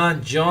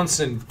Juwan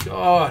Johnson.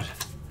 God.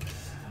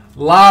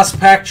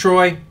 Last pack,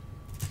 Troy.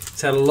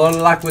 It's had a lot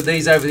of luck with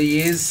these over the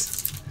years.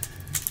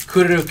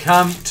 Could it have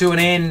come to an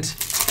end?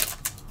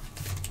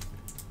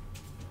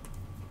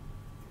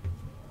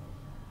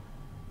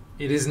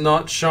 It is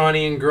not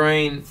shiny and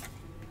green.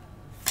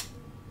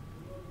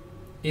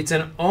 It's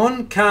an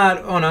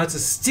on-card, oh no, it's a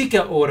sticker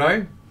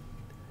auto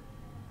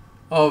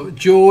of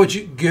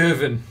George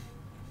Gervin.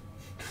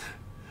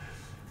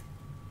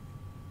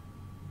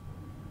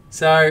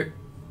 So,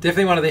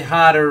 definitely one of the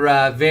harder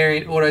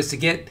variant autos to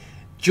get.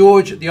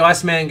 George, the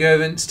Iceman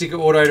Gervin, sticker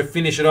auto to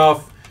finish it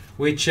off,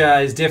 which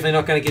is definitely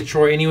not going to get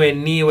Troy anywhere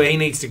near where he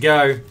needs to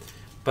go.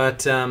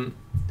 But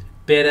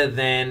better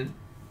than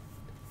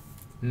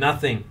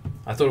nothing.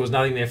 I thought it was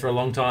nothing there for a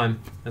long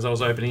time as I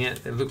was opening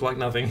it. It looked like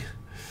nothing.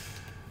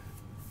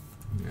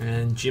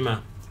 And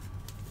Jimmer.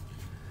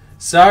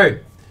 So,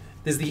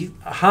 there's the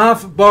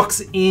half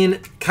box in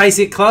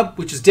KC Club,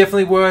 which is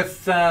definitely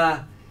worth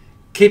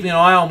keeping an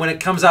eye on when it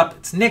comes up.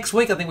 It's next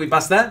week. I think we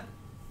bust that.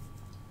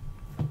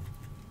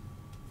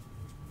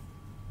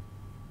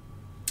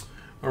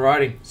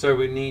 Alrighty, so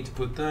we need to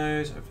put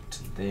those over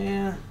to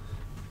there.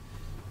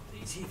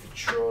 These here for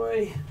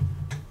Troy.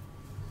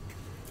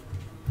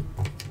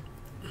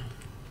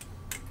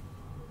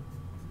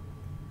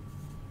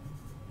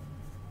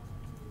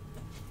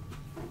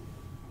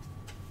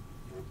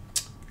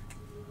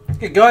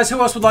 Okay, guys, who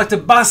else would like to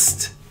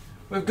bust?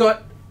 We've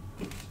got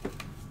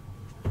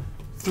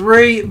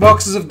 3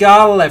 boxes of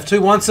Gala left.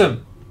 Who wants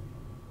them?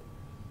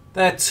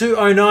 They're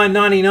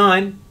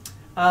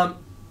 $209.99.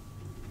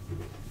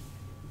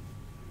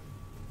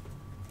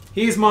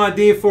 Here's my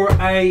idea for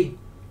a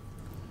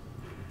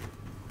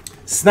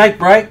snake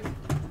break.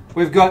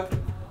 We've got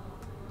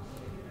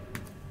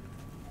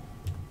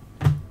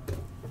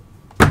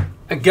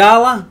a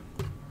Gala,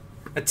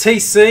 a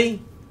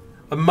TC,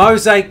 a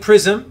Mosaic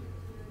Prism,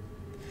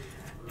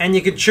 and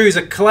you can choose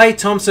a Klay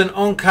Thompson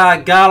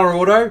on-card Gala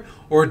auto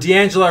or a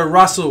D'Angelo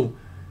Russell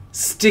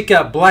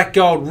sticker black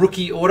gold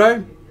rookie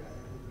auto.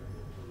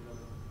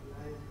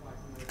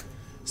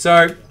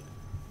 So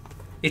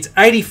it's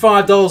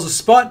 $85 a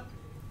spot.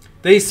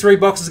 These 3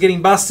 boxes are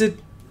getting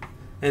busted,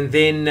 and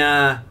then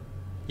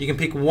you can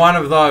pick one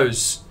of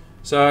those.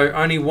 So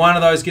only one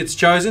of those gets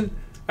chosen.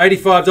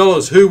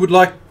 $85. Who would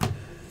like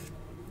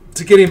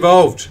to get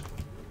involved?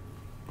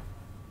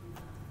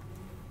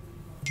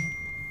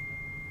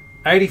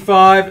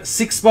 85.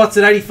 6 spots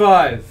at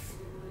 85.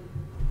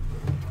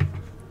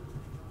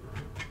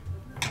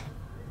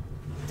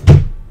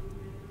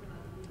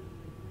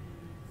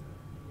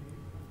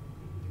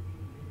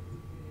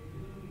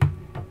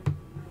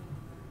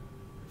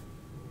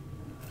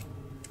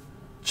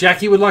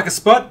 Jackie would like a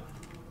spot.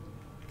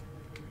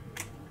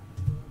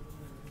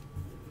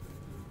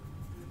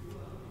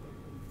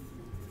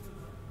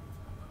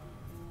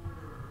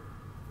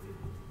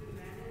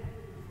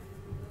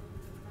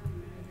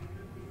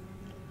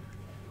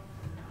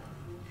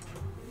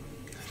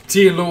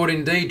 Dear Lord,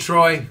 indeed,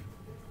 Troy.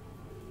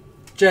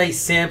 Jay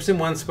Sampson,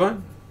 1 spot.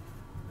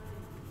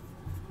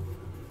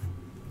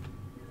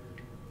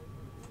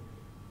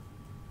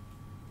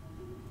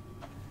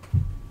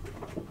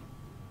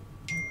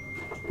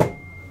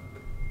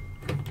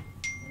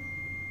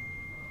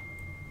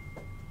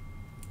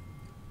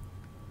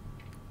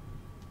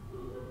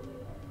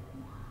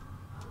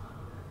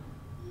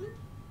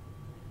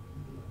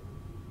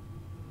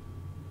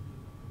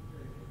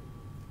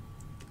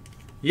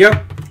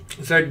 Yep.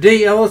 So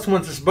D. Ellis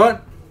wants a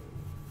spot.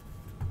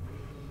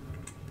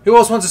 Who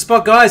else wants a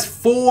spot, guys?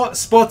 4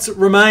 spots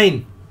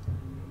remain.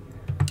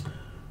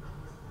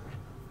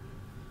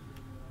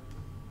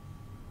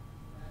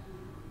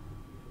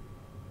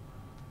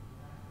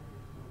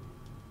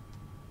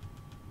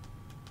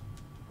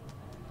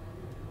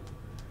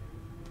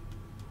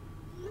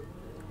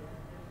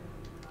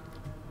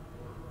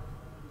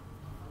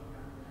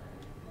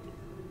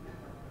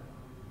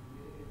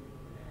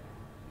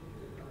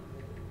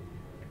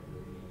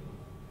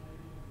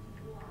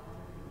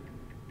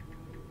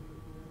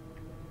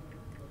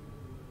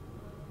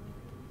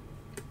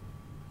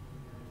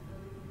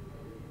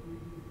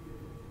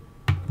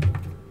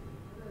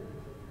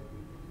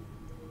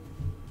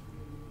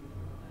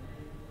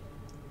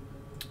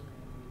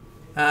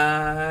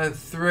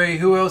 Three.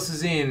 Who else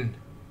is in?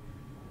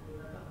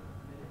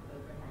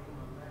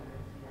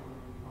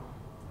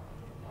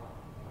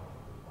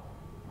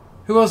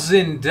 Who else is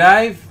in?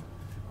 Dave.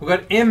 We've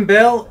got M.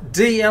 Bell,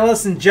 D.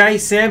 Ellis, and J.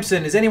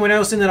 Sampson. Is anyone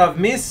else in that I've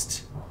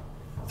missed?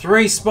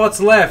 3 spots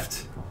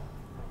left.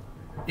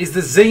 Is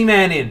the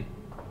Z-Man in?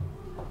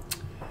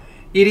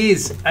 It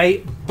is a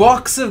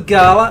box of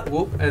Gala.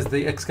 Whoop, as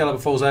the Excalibur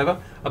falls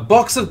over. A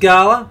box of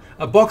Gala,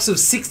 a box of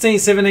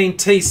 1617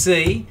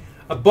 TC,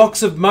 a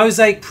box of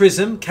Mosaic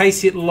Prism,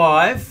 case hit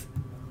live,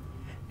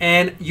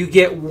 and you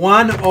get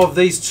one of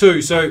these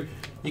 2. So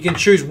you can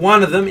choose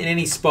one of them in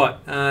any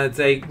spot. It's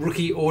a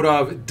rookie auto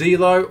of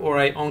D'Lo or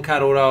a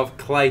on-card auto of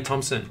Klay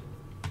Thompson.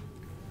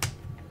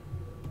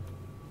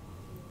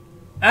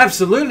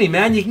 Absolutely,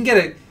 man. You can get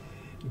a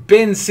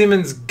Ben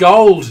Simmons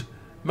gold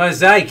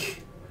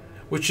Mosaic,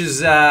 which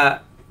is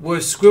worth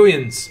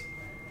squillions.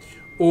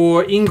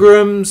 Or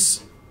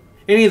Ingram's,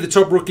 any of the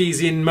top rookies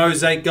in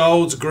Mosaic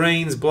golds,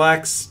 greens,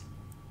 blacks.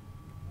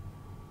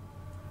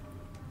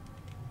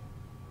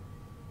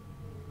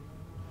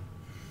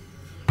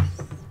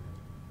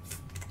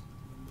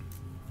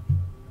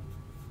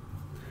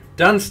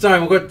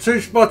 Dunstone, we've got 2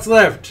 spots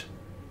left.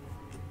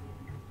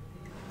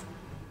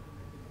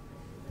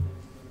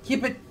 Yeah,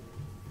 but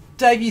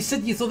Dave, you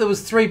said you thought there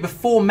was 3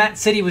 before Matt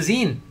said he was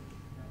in.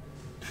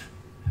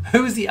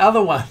 Who was the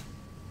other one?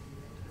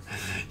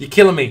 You're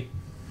killing me.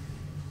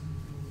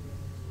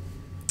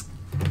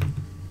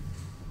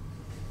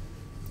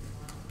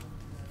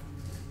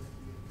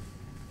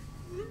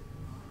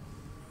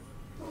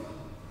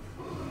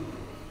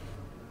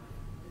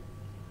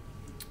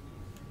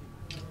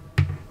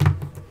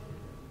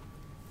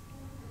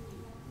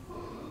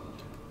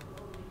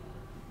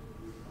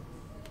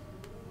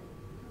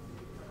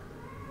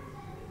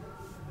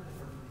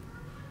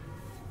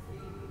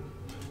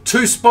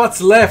 Two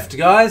spots left,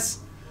 guys.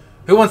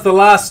 Who wants the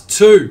last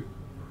 2?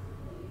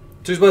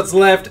 2 spots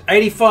left.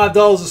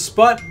 $85 a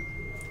spot.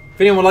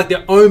 If anyone would like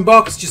their own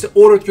box, just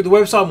order it through the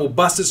website and we'll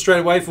bust it straight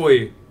away for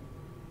you.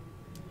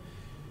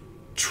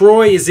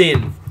 Troy is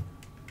in.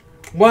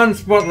 1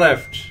 spot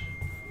left.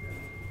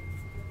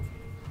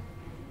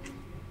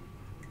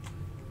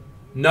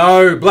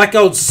 No, Black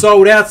Gold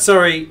sold out.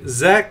 Sorry,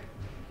 Zach.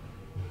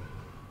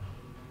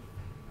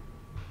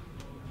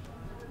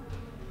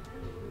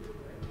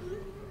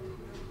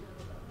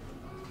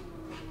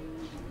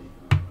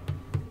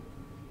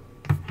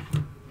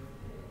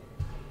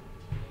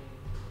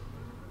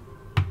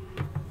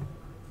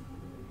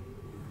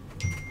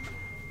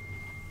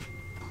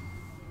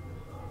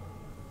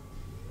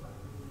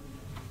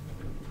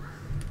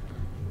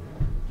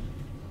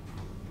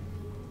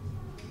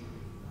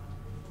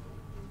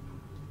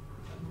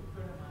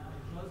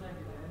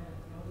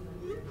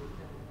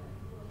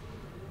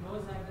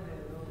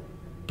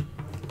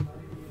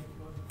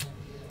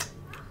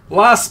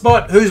 Last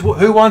spot.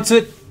 Who wants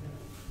it?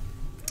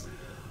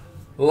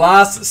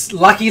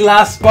 Lucky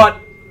last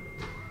spot.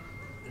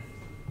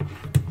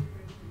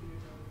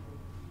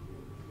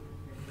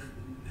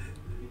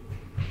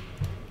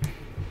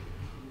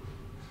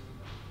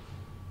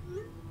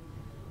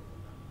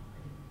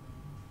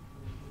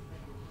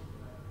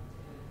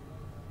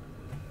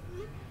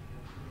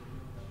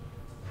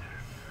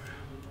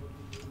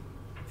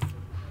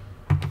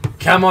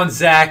 Come on,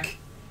 Zach.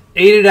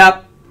 Eat it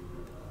up.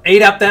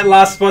 Eat up that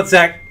last spot,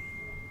 Zach.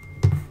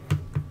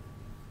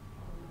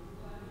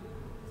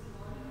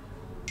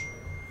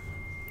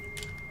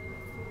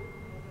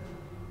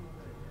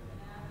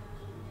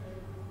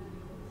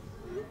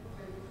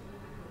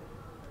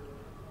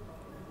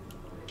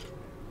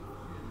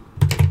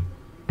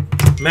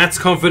 Matt's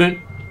confident.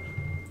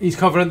 He's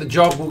confident the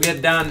job will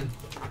get done.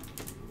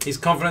 He's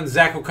confident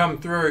Zach will come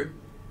through.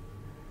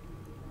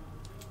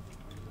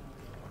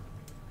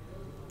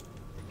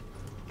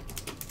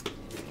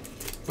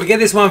 If we get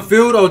this one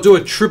filled, I'll do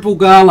a triple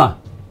gala.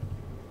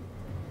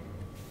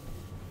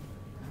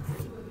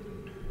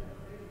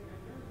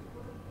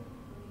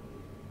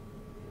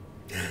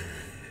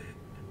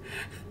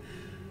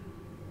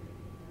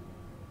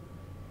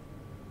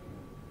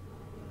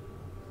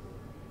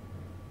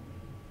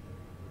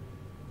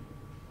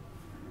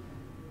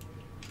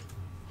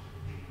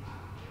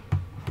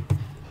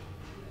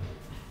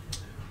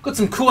 Got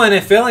some cool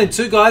NFL in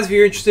too, guys. If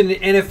you're interested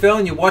in NFL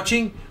and you're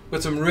watching, we've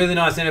got some really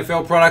nice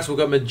NFL products. We've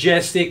got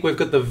Majestic. We've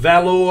got the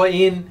Valor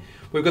in.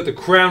 We've got the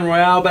Crown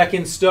Royale back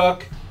in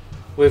stock.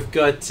 We've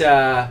got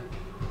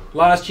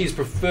last year's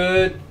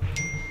Preferred.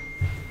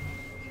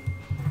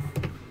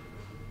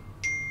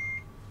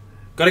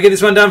 Got to get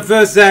this one done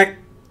first, Zach.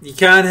 You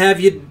can't have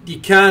You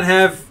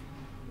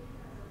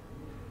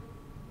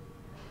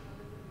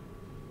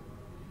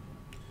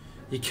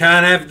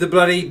can't have the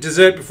bloody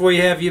dessert before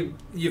you have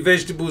your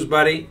vegetables,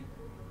 buddy.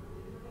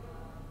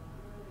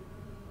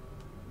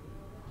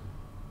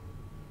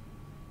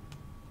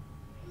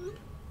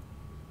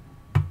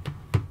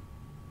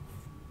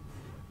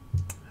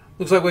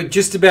 Looks like we've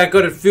just about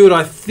got it filled.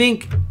 I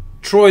think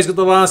Troy's got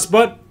the last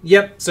spot.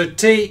 Yep, so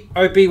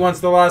TOP wants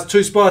the last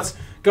 2 spots.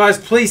 Guys,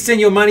 please send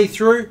your money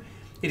through.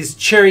 It is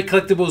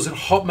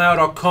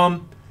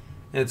cherrycollectibles@hotmail.com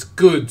and it's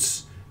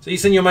goods. So you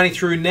send your money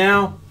through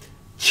now.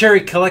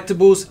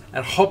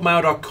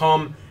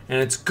 cherrycollectibles@hotmail.com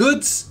and it's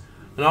goods,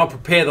 and I'll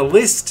prepare the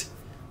list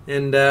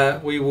and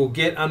we will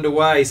get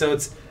underway. So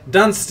it's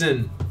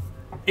Dunstan,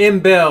 M.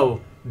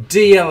 Bell,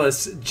 D.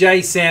 Ellis,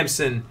 J.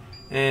 Sampson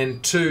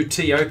and 2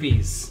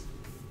 TOPs.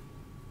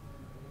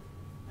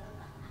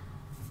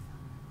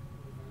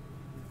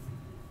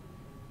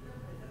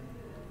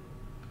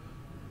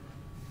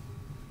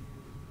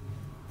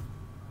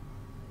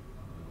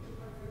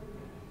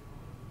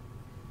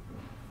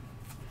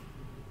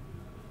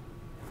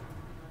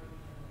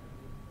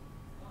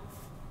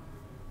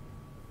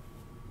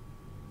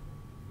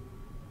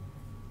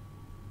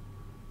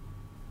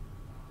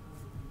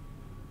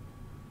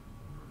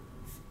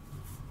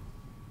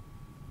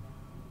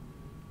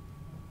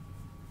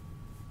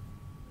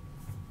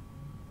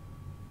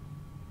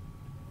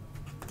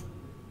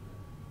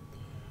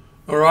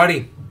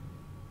 Alrighty.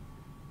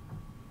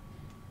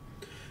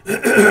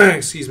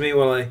 Excuse me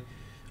while I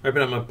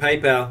open up my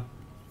PayPal.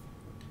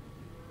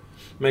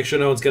 Make sure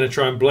no one's going to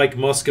try and Blake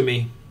Mosca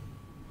me.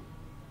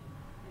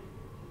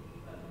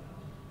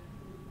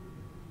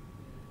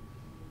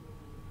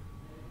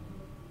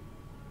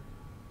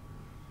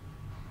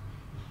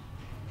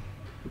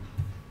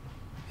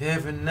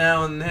 Every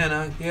now and then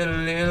I get a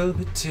little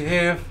bit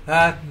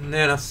terrified, and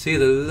then I see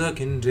the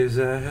look in his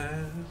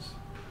eyes.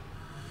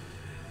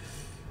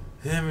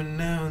 Every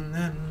now and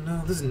then I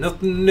know there's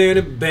nothing any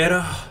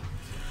better.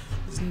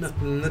 There's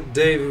nothing that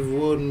David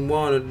wouldn't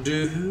want to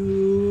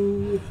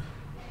do.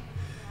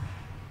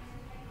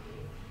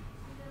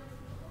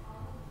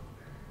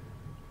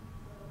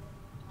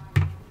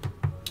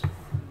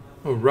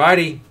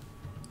 Alrighty.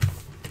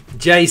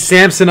 Jay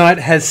Samsonite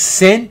has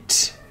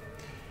sent.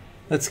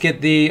 Let's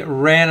get the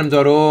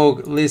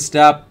random.org list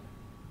up.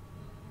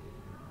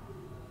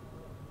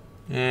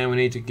 And we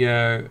need to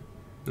go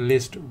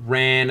list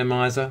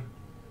randomizer.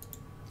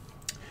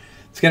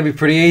 It's going to be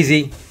pretty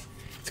easy.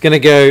 It's going to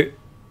go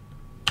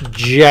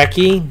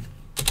Jackie,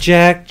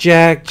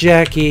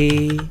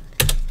 Jackie.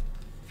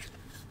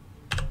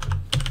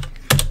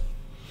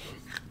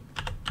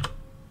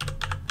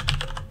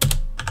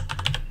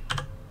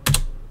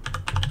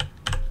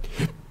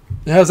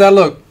 How's that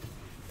look?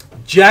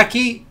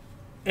 Jackie,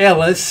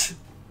 Ellis,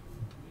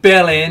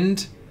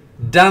 Bellend,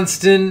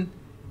 Dunstan,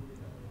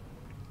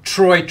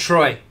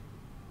 Troy.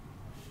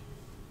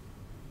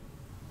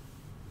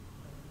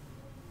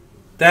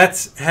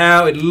 That's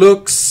how it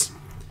looks.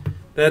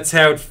 That's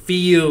how it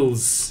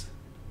feels.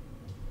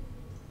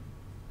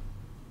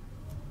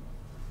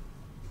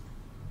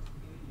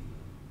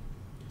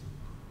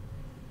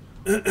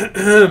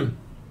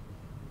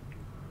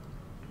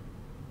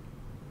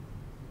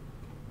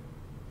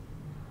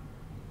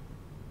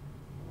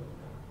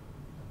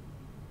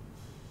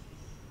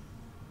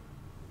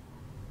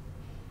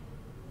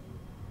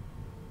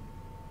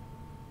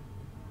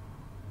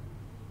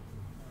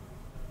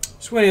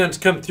 Just waiting on it to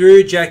come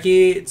through,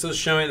 Jackie. It's all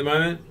showing at the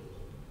moment.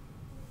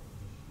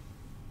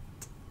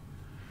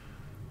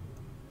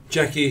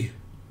 Jackie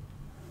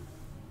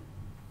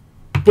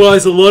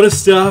buys a lot of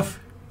stuff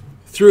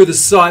through the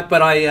site,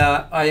 but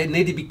I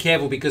need to be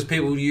careful because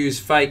people use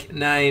fake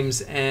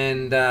names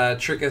and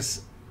trick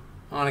us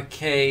on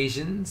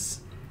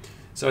occasions.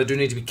 So I do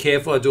need to be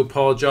careful. I do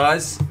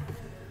apologise.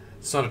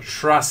 It's not a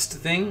trust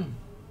thing.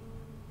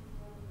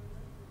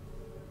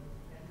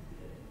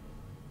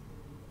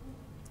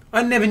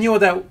 I never knew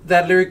what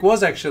that lyric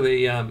was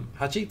actually,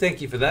 Hutchie.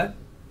 Thank you for that.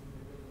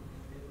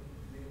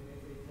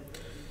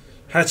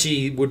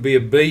 Hutchie would be a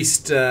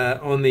beast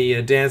on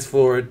the dance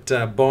floor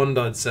at Bond,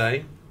 I'd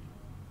say.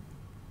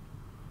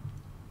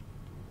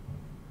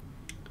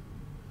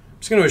 I'm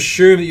just going to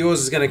assume that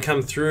yours is going to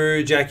come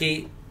through,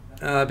 Jackie,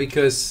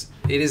 because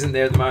it isn't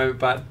there at the moment,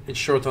 but it's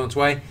sure it's on its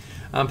way.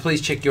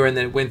 Please check your end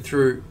that it went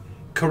through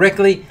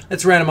correctly.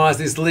 Let's randomise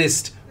this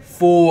list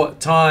 4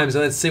 times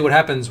and let's see what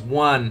happens.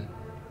 1,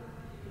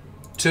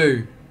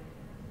 2,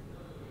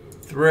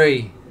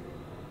 3.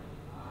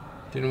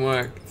 Didn't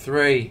work.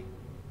 3.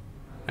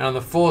 And on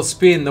the 4th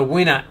spin, the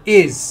winner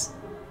is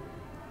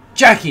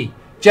Jackie.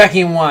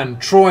 Jackie in 1,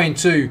 Troy in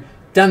 2,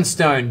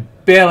 Dunstone,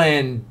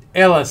 Bellend,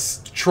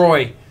 Ellis,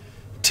 Troy.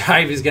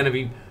 Dave is going to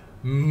be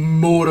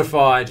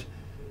mortified.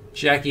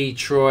 Jackie,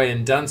 Troy,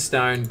 and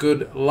Dunstone.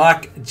 Good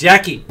luck,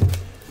 Jackie.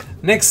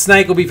 Next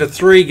snake will be for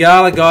 3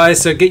 Gala,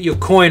 guys. So get your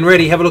coin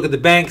ready. Have a look at the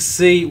bank.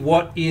 See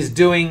what is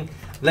doing.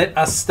 Let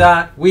us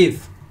start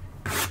with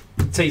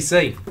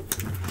TC.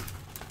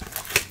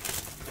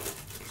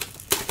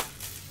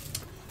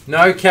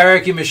 No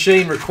karaoke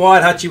machine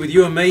required, Hutchie, with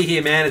you and me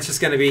here, man. It's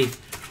just going to be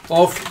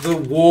off the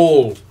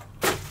wall.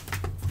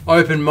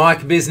 Open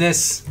mic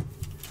business.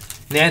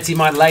 Nancy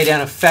might lay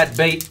down a fat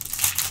beat.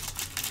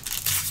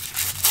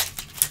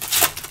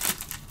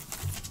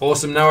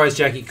 Awesome. No worries,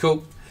 Jackie.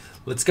 Cool.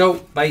 Let's go.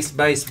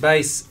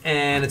 Base.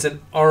 And it's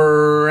an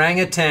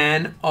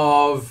orangutan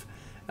of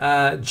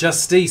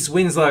Justice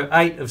Winslow,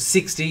 8 of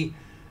 60.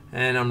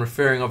 And I'm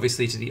referring,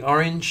 obviously, to the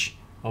orange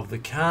of the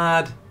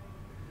card.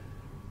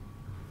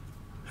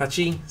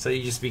 Hutchie, so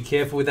you just be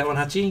careful with that one,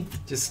 Hutchie.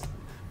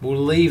 We'll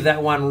leave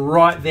that one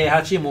right there,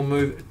 Hutchie, and we'll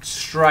move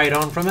straight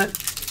on from it.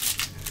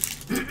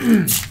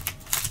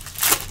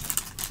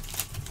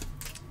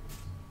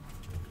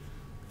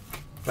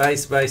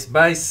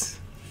 Base.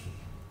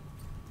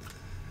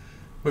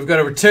 We've got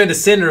a return to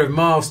sender of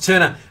Miles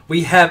Turner.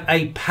 We have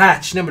a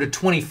patch, number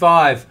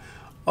 25,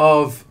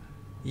 of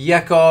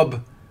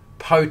Jakob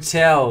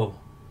Potel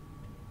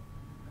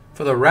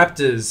for the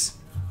Raptors.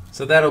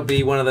 So that'll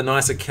be one of the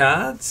nicer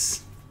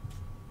cards.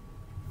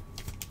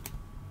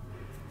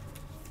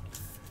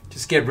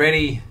 Just get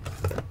ready.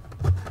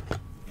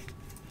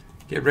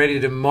 Get ready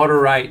to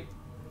moderate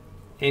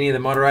any of the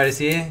moderators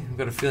here. I've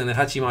got a feeling that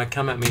Hutchie might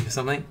come at me for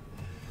something.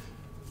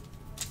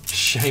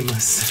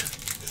 Shameless.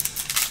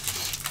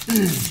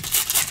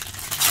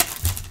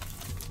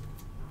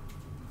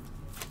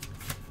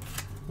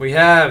 We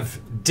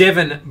have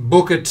Devin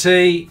Booker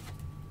T,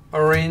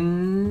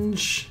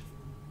 orange.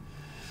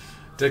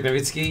 Dirk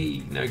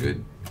Nowitzki, no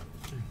good.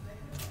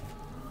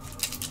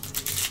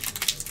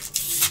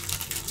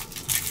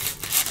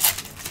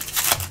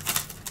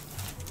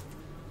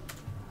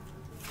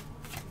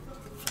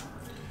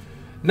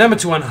 Number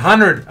to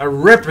 100 are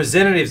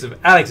representatives of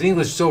Alex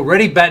English. It's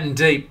already batting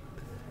deep.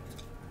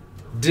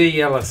 D.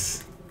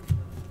 Ellis.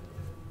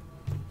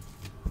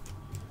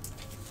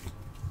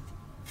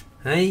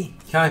 Hey,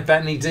 can't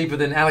bat any deeper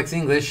than Alex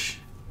English.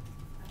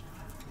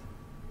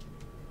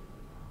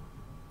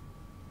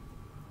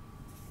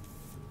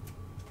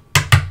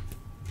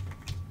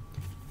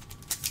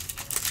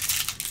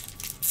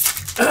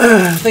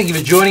 Thank you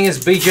for joining us,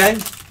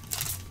 BJ.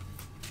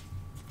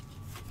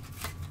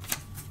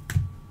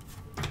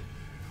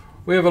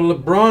 We have a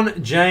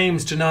LeBron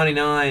James to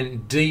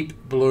 99,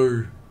 deep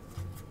blue.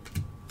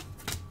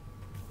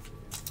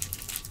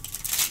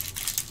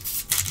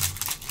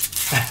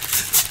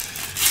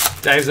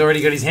 Dave's already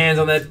got his hands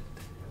on that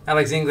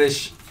Alex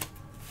English.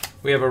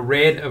 We have a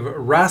red of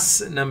Russ,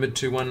 number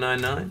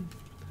 2199.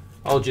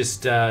 I'll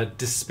just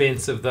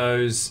dispense of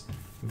those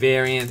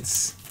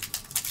variants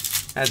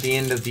at the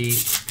end of the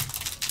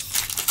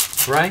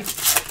break.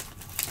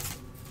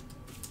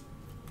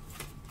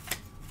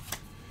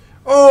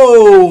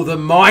 Oh, the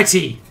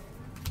mighty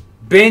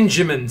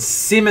Benjamin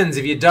Simmons,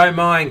 if you don't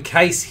mind.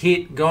 Case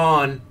hit,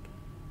 gone.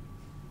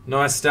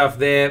 Nice stuff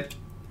there.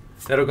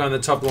 That'll go on the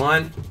top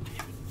line.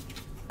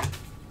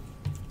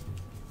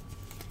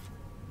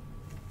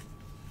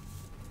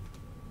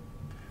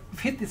 We've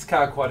hit this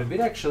card quite a bit,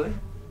 actually,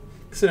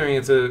 considering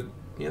it's a,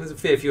 there's a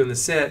fair few in the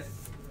set.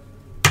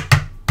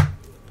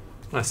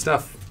 Nice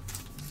stuff.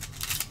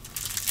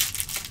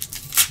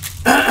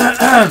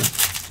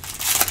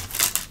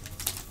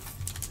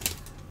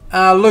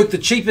 Luke, the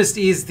cheapest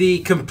is the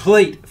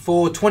complete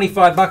for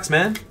 $25,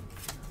 man.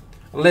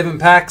 11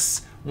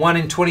 packs, 1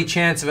 in 20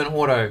 chance of an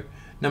auto.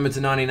 Number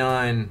to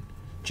 99,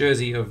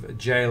 jersey of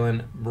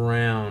Jaylen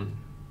Brown.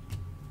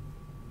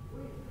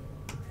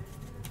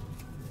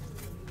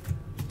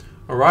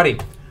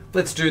 Alrighty,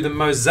 let's do the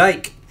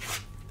mosaic.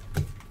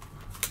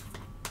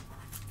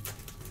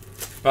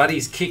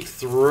 Buddy's kicked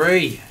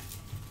 3.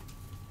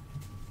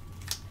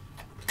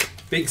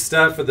 Big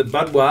start for the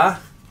Budwa.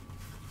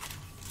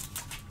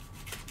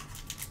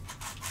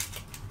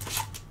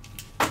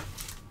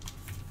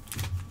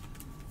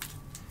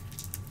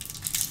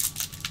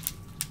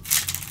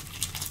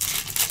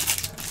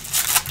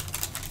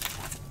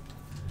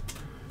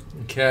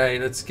 Okay,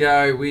 let's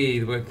go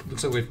with,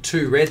 looks like we have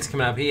 2 reds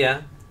coming up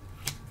here.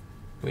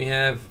 We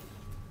have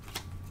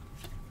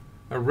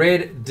a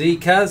red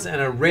Decuz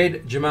and a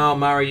red Jamal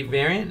Murray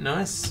variant.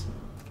 Nice.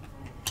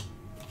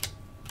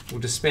 We'll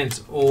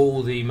dispense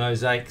all the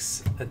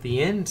mosaics at the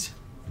end.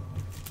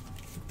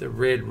 The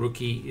red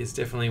rookie is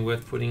definitely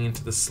worth putting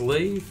into the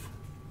sleeve.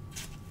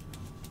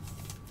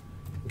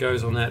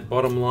 Goes on that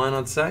bottom line,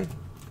 I'd say.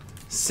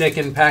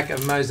 Second pack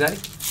of mosaic.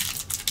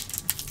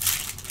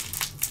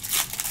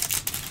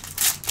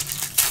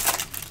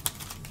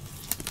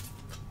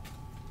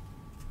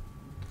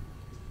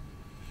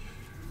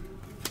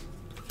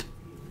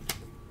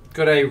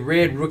 Got a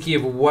red rookie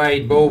of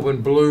Wade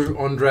Baldwin, blue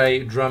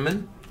Andre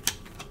Drummond.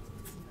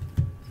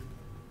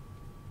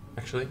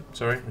 Actually,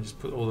 sorry, I just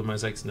put all the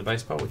mosaics in the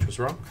base pile, which was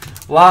wrong.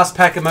 Last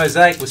pack of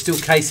mosaic. We're still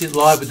case it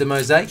live with the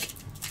mosaic.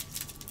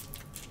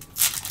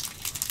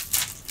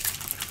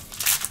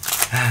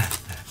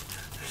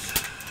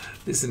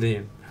 Listen to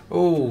him.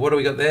 Oh, what do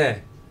we got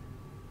there?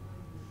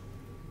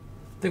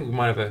 I think we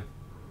might have a...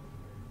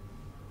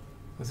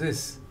 What's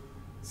this?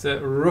 It's a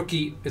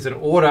rookie. It's an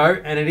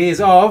auto, and it is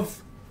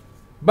of...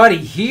 Buddy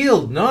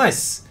Hield,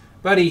 nice.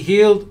 Buddy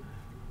Hield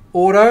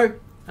auto,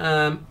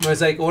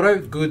 mosaic auto,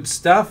 good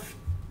stuff.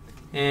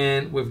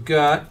 And we've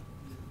got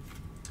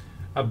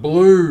a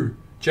blue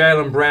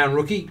Jaylen Brown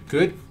rookie,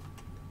 good.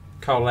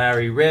 Cole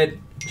Lowry red,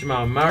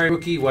 Jamal Murray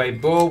rookie, Wade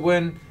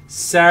Baldwin,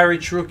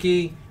 Saric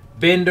rookie,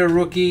 Bender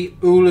rookie,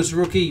 Ulis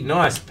rookie,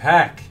 nice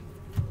pack.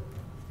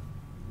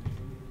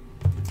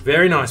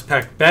 Very nice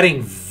pack,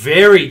 batting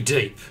very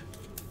deep.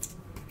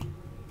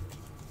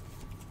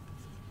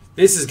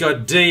 This has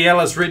got D.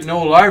 Ellis written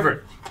all over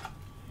it. I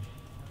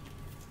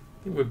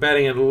think we're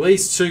batting at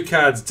least 2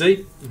 cards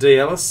deep, D.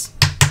 Ellis.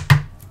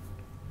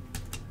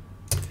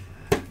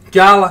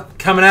 Gala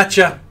coming at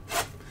you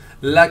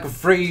like a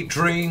freight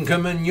train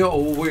coming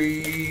your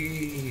way.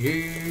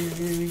 Yeah,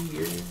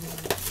 yeah.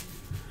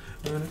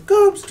 And it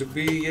comes to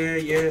be, yeah,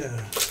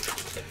 yeah.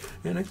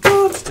 And it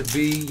comes to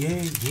be,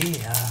 yeah,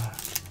 yeah.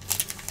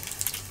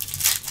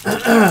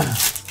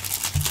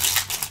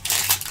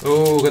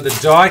 Oh, got the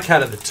die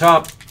cut at the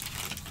top.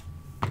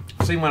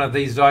 I've seen one of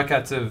these die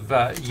cuts of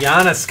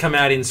Giannis come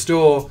out in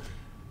store.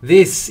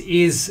 This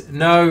is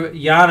no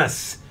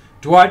Giannis.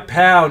 Dwight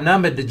Powell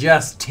numbered to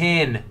just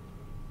 10.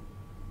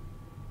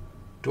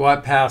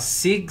 Dwight Powell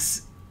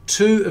SIGs,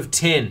 2 of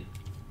 10.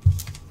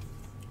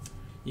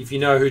 If you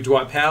know who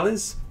Dwight Powell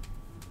is,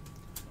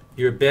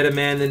 you're a better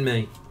man than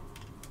me.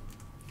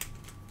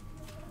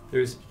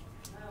 There's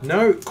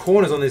no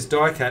corners on this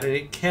die cut and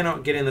it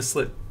cannot get in the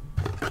slip.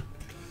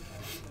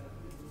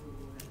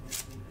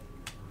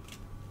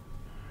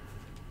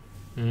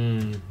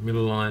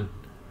 Middle line.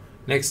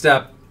 Next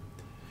up,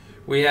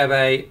 we have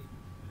a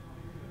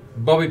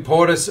Bobby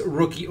Portis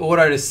rookie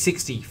auto to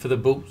 60 for the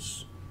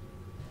Bulls.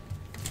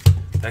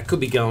 That could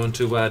be going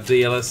to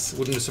D. Ellis.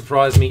 Wouldn't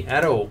surprise me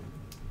at all.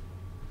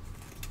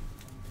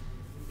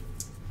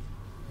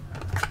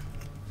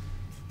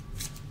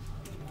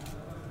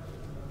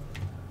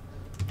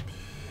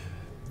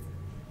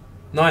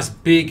 Nice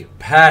big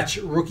patch,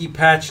 rookie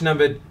patch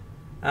numbered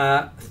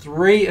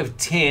 3 of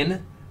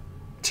 10.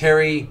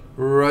 Terry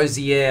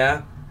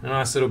Rozier. A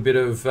nice little bit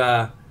of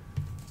a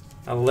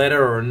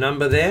letter or a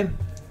number there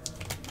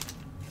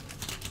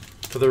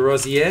for the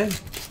Rozier.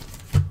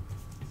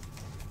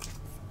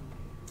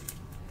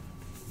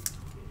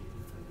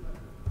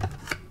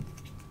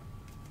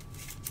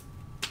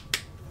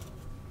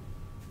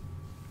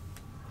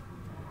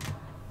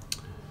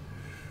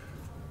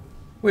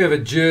 We have a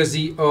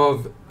jersey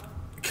of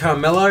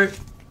Carmelo.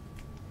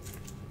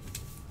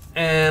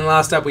 And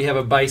last up we have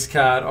a base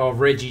card of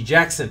Reggie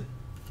Jackson.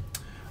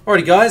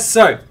 Alrighty, guys.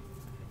 So,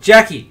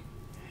 Jackie,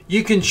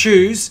 you can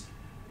choose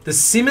the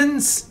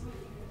Simmons,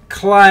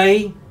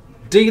 Clay,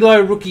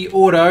 D'Lo rookie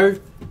auto,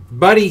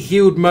 Buddy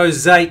Hield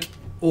mosaic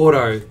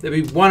auto. There'd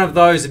be one of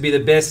those would be the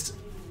best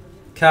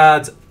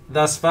cards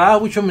thus far.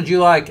 Which one would you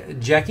like,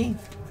 Jackie?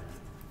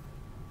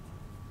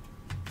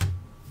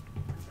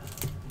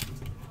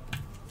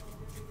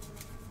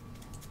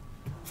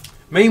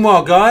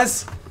 Meanwhile,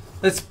 guys,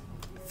 let's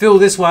fill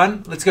this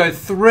one. Let's go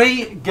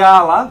 3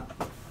 Gala.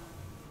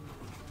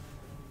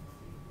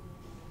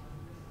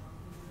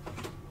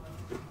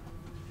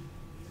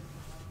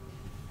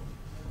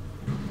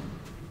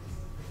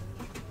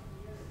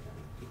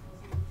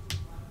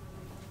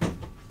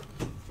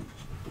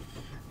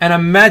 And a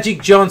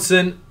Magic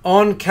Johnson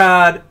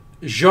on-card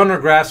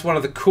genre graphs, one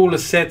of the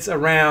coolest sets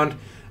around,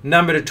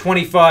 number to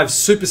 25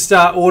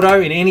 Superstar Auto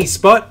in any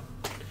spot.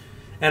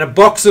 And a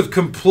box of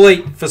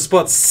complete for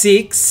spot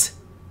 6.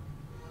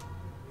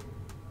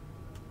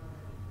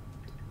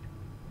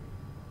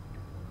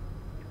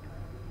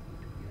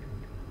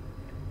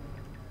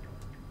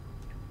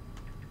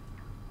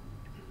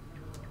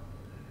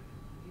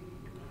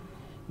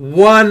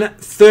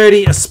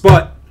 $130 a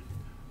spot,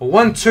 or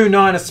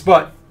 $129 a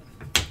spot.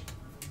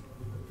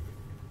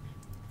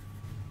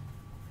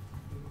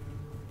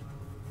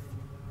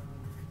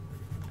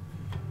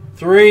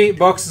 Three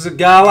boxes of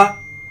Gala.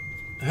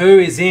 Who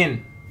is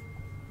in?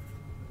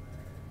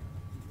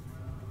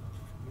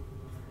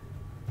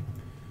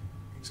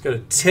 Just got a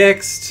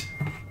text.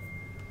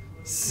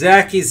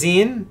 Zach is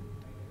in.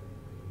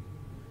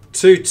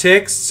 2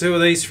 texts. Who are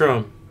these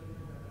from?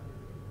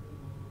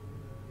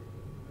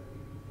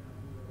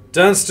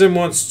 Dunstan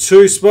wants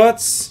 2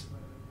 spots.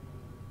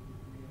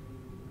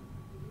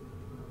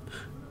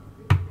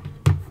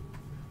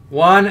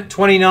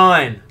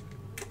 $129.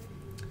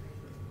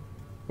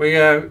 We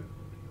go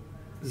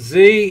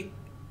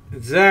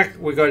Zach.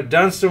 We got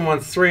Dunstan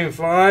wants 3 and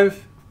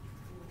 5.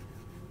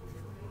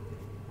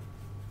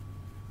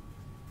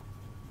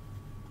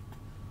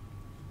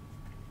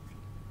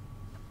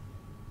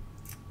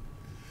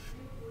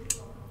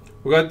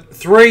 We've got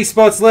 3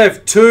 spots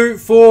left. 2,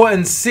 4,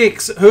 and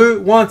 6.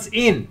 Who wants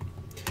in?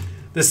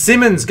 The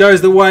Simmons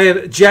goes the way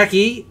of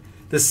Jackie.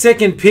 The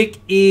second pick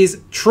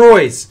is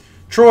Troy's.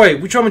 Troy,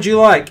 which one would you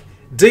like?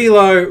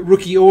 D'Lo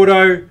rookie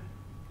auto,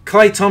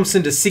 Klay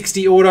Thompson to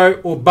 60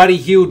 auto, or Buddy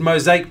Hield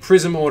mosaic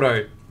prism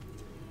auto?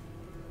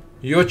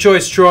 Your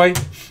choice, Troy.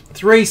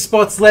 3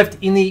 spots left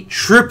in the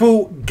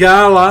triple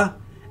Gala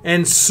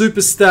and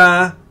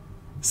Superstar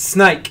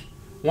Snake.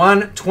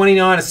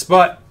 $129 a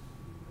spot.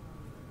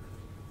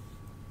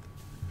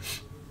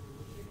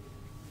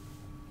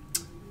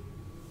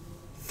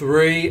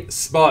 Three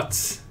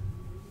spots.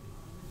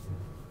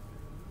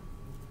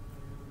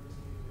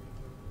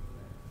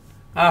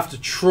 After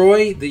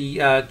Troy,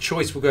 the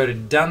choice will go to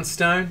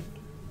Dunstone.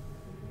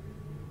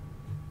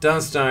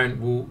 Dunstone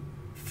will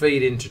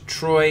feed into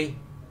Troy.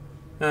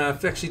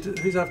 Actually,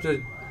 who's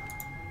after?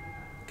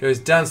 Goes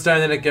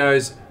Dunstone, then it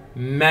goes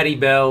Matty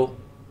Bell,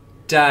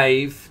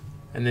 Dave,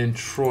 and then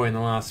Troy in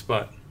the last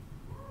spot.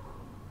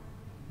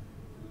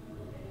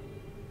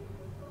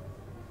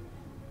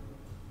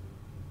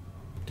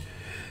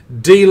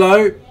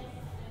 D'Lo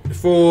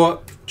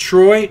for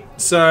Troy.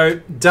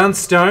 So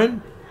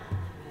Dunstone,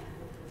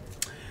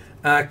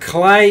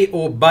 Clay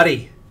or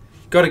Buddy.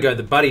 Got to go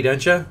the Buddy,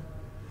 don't you?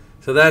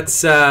 So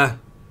that's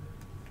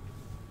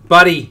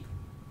Buddy,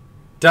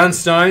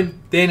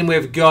 Dunstone. Then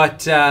we've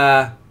got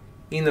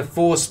in the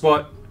 4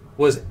 spot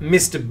was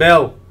Mr.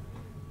 Bell,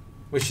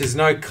 which there's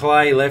no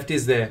Clay left,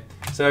 is there?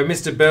 So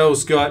Mr.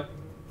 Bell's got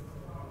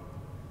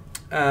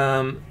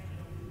Bobby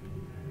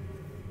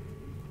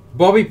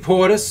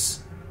Portis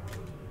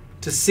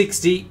to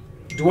 60,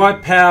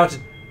 Dwight Powell to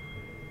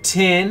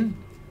 10,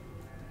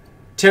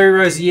 Terry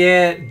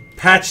Rozier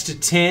patch to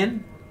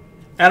 10,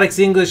 Alex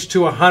English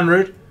to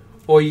 100,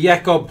 or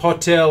Jakob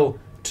Poeltl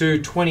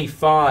to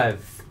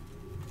 25.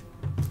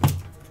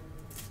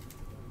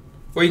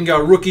 Or you can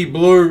go rookie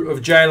blue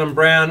of Jaylen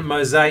Brown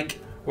mosaic,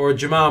 or a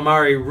Jamal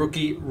Murray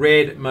rookie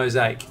red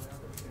mosaic.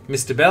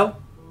 Mr.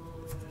 Bell.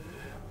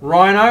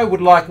 Rhino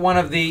would like one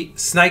of the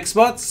snake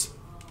spots.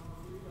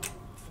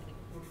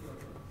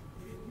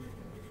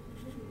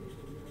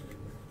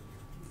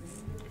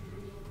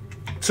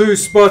 Two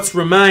spots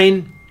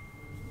remain.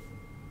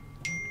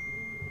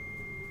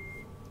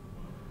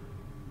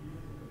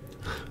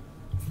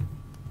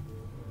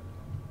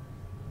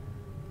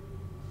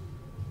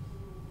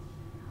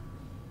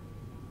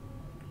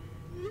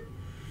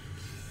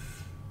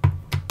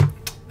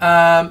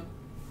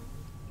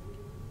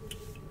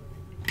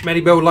 Matty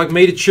Bell would like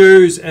me to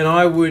choose, and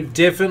I would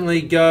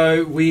definitely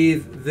go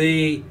with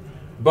the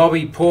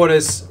Bobby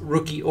Portis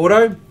rookie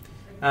auto.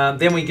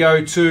 Then we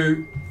go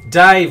to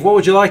Dave. What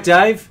would you like,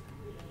 Dave?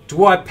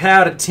 Dwight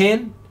Powell to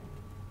 10,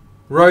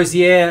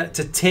 Rozier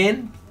to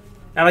 10,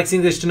 Alex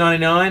English to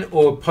 99,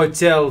 or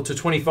Poeltl to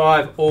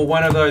 25, or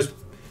one of those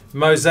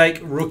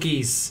mosaic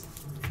rookies,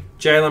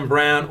 Jaylen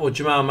Brown or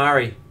Jamal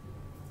Murray.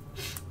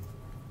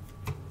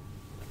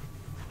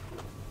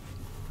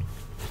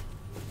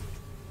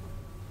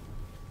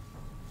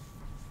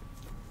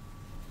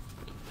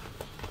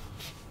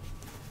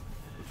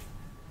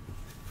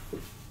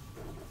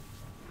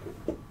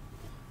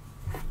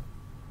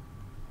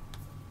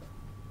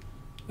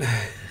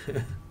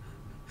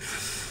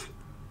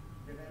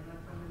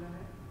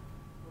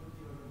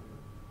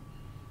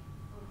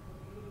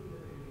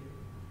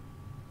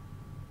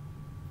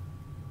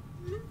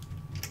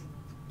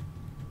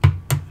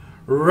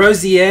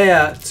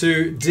 Rosier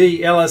to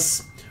D.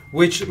 Ellis,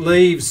 which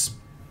leaves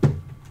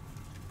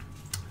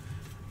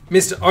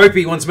Mr.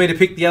 Opie wants me to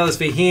pick the others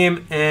for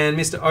him, and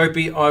Mr.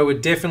 Opie, I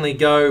would definitely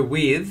go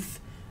with.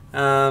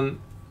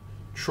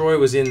 Troy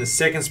was in the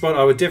second spot.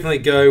 I would definitely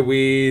go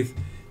with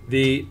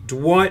the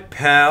Dwight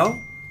Powell,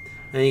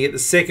 and you get the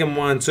second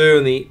one too,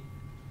 and the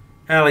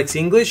Alex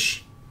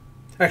English.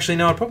 Actually,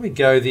 no, I'd probably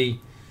go the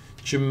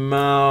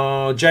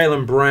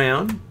Jaylen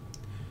Brown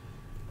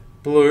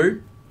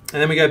blue.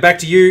 And then we go back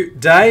to you,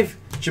 Dave.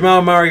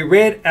 Jamal Murray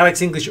red,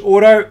 Alex English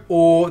auto,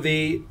 or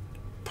the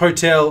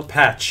Potel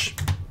patch.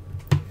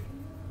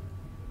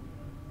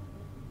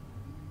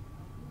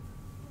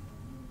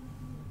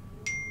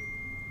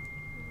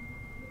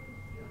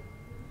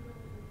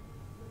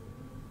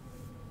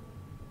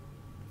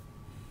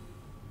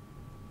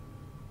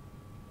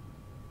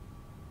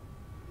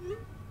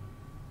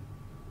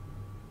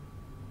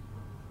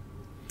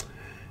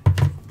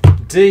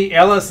 D.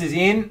 Ellis is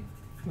in.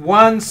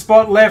 One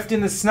spot left in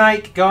the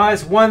snake,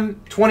 guys.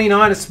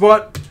 129 a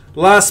spot.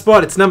 Last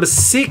spot. It's number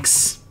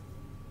 6.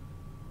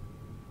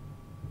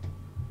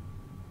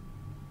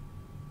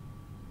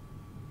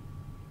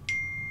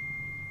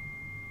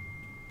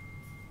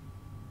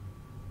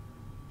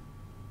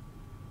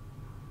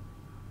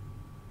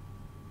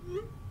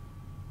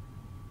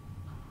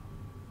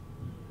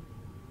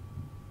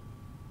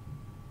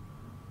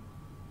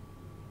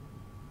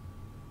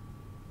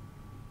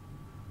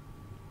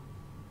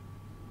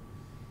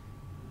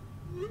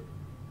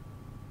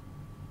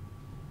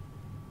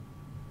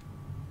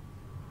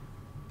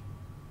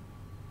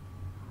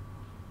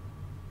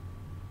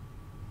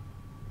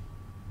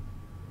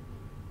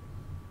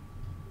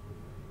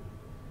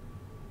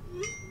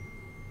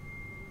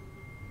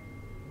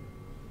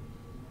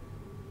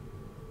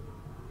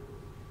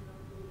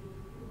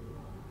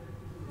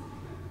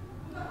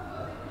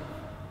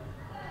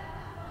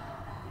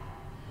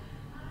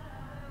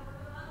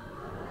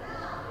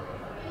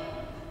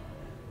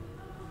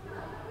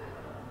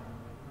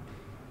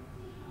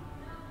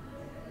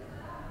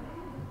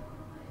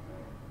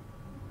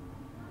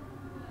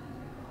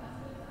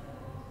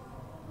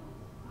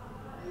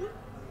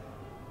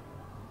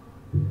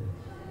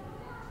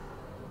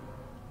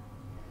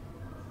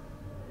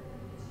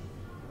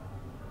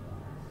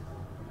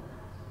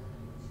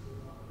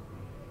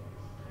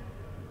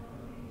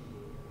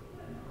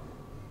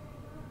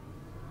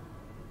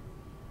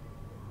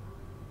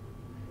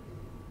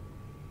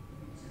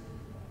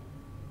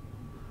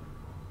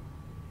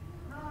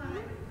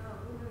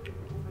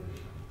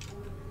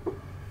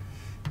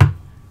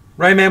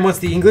 Rayman wants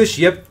the English.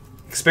 Yep.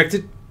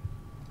 Expected.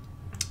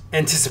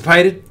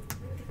 Anticipated.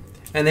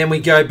 And then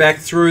we go back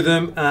through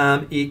them.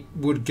 It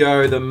would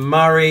go the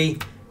Murray.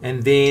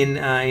 And then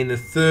in the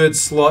third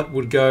slot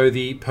would go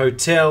the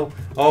Potel.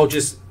 I'll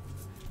just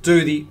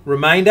do the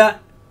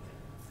remainder.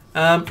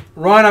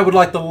 Rhino would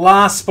like the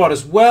last spot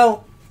as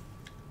well.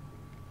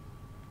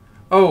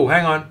 Oh,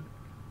 hang on.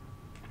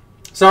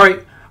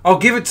 Sorry. I'll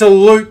give it to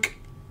Luke.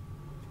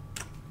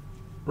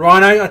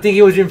 Rhino, I think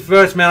he was in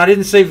first, man. I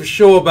didn't see for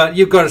sure, but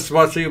you've got a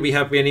spot, so you'll be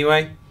happy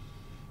anyway.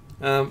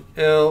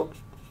 El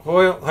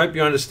Hoyle, hope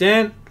you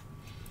understand.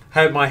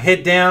 Have my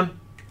head down.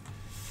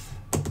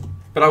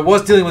 But I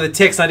was dealing with a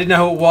text. I didn't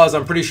know who it was.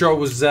 I'm pretty sure it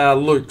was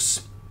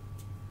Luke's.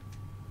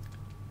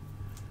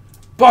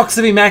 Box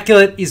of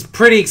Immaculate is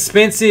pretty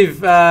expensive.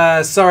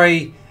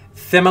 Sorry,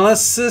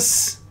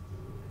 Themeless,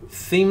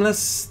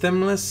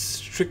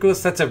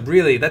 Triculus.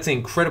 That's an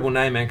incredible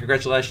name, man.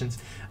 Congratulations.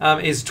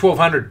 Is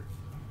 1,200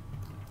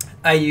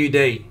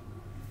 AUD.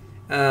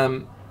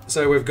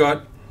 So we've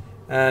got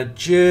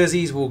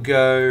jerseys. We'll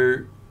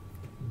go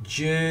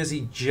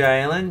Jersey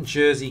Jalen,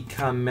 Jersey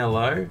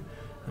Carmelo.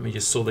 Let me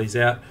just sort these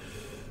out.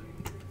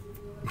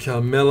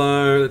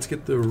 Carmelo. Let's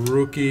get the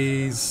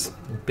rookies.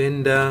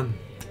 Bender,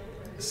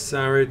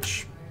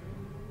 Sarich,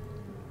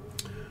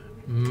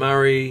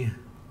 Murray,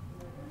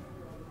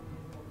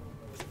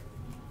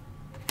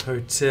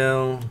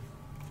 Hotel,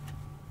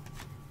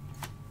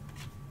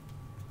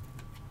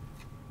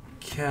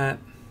 Cat,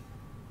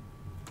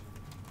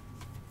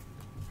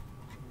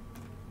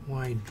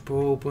 Wade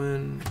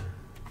Baldwin.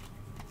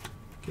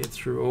 Get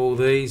through all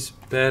these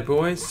bad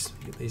boys.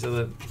 Get these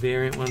other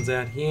variant ones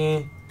out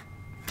here.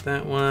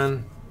 That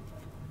one.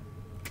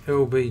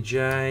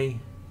 LBJ.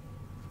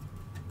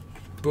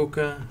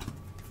 Booker.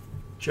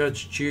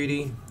 Judge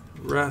Judy.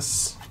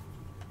 Russ.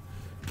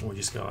 We'll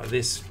just go like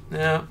this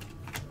now.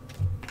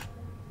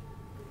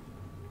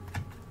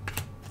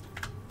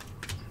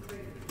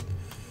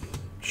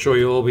 Sure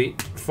you'll all be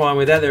fine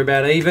with that. They're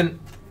about even.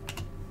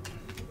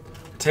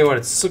 Tell you what,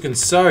 it's looking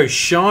so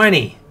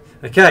shiny.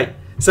 Okay,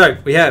 so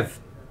we have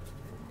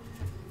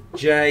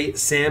Jay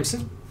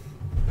Sampson.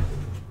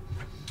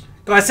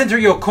 Guys, send through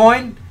your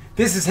coin.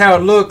 This is how it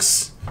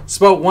looks.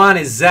 Spot 1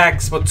 is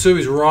Zach. Spot 2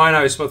 is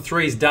Rhino. Spot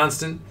 3 is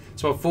Dunstan.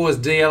 Spot 4 is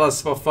D. Ellis.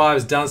 Spot 5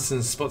 is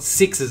Dunstan. Spot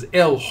 6 is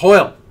L.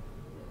 Hoyle.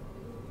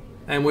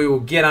 And we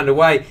will get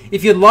underway.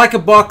 If you'd like a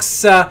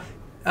box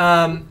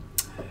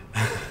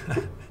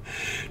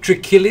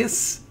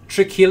Trichillis,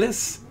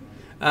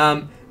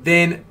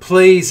 then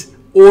please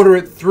order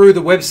it through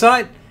the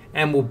website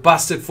and we'll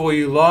bust it for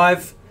you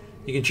live.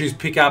 You can choose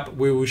pick up.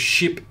 We will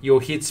ship your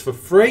hits for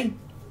free.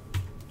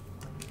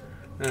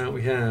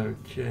 We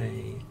have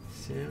J.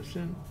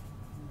 Sampson.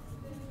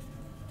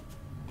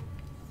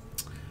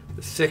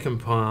 The second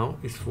pile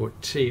is for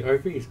T.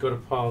 Opie. He's got a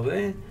pile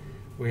there.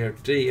 We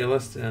have D.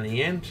 Ellis down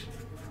the end.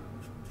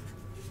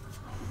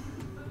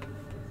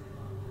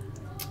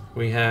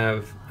 We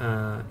have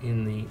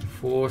in the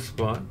 4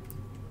 spot,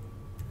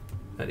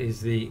 that is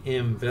the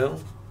M.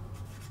 Bell.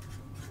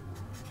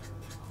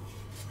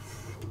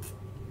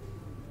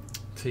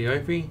 T.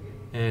 Opie.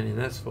 And in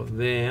that spot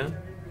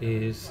there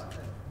is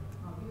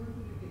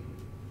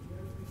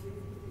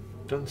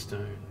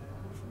Dunstone.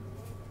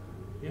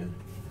 Yeah.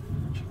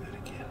 Check that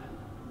again.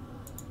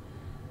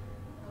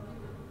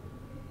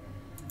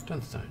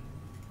 Dunstone.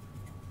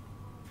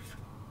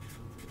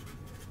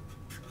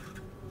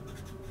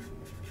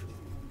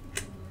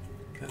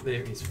 That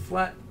there is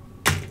flat.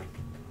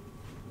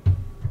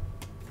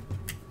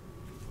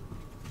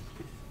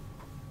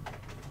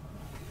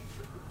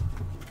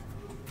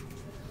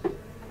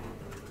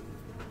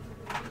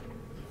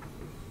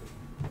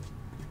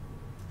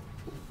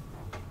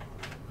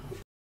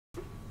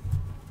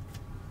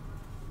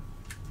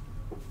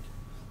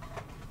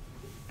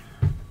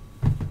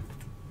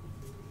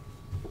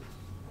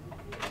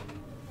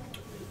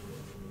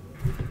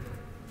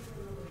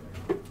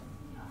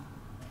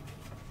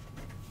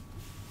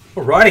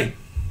 Alrighty.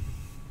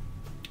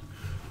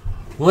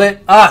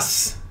 Let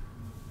us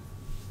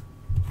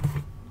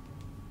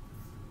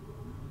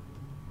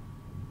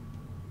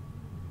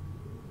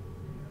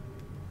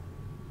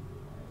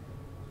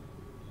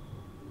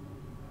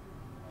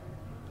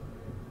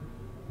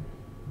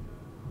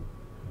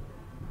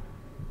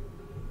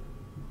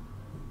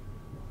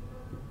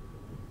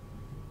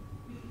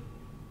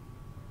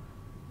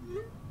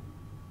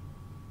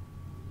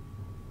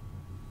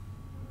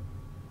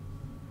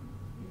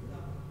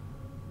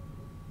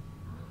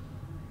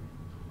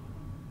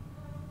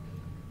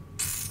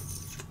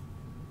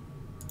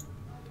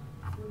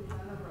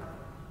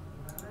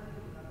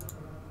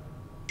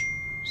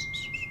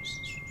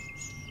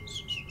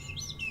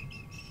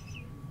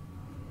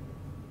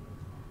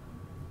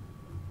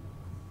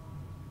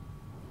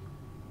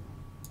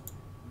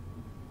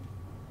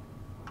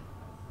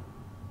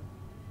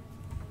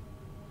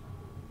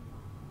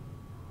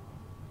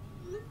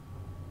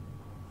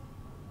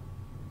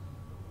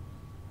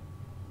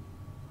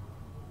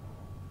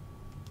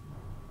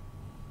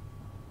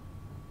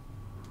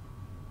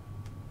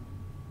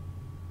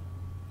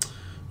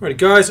Alright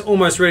guys,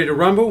 almost ready to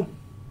rumble.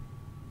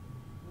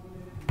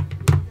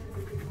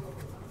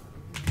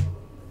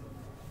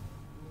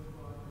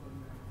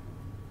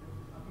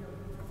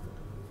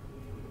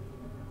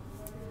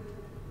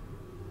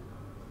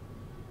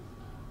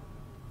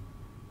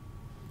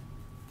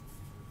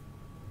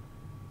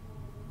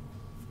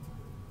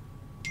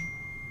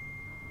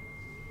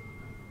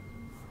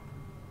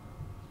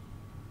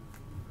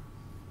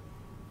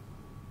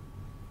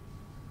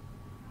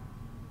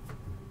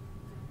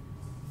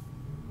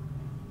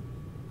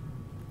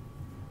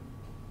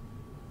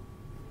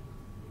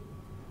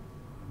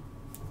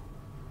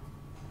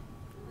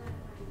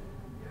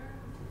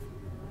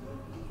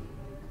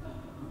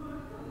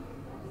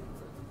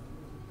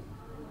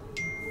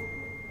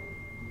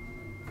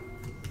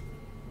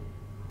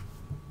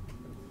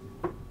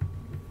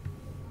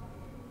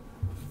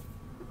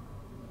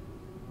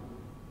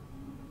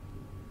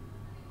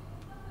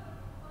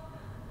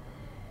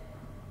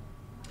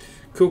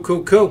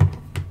 Cool.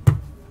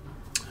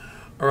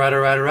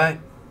 Alright.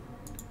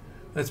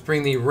 Let's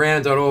bring the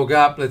round.org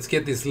up. Let's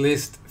get this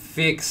list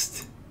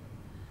fixed.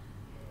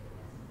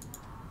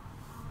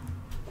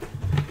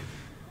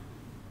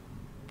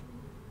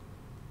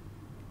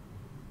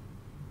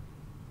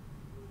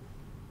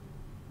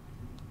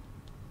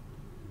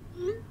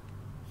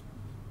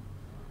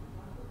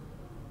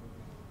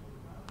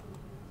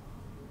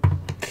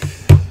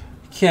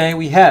 Okay,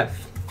 we have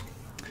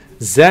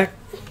Zach,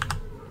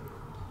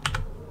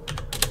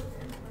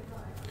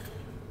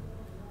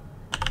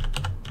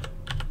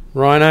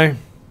 Rhino,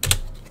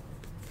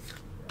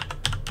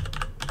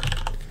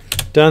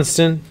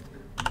 Dunstan,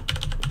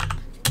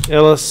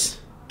 Ellis,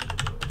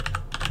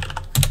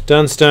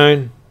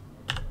 Dunstone,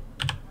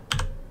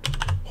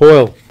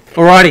 Hoyle.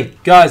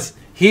 Alrighty, guys,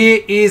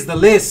 here is the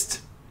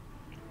list.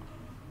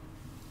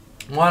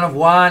 1 of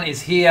 1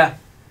 is here.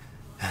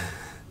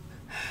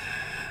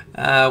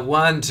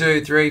 1,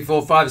 2, 3,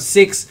 4, 5,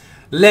 6.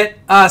 Let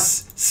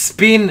us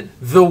spin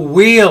the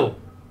wheel.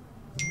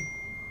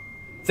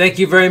 Thank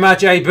you very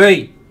much,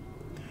 AB.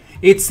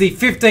 It's the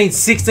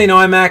 15-16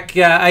 iMac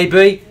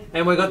AB,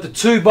 and we've got the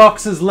 2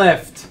 boxes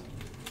left.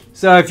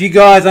 So if you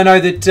guys, I know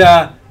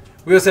that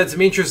we also had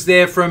some interest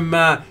there from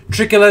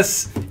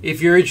Trichillis.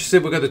 If you're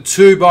interested, we've got the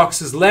 2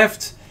 boxes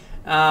left.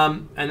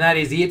 And that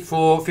is it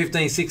for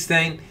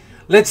 15-16.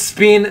 Let's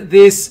spin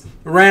this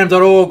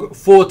random.org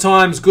 4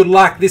 times. Good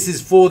luck. This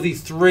is for the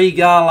 3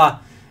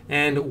 Gala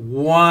and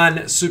 1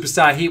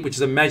 Superstar hit, which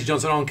is a Magic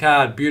Johnson on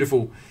card.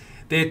 Beautiful.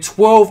 They're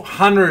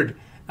 1200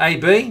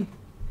 AB.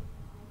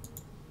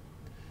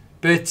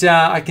 But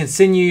I can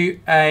send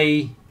you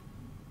a...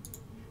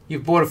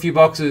 You've bought a few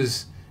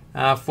boxes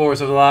for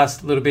us over the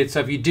last little bit. So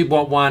if you did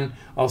want one,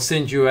 I'll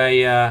send you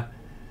a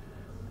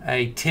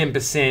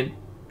 10%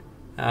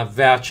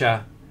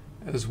 voucher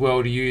as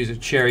well to use at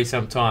Cherry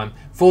sometime.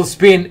 Full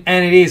spin,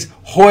 and it is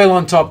Hoyle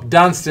on top,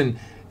 Dunstan,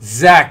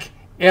 Zach,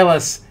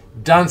 Ellis,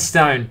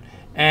 Dunstone,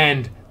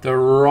 and the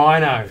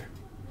Rhino.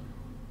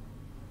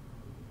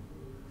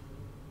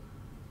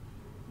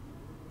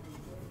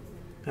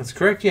 That's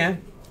correct, yeah.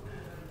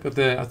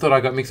 I thought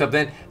I got mixed up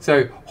then.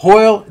 So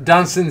Hoyle,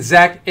 Dunstan,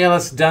 Zach,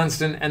 Ellis,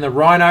 Dunstan, and the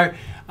Rhino.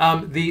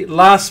 The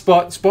last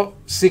spot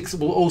 6,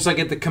 will also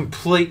get the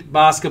complete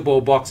basketball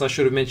box. I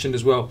should have mentioned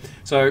as well.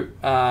 So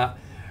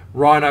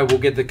Rhino will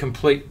get the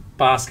complete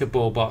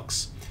basketball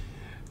box.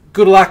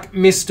 Good luck,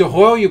 Mr.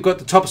 Hoyle. You've got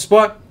the top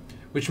spot,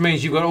 which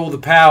means you've got all the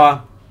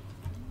power.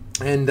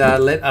 And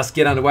let us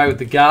get underway with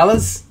the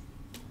galas.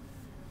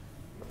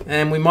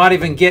 And we might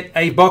even get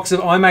a box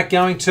of iMac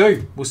going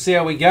too. We'll see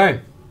how we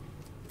go.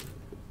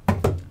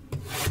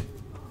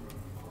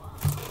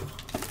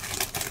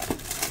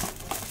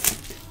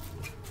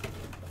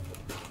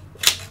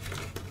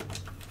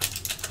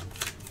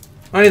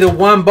 Only the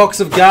 1 box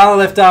of Gala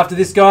left after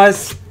this,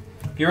 guys.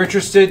 If you're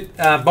interested,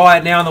 buy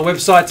it now on the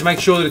website to make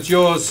sure that it's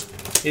yours.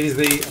 It is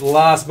the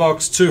last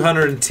box,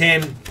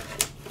 210.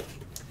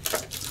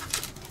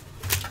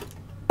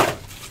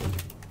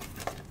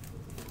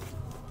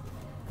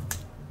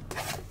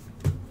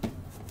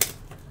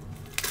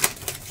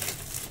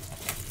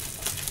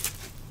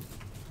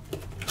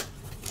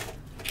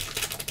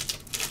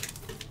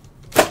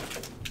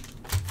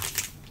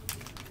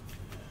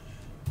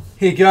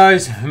 Here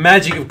goes.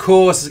 Magic, of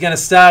course, is going to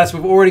start us.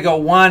 We've already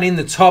got 1 in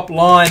the top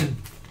line.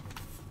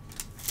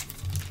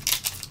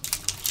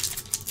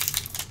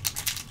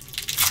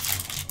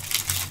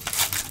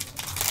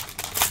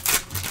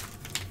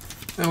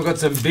 And we've got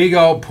some big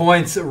old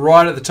points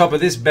right at the top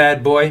of this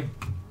bad boy.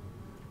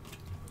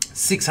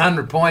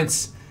 600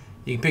 points.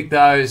 You can pick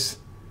those.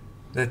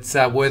 That's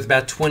worth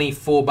about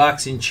 24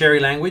 bucks in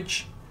Cherry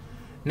language.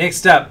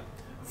 Next up,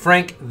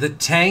 Frank the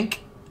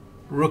Tank.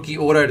 Rookie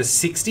auto to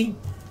 60.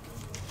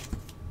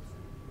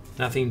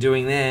 Nothing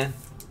doing there.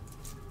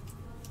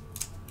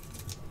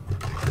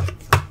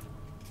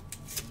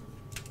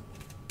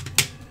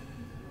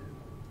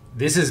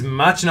 This is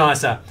much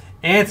nicer.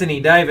 Anthony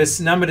Davis,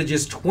 number to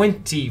just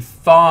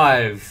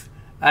 25.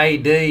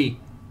 AD, 13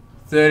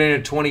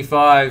 to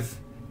 25.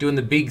 Doing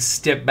the big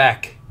step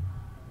back.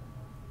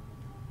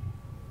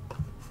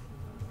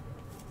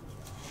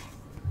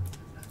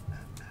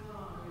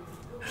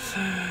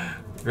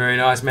 Very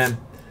nice, man.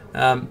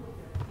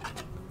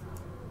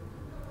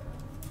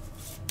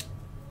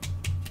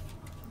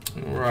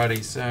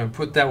 Alrighty, so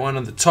put that one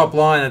on the top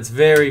line. That's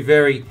very,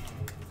 very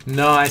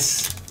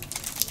nice.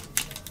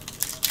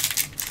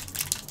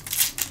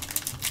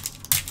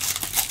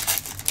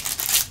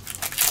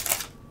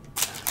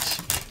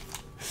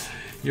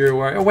 You're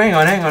worried. Oh, hang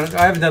on.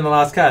 I haven't done the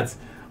last cards.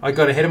 I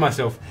got ahead of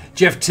myself.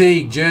 Jeff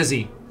Teague,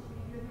 jersey.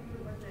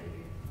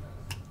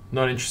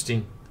 Not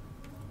interesting.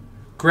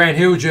 Grant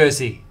Hill,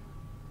 jersey.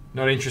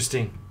 Not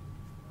interesting.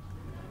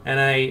 And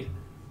a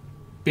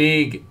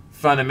big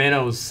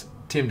fundamentals,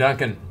 Tim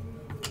Duncan.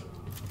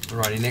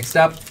 Alrighty, next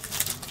up.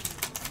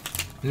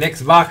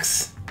 Next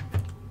box.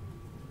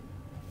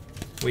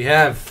 We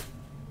have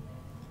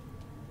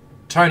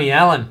Tony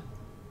Allen,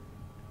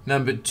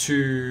 number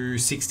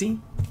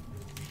 260.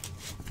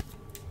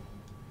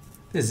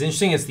 This is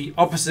interesting. It's the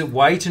opposite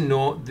way to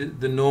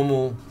the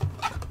normal.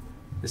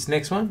 This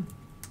next one.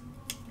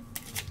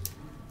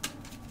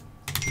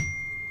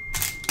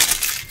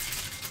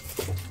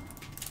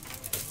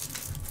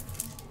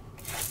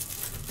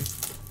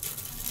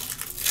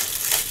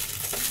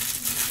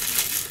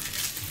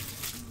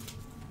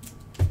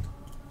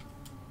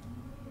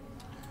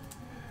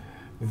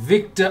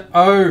 Victor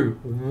O,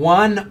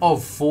 1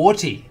 of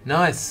 40.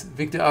 Nice.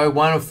 Victor O,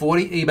 1 of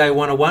 40. eBay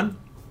 101.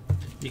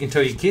 You can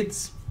tell your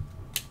kids.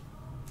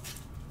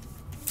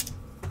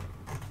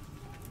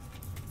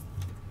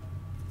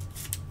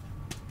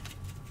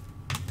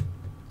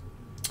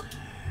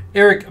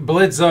 Eric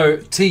Bledsoe,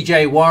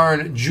 TJ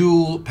Warren,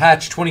 Jewel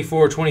Patch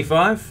 24 of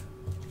 25.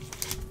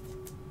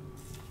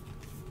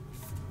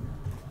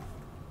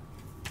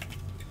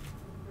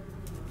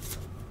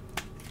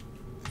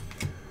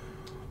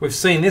 We've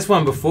seen this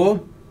one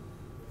before.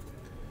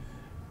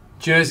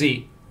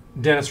 Jersey,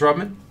 Dennis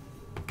Rodman.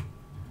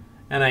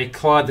 And a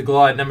Clyde the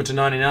Glide, number to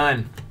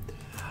 99.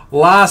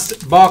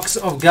 Last box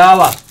of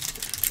Gala.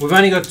 We've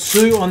only got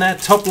 2 on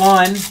that top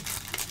line.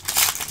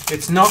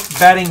 It's not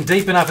batting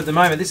deep enough at the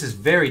moment. This is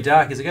very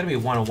dark. Is it going to be a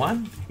 1 of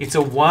 1? It's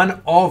a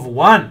 1 of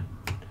 1.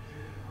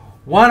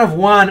 1 of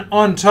 1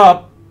 on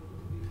top.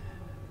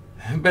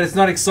 But it's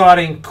not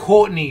exciting.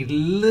 Courtney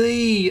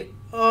Lee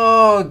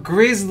Oh,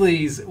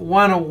 Grizzlies,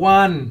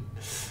 101.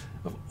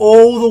 Of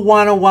all the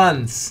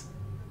 101s,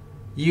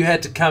 you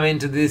had to come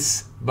into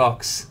this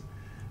box.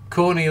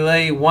 Courtney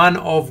Lee, 1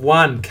 of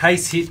 1.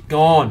 Case hit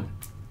gone.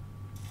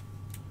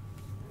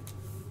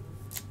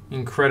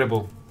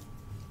 Incredible.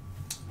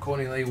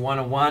 Courtney Lee, 1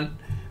 of 1.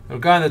 It'll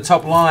go in the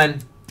top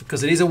line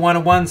because it is a 1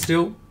 of 1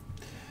 still.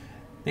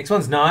 Next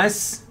one's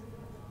nice.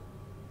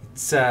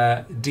 It's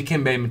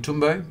Dikembe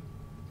Mutombo.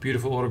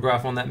 Beautiful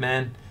autograph on that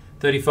man.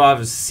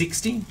 35 of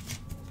 60.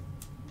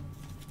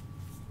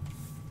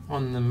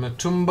 On the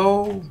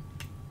Mutombo.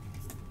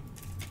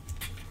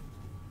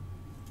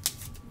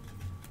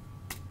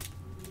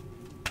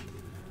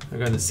 We'll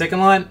go in the second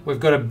line. We've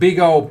got a big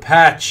old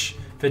patch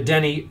for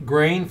Danny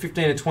Green,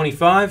 15 of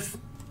 25.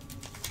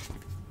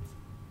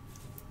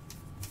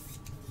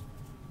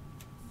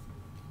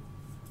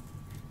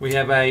 We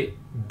have a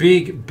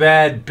big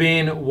bad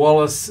Ben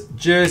Wallace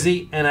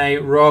jersey and a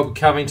Rob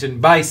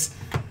Covington base.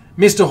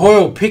 Mr.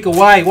 Hoyle, pick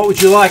away. What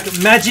would you like?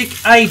 Magic,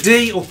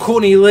 AD, or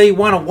Courtney Lee,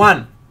 1 of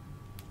 1?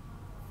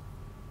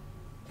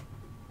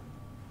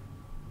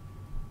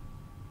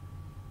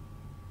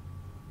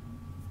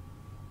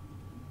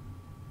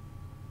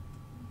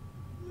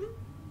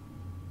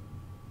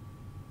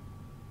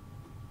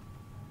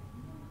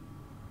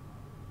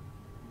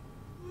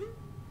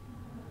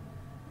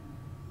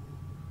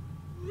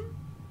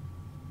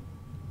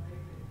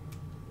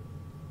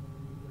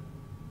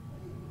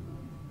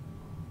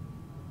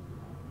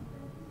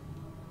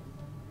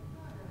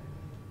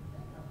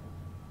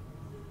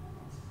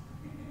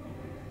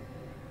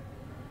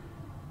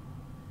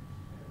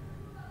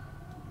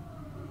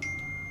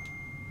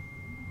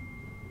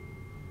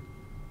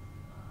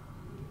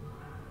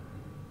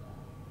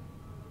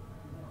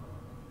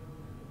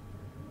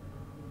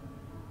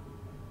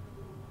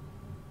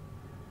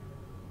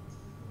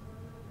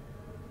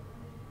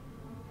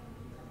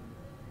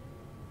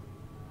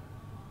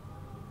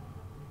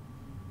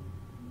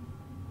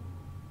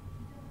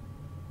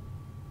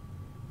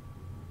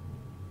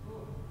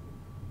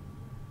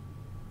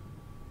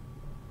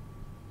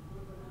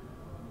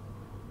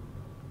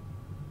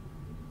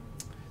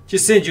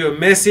 Just send you a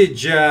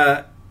message,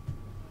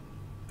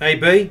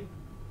 AB.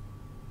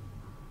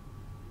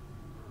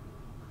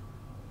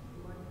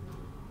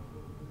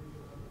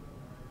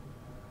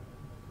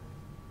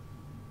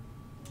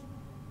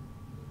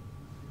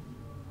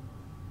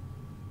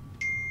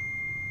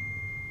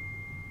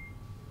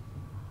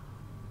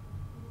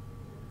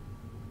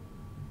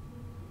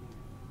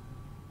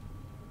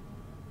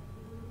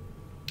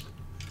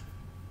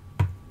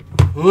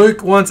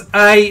 Luke wants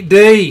AD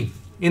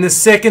in the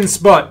second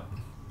spot.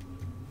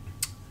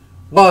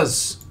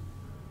 Was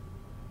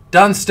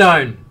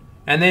Dunstone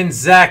and then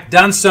Zach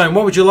Dunstone.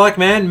 What would you like,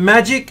 man?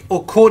 Magic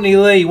or Courtney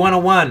Lee, 1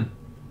 of 1?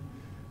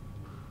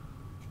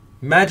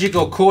 Magic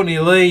or Courtney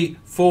Lee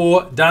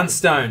for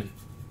Dunstone.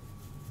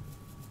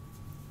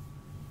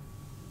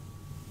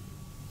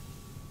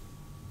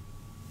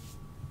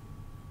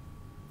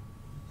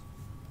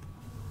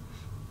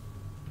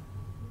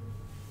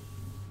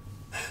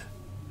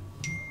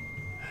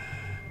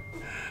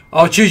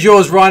 I'll choose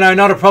yours, Rhino.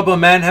 Not a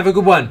problem, man. Have a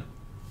good one.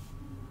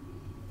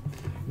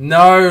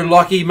 No,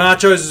 Lockie.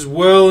 Marchos is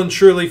well and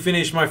truly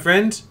finished, my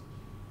friend.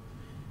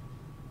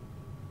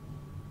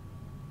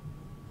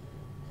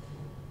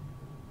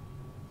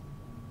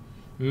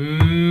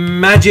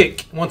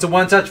 Magic. Wants a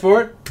one-touch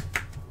for it.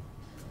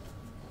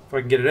 If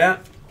I can get it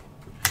out.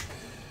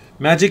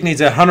 Magic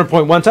needs a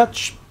 100-point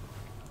one-touch.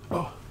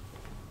 Oh.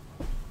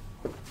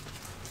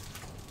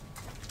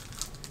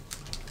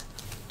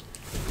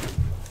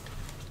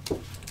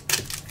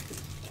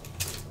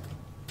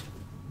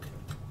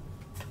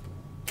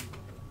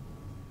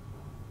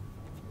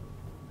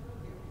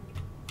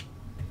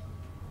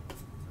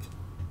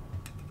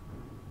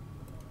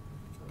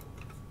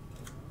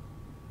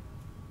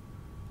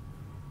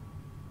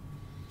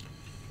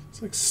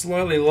 It's like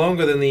slightly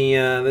longer than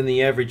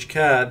the average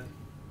card.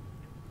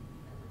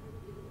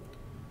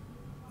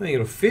 I think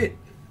it'll fit.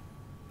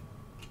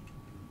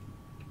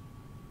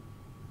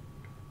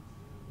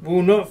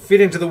 Will not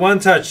fit into the one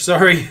touch.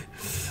 Sorry,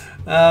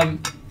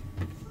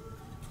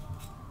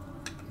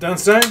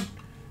 Dunstone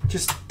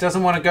just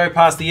doesn't want to go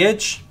past the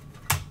edge.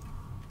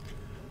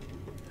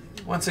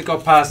 Once it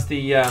got past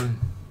the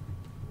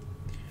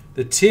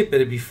tip,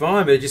 it'd be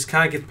fine, but it just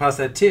can't get past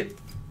that tip.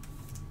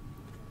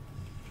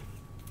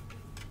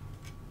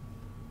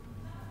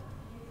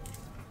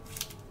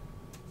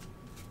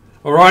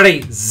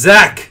 Alrighty,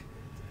 Zach.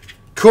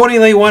 Courtney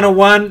Lee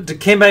 101,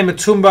 Dikembe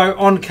Mutombo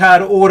on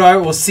card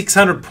auto or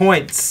 600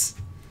 points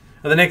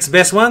are the next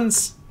best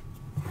ones.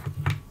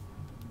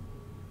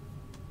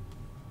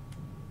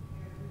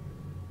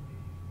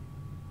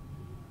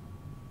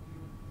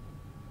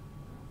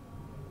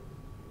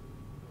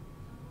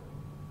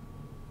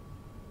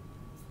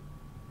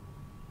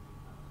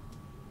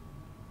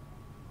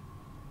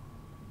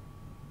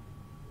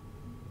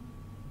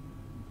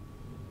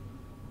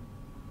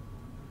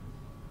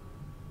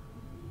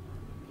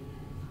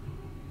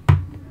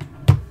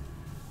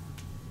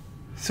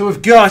 So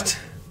we've got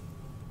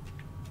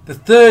The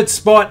third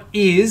spot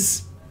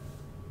is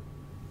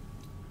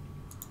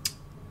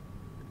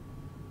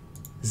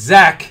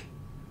Zach.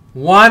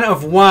 1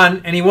 of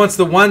 1, and he wants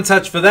the 1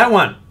 touch for that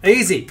one.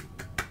 Easy.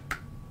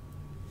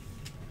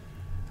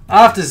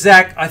 After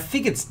Zach, I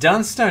think it's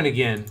Dunstone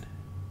again.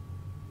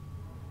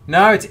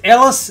 No, it's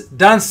Ellis,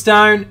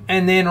 Dunstone,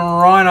 and then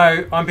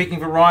Rhino. I'm picking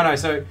for Rhino.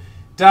 So,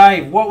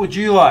 Dave, what would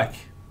you like?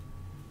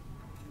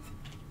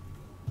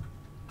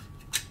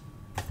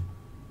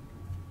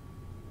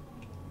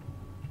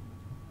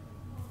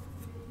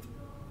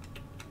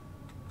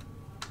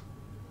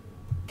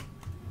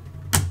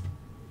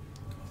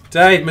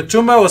 Dave,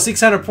 Matumbo or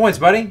 600 points,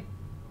 buddy?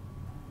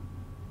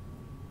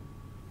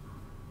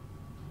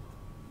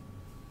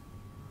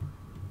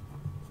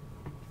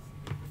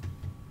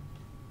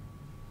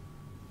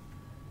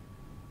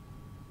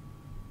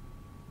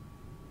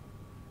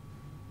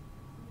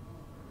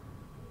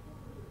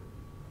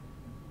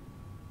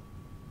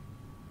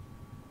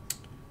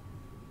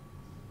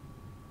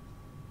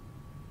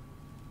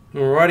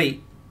 Alrighty.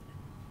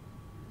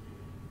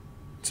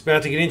 It's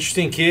about to get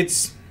interesting,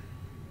 kids.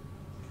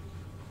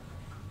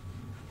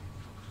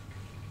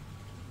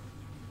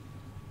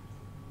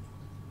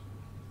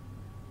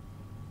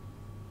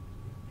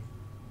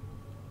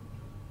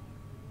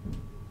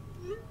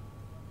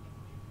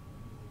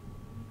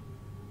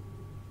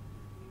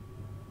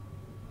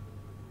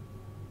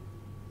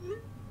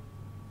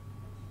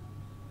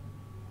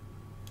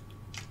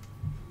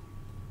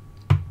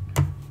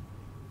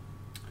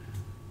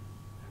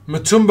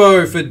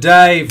 Matumbo for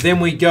Dave. Then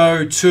we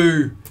go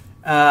to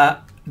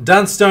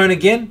Dunstone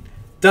again.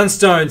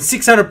 Dunstone,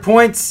 600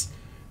 points.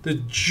 The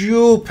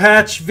dual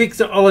patch,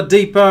 Victor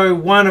Oladipo,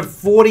 1 of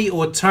 40,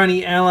 or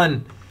Tony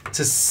Allen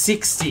to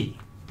 60.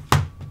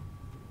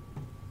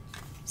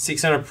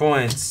 600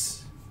 points.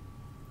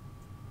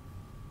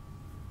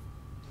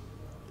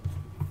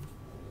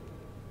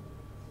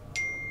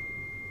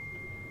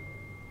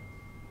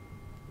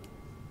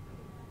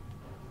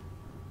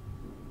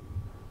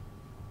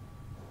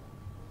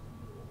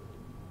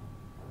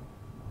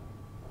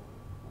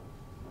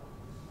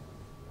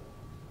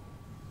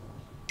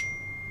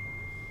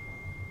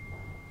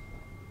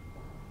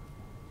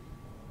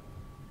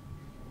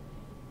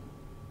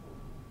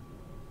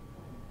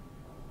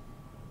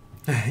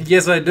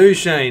 Yes, I do,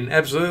 Shane.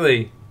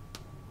 Absolutely.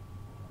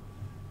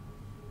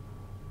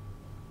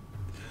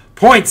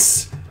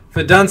 Points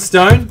for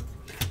Dunstone.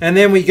 And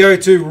then we go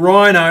to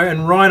Rhino.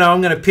 And Rhino,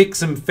 I'm going to pick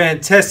some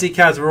fantastic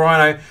cards for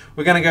Rhino.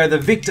 We're going to go the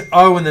Victor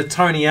O and the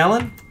Tony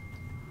Allen.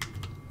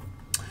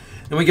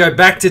 Then we go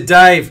back to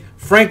Dave.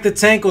 Frank the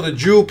Tank or the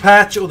Dual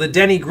Patch or the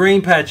Danny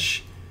Green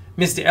Patch.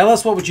 Mr.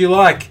 Ellis, what would you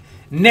like?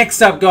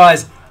 Next up,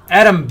 guys,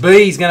 Adam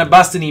B is going to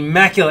bust an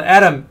immaculate.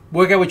 Adam,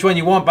 work out which one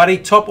you want, buddy.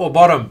 Top or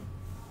bottom?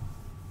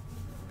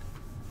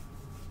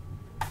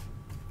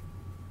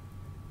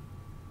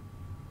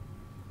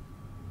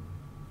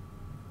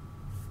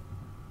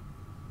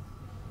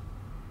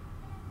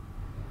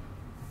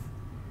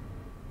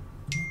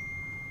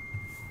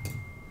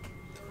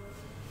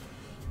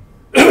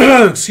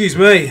 Excuse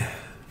me.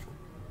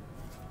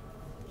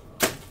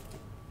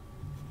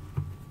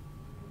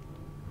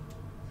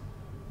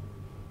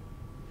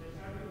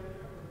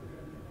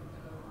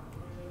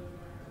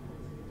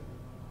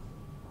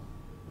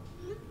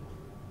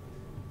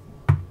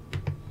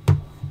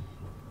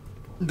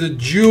 The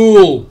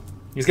Jewel.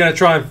 He's going to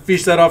try and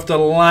fish that off to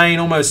lane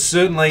almost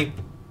certainly.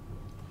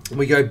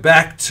 We go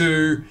back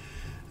to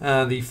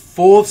the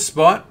fourth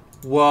spot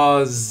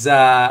was...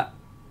 oh,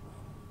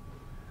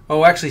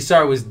 actually,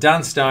 sorry, it was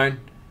Dunstone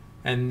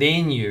and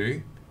then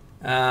you.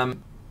 So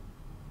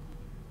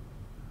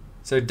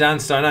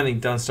Dunstone, I don't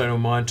think Dunstone will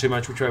mind too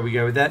much which way we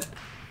go with that.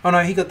 Oh, no,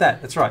 he got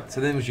that. That's right. So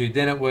then it was you.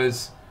 Then it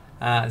was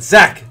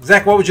Zach.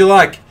 Zach, what would you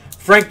like?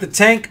 Frank the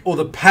Tank or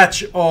the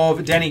patch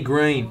of Danny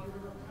Green?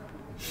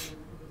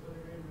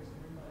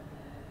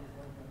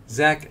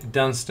 Zach,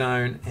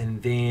 Dunstone,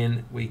 and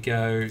then we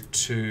go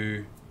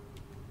to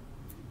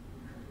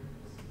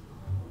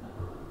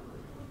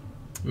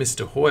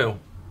Mr. Hoyle.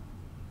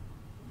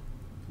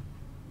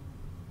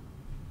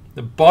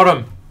 The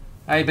bottom.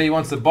 AB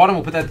wants the bottom.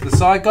 We'll put that to the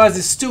side. Guys,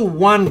 there's still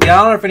one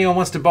Gala. If anyone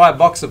wants to buy a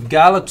box of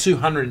Gala,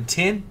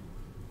 210.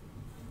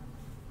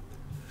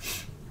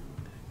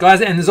 Guys,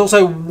 and there's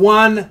also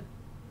one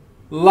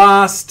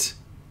last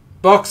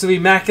box of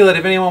Immaculate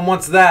if anyone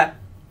wants that.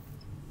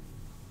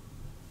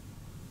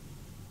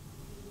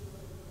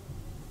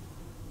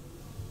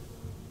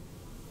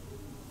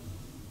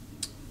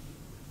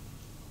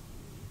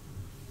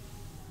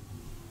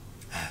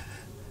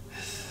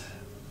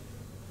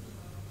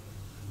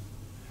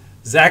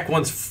 Zach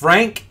wants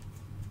Frank.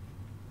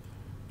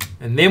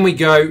 And then we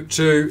go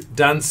to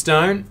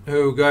Dunstone,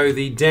 who will go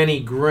the Danny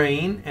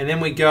Green. And then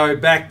we go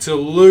back to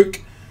Luke,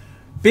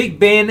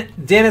 Big Ben,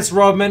 Dennis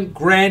Rodman,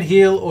 Grant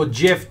Hill, or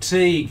Jeff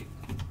Teague.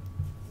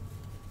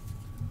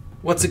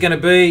 What's it going to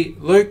be,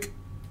 Luke?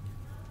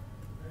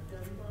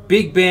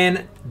 Big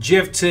Ben,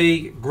 Jeff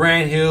Teague,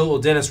 Grant Hill, or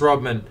Dennis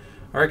Rodman?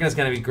 I reckon it's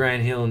going to be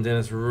Grant Hill and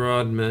Dennis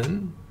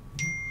Rodman.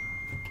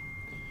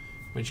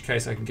 which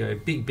case I can go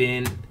Big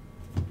Ben,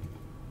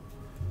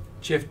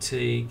 Jeff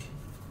Teague,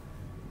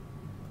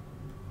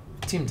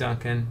 Tim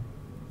Duncan,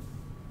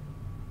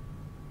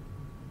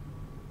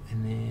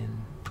 and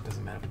then it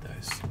doesn't matter with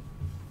those.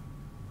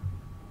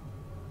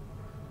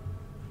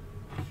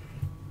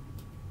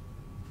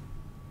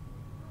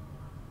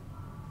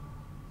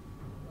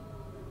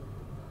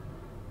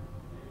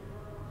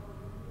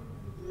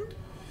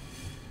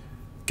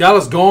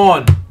 Gala's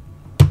gone.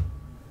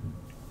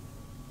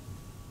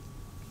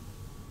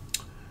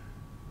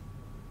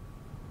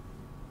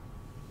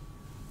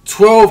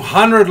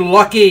 1,200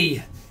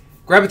 lucky.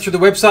 Grab it through the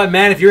website,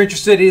 man. If you're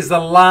interested, it is the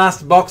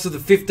last box of the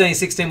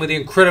 15-16 with the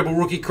incredible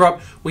rookie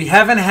crop. We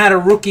haven't had a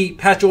rookie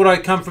patch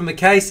auto come from the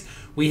case.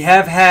 We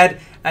have had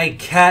a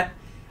cat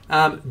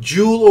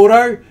dual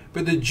auto,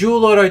 but the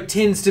dual auto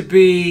tends to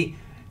be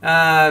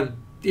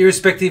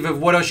irrespective of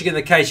what else you get in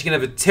the case. You can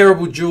have a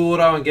terrible dual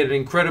auto and get an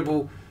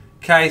incredible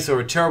case, or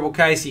a terrible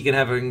case. You can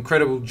have an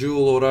incredible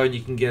dual auto and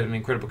you can get an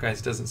incredible case.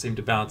 It doesn't seem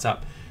to balance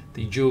up.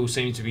 The dual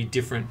seems to be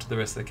different to the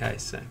rest of the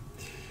case. So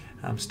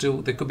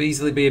still, there could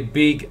easily be a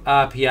big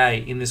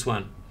RPA in this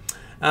one.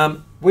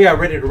 We are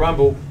ready to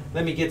rumble.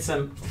 Let me get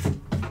some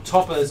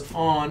toppers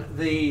on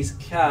these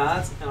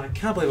cards, and I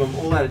can't believe I'm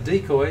all out of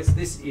decoys.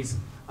 This is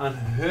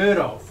unheard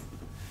of.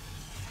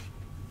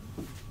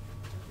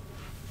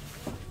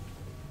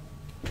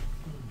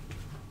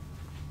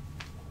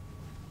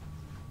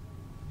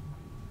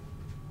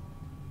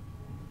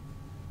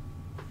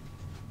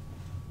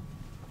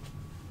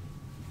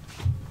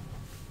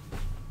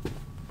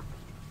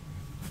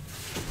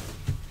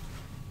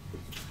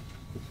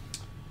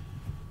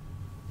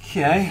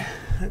 Okay,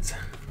 let's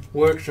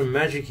work some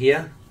magic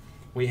here.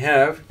 We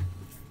have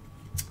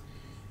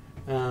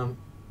L.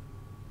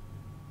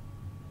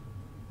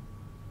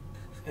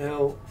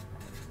 Oh,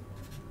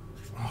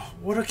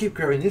 why do I keep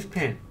grabbing this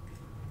pen?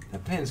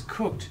 That pen's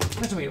cooked.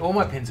 That doesn't mean all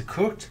my pens are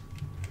cooked.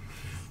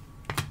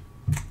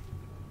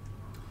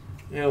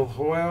 L.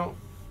 Hoyle,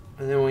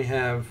 and then we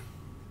have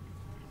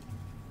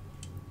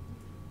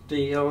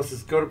D. Ellis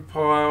has got a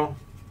pile.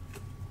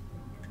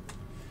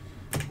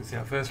 Let's see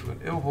how first we've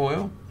got L.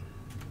 Hoyle.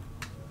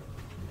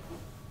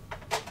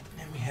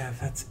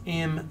 That's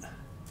M.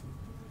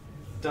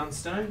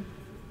 Dunstone.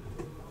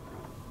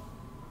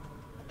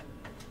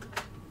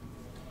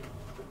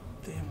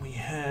 Then we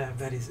have,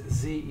 that is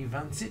Z.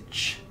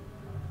 Ivancic.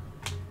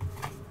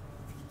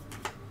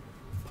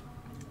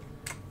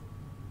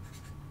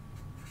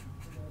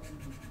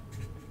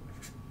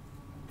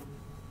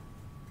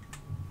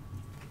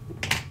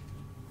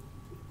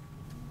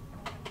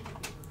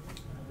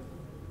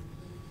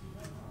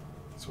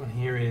 This one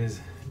here is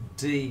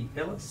D.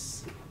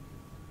 Ellis.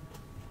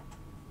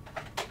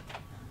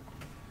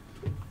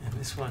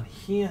 This one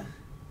here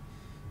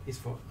is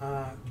for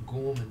R.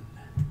 Gorman.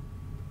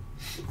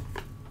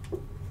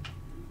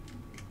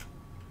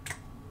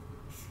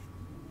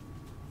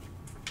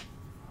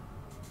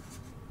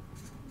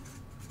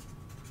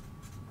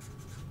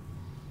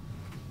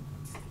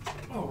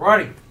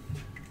 Alrighty.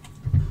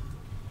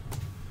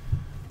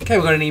 Okay,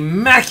 we've got an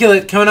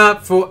immaculate coming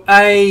up for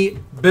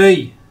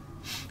AB.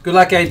 Good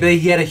luck, AB.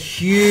 He had a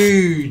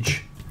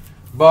huge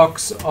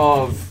box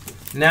of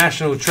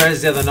National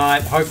Treasures the other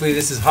night. Hopefully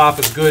this is half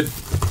as good,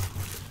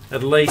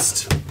 at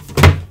least.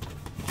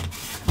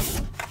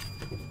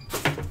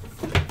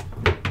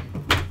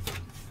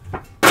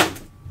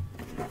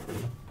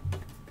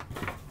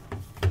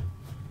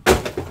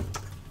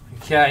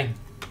 Okay.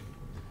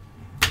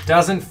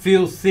 Doesn't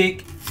feel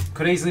thick.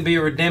 Could easily be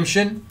a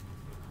redemption.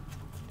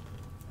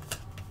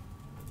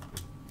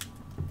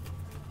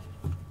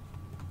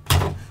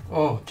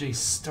 Oh, geez.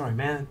 Sorry,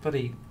 man. That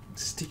bloody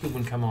sticker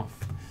wouldn't come off.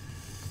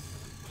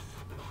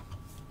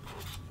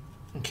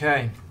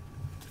 Okay.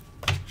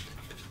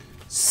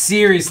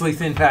 Seriously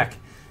thin pack.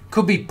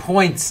 Could be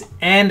points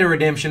and a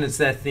redemption. It's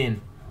that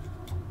thin.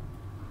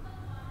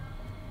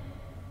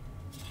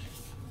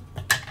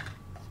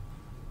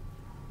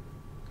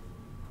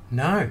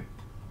 No.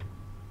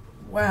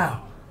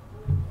 Wow.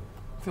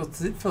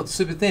 Felt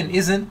super thin.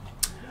 Isn't.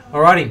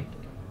 Alrighty.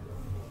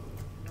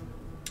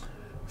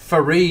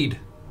 Fareed.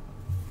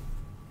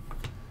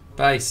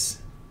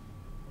 Base.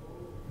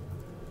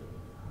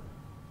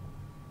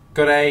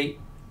 Got a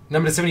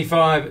number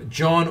 75,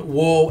 John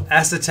Wall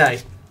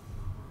acetate.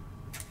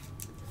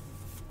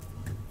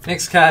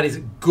 Next card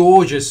is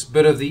gorgeous,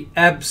 but of the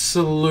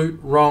absolute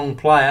wrong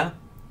player.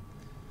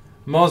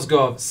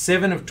 Mozgov,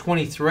 7 of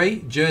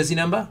 23, jersey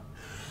number.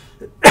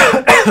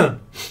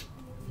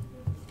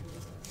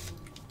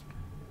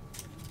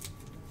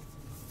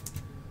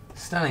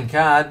 Stunning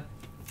card.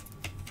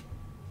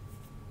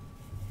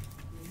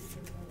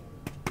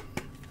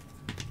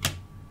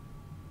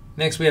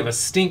 Next we have a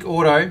stink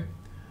auto.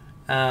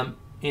 And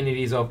it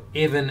is of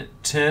Evan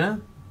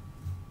Turner.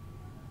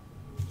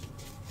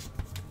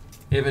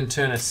 Evan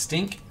Turner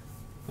stink.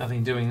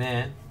 Nothing doing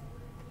there.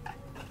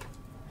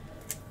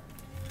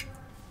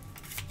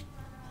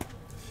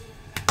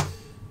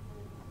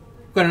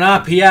 Got an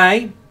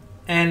RPA,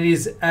 and it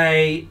is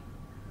a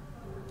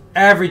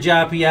average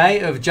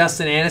RPA of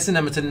Justin Anderson,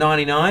 number to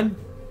 99.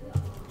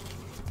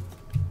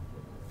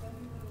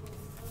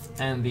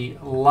 And the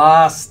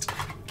last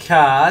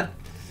card.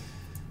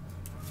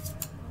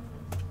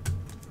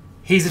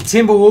 He's a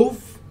Timberwolf,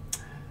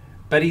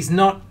 but he's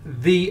not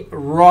the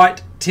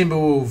right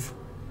Timberwolf.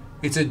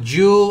 It's a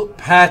dual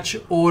patch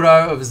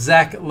auto of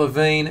Zach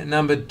LaVine,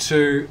 number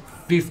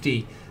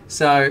 250.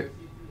 So,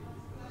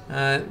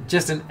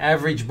 just an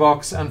average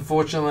box,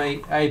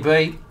 unfortunately.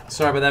 AB,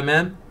 sorry about that,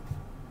 man.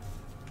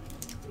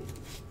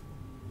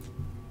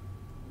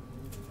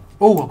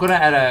 Oh, I've got to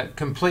add a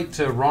complete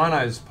to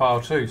Rhino's pile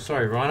too.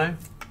 Sorry, Rhino.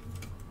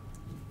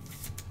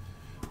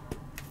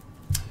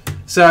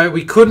 So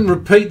we couldn't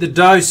repeat the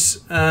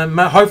dose.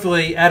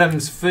 Hopefully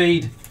Adam's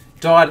feed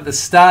died at the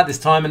start this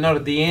time and not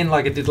at the end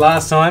like it did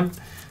last time,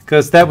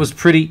 because that was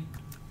pretty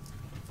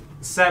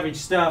savage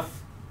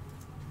stuff.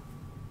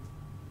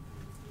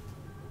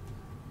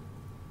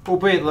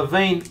 Albeit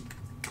LaVine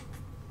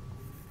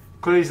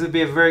could easily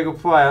be a very good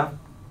player.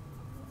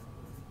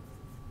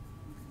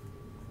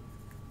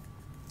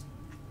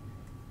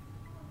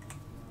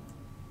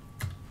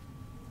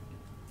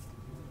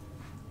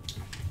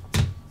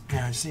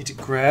 Now I just need to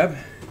grab.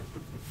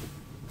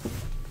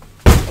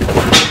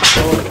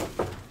 Oh,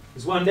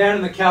 there's one down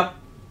in the cup.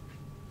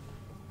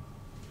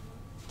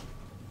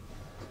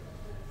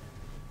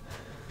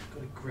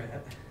 Got to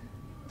grab.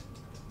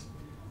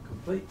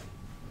 Complete.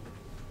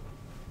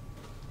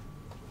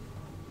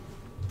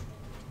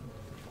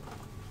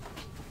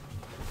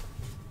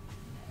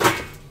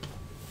 I'm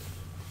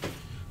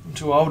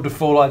too old to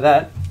fall like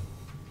that.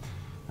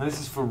 Now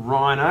this is for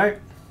Rhino.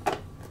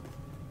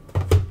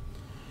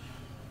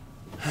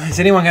 Is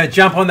anyone going to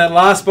jump on that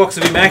last box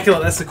of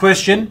Immaculate? That's the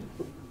question.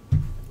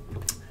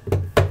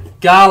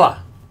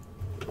 Gala.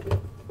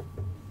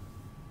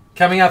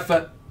 Coming up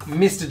for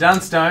Mr.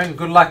 Dunstone.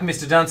 Good luck,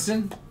 Mr.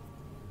 Dunston.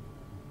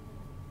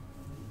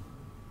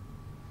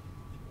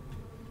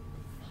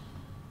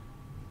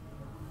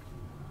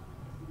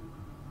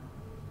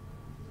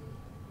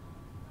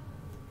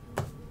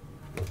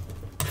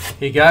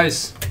 Here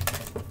goes.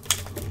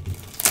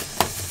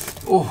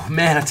 Oh,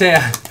 man, I tell you,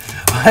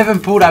 I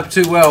haven't pulled up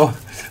too well.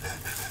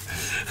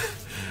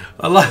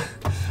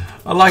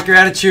 I like your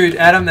attitude,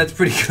 Adam. That's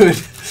pretty good.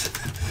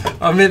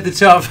 I'm at the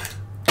top.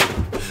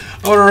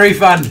 I want a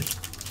refund.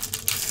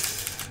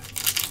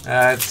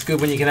 It's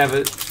good when you can have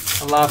a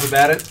laugh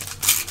about it.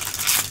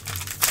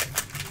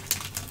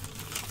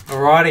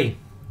 Alrighty.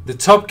 The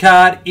top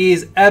card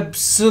is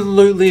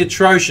absolutely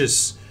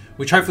atrocious,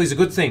 which hopefully is a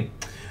good thing.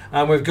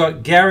 We've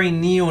got Gary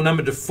Neal,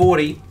 number to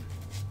 40.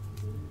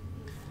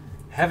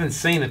 Haven't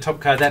seen a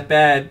top card that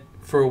bad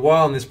for a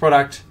while in this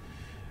product.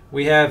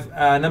 We have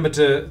number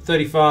to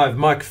 35,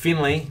 Mike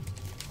Finley.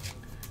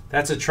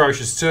 That's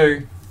atrocious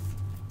too.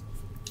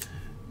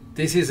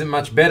 This isn't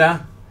much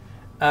better.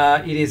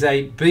 It is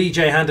a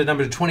BJ Hunter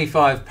number to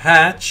 25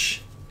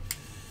 patch.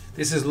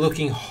 This is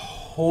looking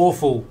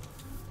awful.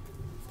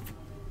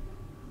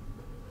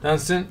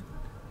 Dunston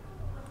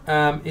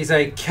is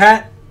a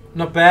Cat,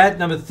 not bad,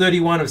 number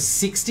 31 of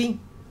 60.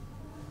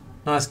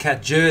 Nice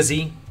Cat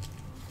jersey.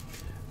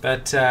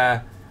 But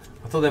I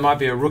thought there might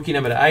be a rookie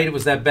number to 8. It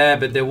was that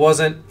bad, but there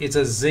wasn't. It's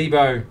a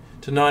Zebo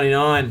to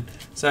 99.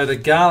 So the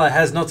Gala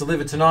has not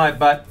delivered tonight,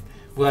 but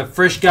we'll have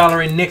fresh Gala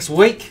in next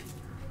week.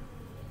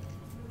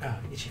 Oh,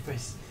 itchy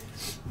face.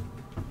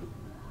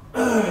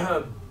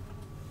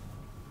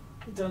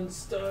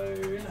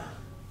 Dunstone.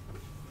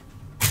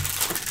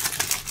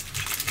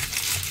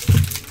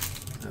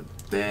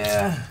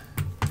 There.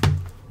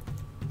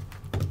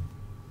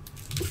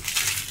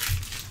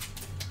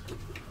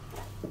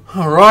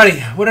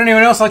 Alrighty, would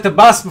anyone else like to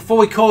bust before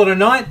we call it a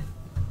night?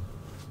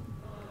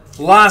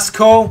 Last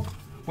call.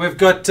 We've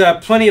got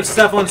plenty of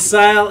stuff on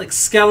sale.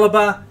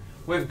 Excalibur.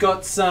 We've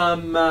got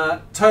some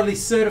totally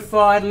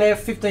certified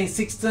left,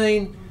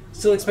 15-16.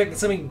 Still expecting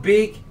something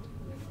big.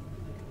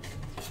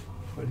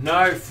 But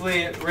no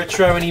Flair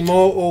Retro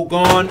anymore, all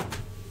gone.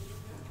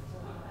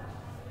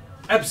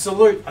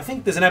 Absolute. I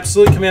think there's an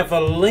Absolute coming out for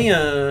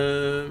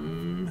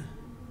Liam.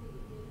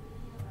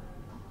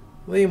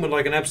 Liam would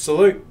like an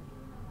Absolute.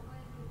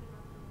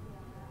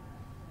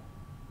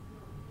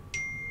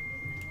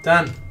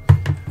 Done.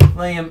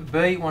 Liam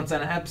B wants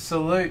an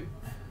Absolute.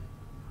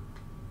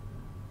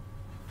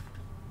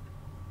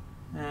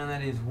 And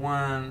that is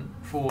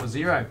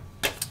 140.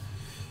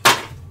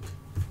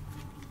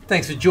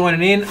 Thanks for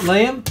joining in,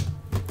 Liam.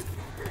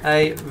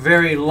 A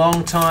very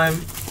long time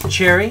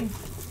cherry.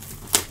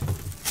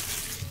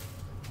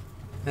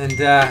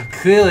 And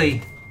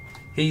clearly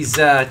he's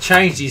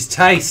changed his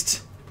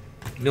taste.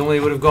 Normally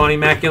would have gone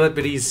Immaculate,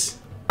 but he's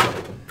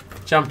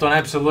jumped on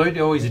Absolute.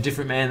 Oh, he's a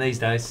different man these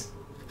days.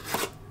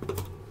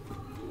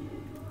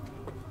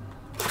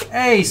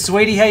 Hey,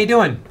 sweetie, how you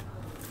doing?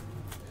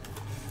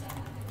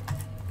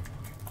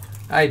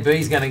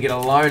 AB's going to get a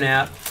loan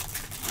out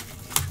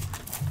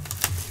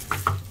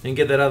and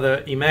get that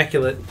other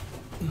Immaculate.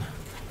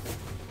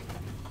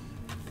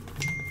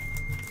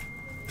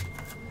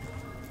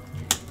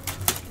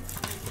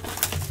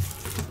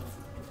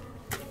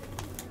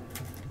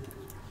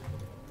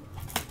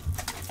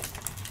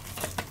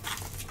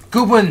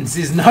 Goodwins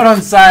is not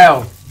on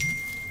sale.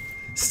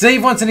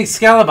 Steve wants an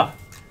Excalibur.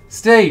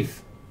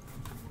 Steve.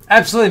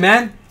 Absolutely,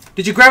 man.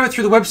 Did you grab it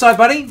through the website,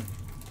 buddy?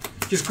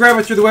 Just grab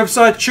it through the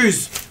website.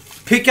 Choose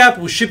pickup.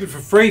 We'll ship it for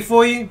free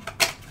for you.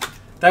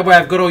 That way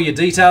I've got all your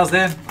details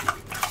there.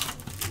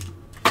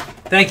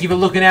 Thank you for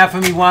looking out for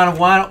me,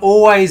 one-on-one.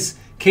 Always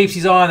keeps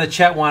his eye on the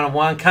chat,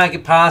 one-on-one. Can't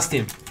get past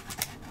him.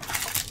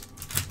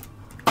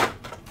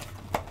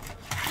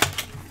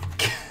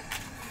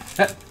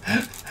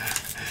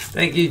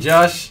 Thank you,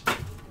 Josh.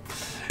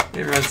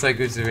 Everyone's so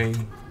good to me.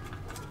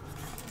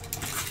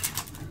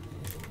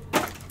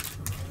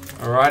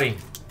 Alrighty.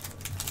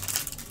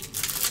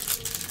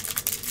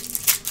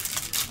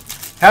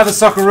 How are the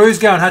Socceroos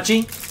going,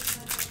 Hutchie?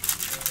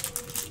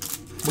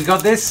 We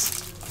got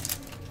this?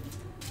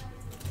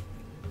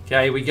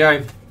 Okay, here we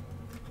go.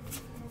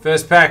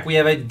 First pack, we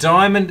have a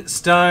Diamond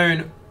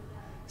Stone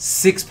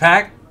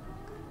 6-pack.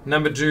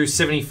 Number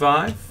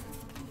 275.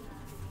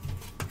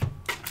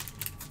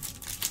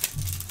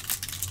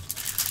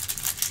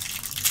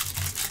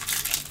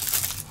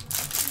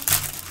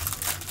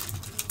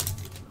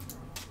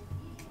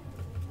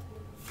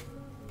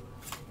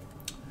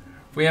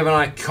 We have an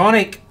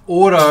iconic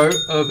auto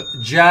of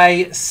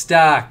Jay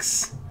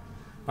Starks.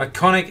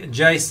 Iconic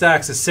Jay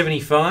Starks, a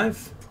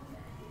 75.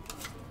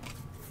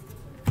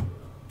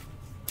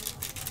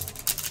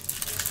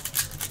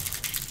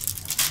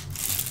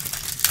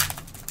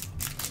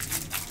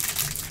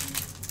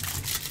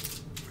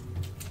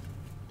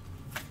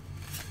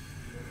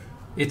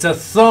 It's a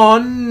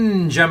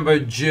Thon Jumbo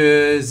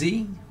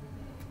Jersey.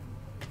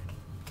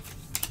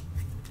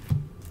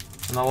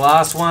 And the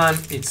last one,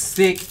 it's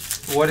thick.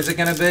 What is it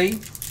going to be?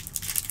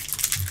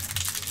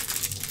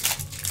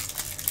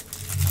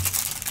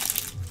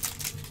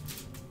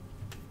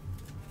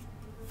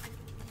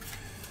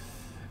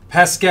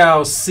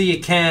 Pascal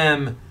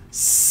Siakam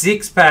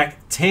 6-pack,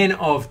 10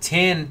 of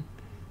 10.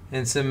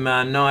 And some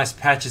nice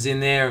patches in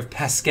there of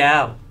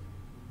Pascal.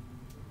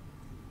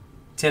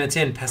 10 of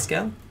 10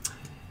 Pascal.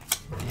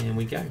 And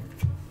we go.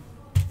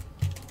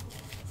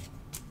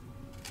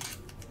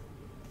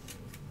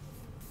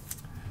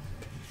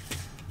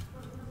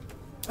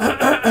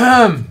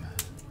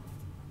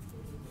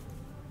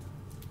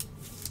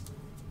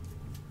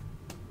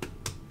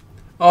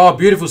 Oh,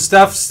 beautiful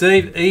stuff,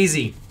 Steve.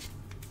 Easy.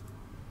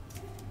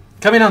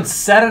 Come in on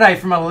Saturday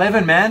from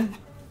 11, man.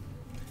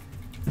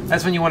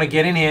 That's when you want to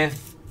get in here.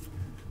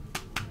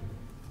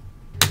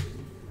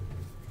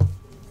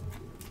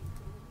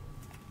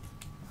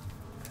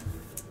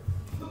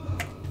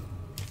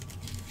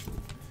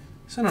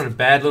 So not a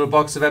bad little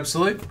box of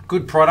Absolute.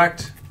 Good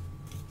product.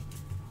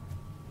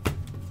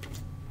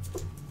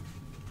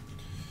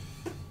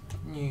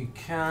 New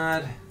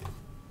card.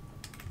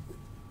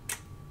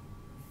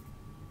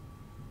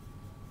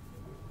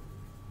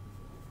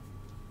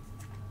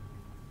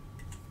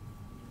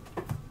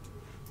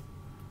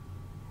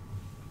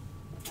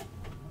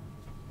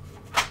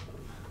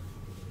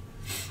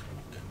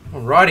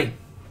 Alrighty.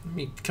 Let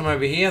me come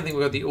over here. I think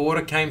we've got the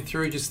order came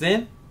through just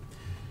then.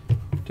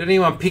 Did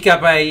anyone pick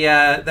up a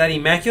that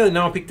Immaculate?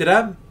 No one picked it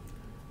up?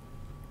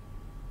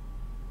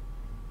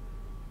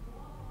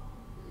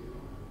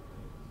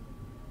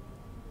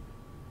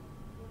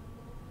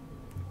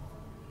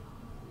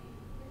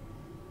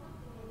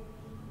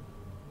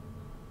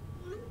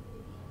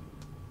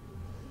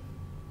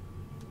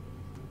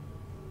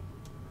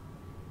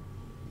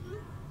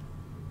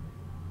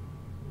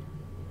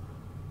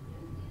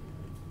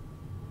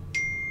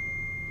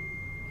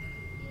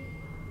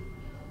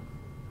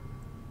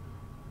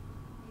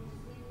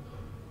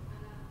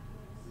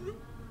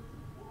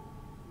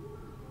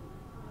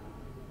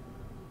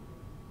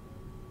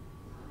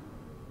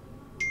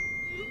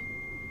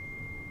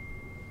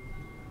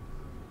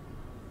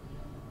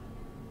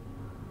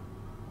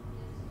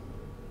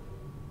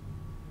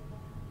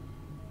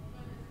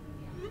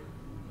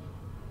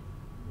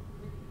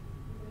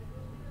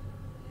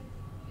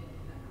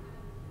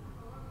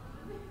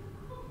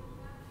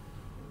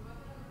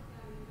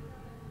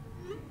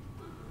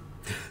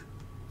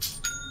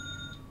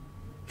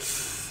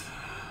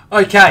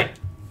 Okay.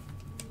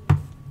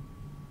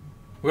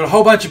 We've got a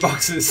whole bunch of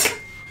boxes.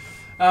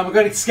 We've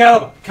got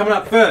Excalibur coming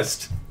up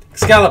first.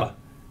 Excalibur.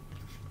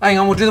 Hang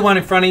on, we'll do the one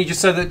in front of you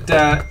just so that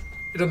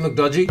it doesn't look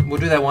dodgy.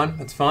 We'll do that one.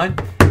 That's fine.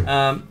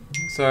 And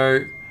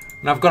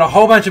I've got a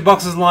whole bunch of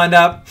boxes lined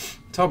up.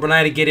 Told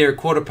Renee to get here at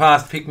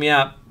 1:15, pick me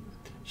up.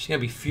 She's going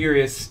to be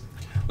furious.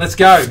 Let's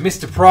go.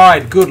 Mr.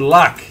 Pride, good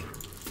luck.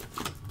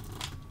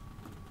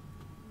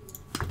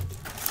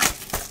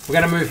 We're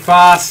going to move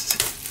fast.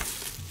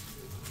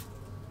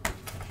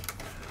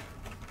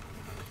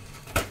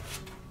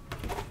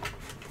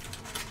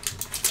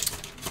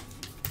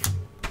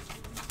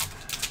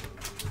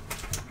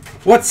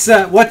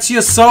 What's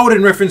your sold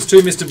in reference to,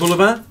 Mr.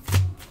 Boulevard?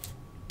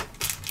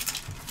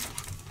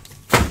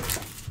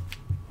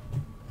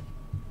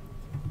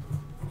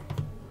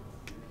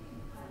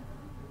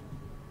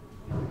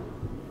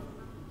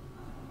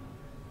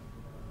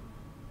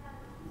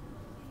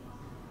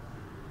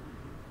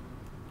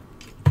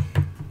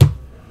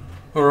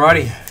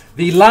 Alrighty.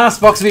 The last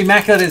box of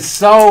Immaculate is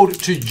sold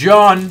to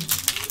John.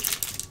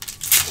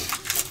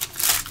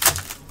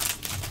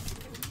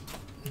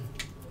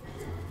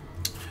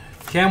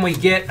 Can we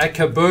get a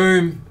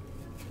kaboom?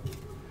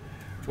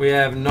 We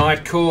have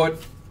Night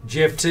Court,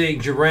 Jeff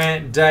Teague,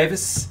 Durant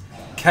Davis,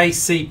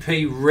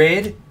 KCP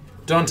Red,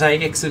 Dante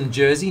Exum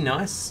jersey,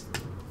 nice.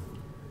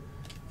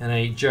 And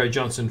a Joe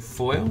Johnson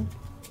foil.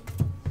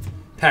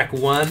 Pack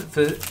 1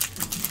 for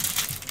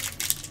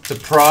the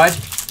Pride.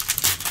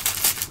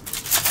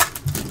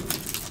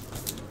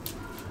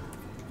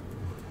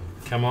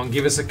 Come on,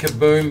 give us a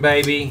kaboom,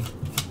 baby.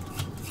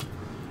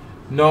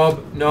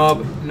 Knob.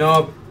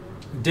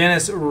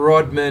 Dennis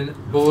Rodman,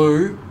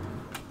 blue.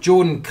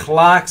 Jordan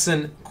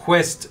Clarkson,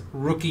 Quest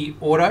rookie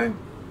auto.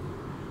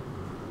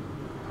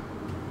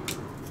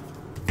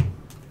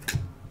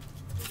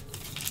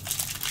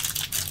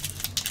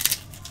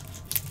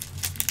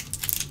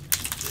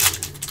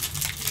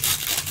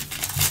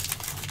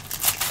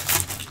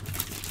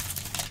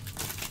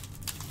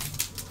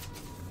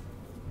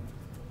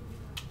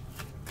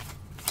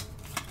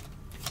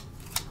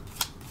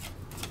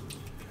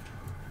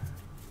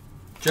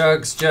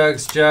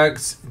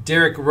 Jugs.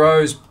 Derek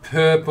Rose,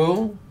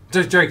 purple.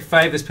 Derek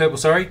Favors, purple,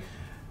 sorry.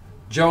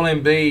 Joel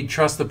Embiid,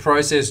 Trust the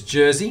Process,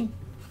 jersey.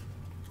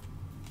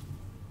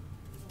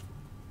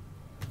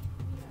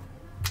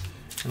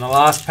 And the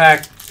last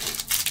pack,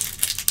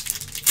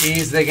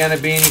 is there going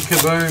to be any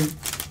kaboom?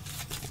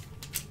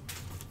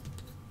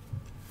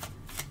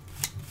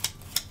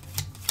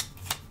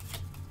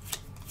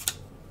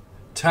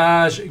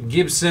 Taj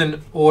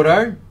Gibson,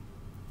 auto.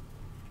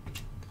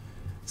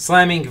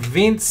 Slamming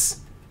Vince.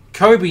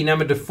 Kobe,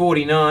 numbered to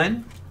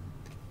 49,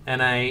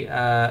 and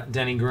a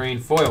Danny Green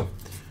foil.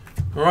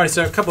 Alrighty,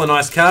 so a couple of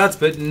nice cards,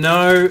 but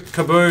no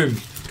kaboom.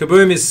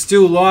 Kaboom is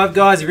still live,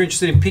 guys. If you're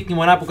interested in picking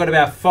one up, we've got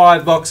about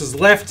 5 boxes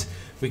left.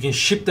 We can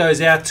ship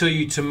those out to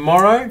you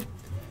tomorrow,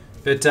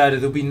 but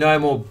there'll be no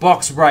more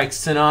box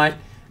breaks tonight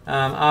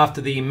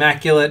after the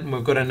Immaculate, and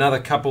we've got another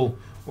couple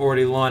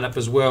already lined up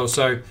as well.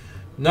 So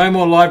no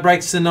more live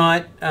breaks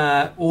tonight,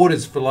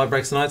 orders for live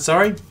breaks tonight,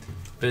 sorry,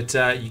 but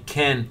you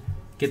can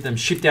get them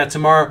shipped out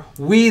tomorrow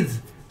with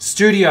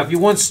Studio. If you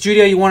want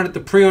Studio, you want it at the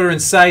pre-order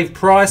and save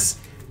price,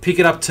 pick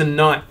it up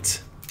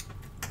tonight.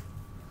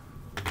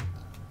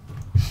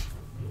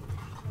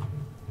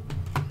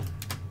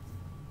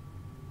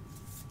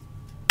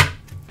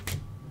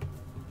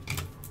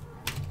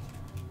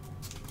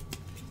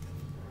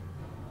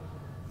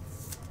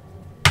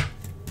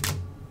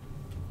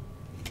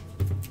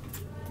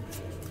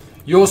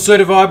 Your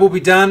certified will be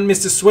done,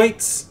 Mr.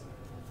 Sweets,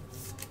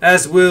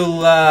 as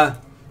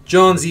will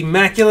John's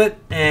Immaculate,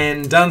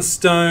 and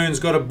Dunstone's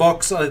got a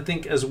box, I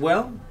think, as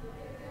well.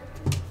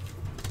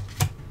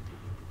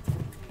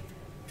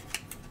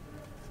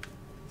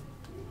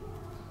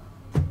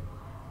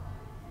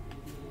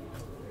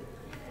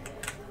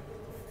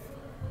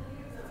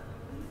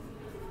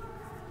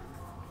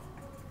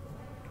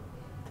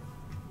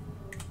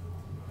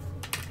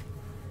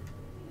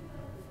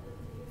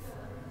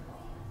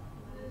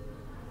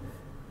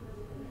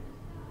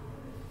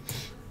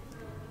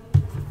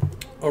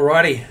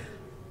 Alrighty.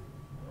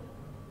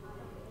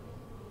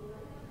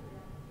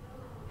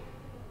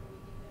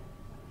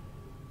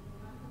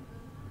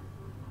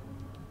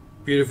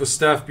 Beautiful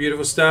stuff,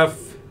 beautiful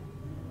stuff.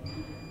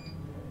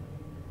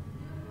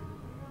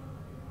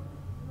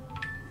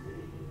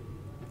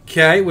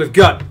 Okay, we've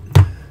got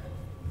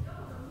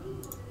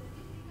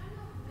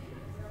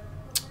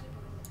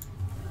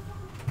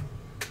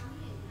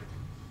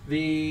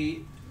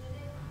the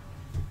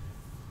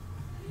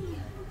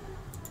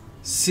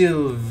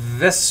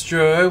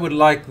Silvestro would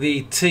like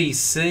the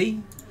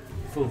TC.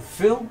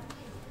 Fulfill.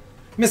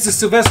 Mr.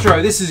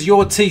 Silvestro, this is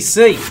your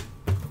TC.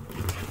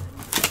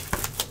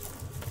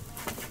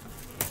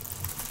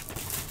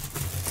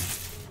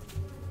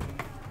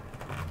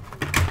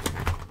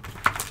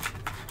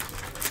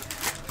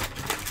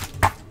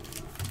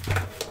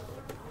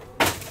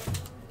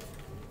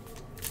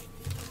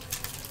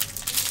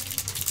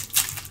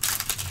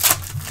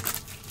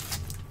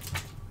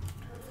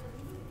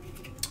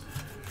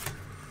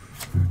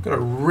 Got a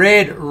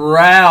red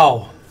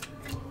row.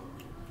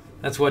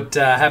 That's what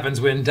happens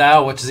when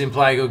Dale watches him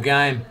play a good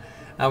game.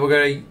 We've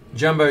got a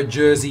jumbo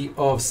jersey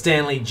of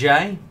Stanley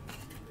J.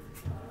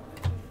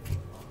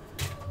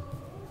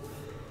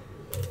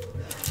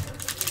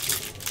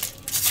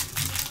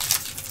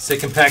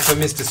 Second pack for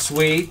Mr.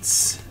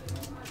 Sweets.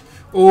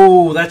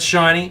 Oh, that's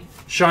shiny.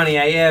 Shiny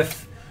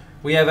AF.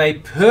 We have a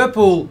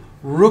purple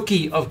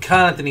rookie of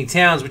Karl Anthony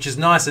Towns, which is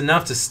nice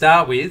enough to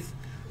start with.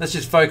 Let's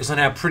just focus on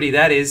how pretty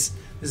that is.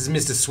 This is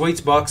Mr.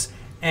 Sweets box.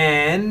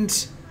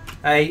 And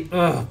a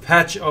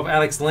patch of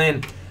Alex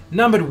Len.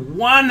 Numbered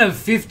 1 of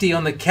 50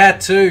 on the Cat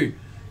 2.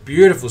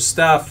 Beautiful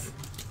stuff.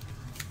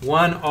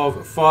 1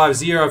 of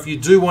 50. If you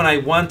do want a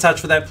one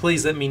touch for that,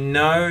 please let me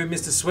know,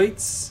 Mr.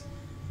 Sweets.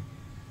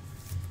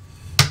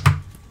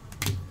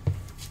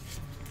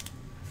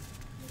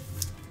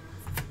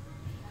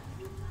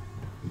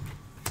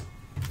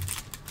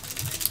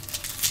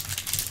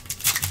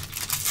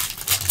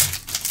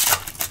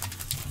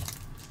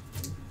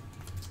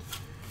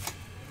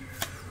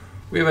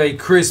 We have a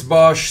Chris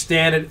Bosh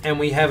standard, and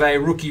we have a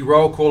rookie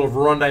roll call of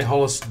Rondé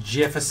Hollis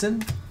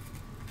Jefferson.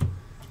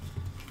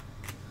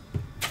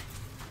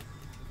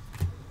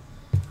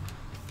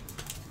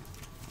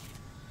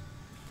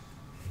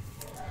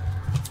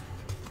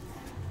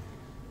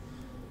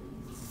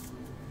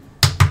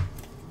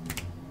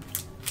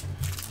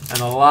 And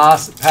the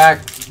last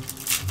pack,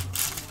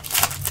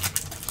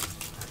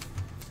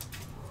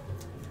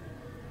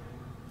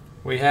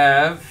 we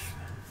have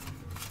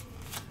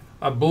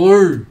a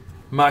blue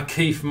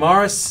Markieff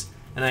Morris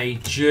and a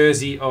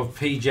jersey of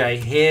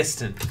PJ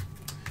Hairston.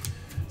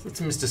 So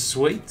that's Mr.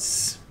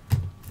 Sweets.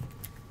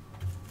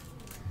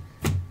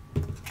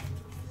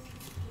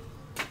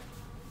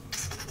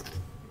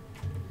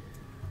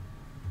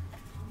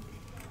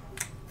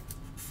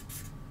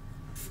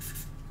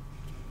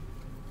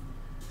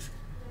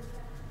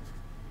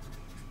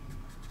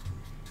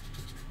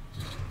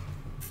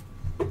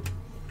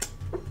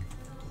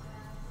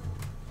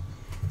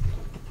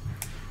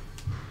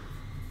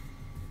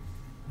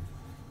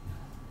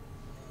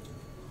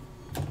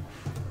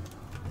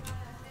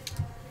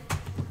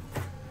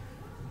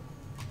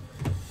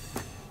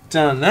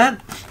 Done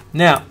that.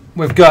 Now,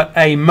 we've got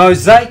a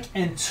Mosaic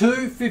and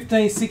two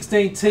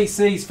 15-16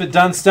 TCs for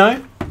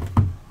Dunstone.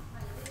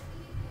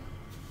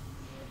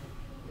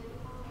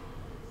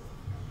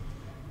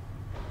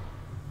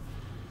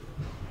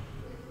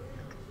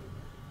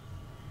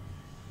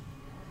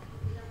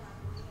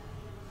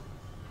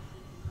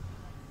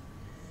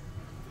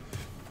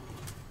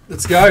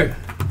 Let's go.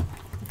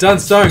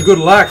 Dunstone, good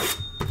luck.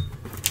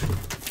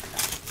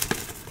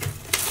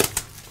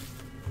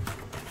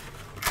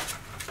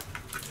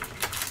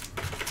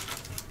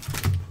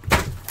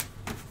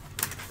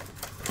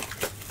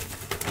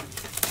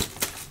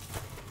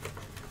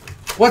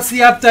 What's the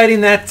update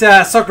in that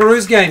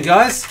Socceroos game,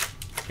 guys?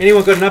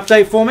 Anyone got an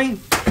update for me?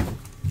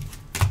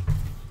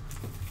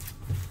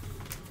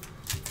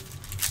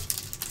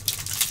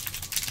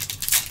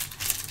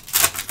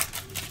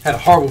 Had a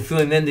horrible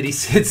feeling then that he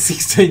said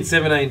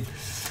 16-17.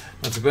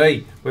 Not to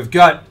be. We've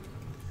got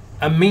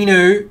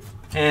Aminu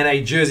and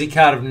a jersey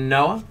card of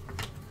Noah.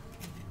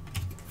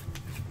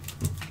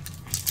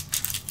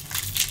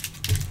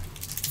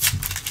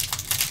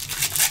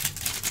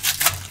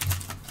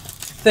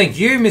 Thank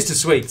you, Mr.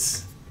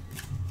 Sweets.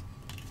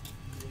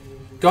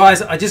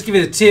 Guys, I just give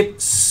you the tip.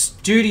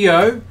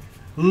 Studio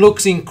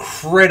looks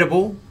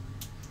incredible.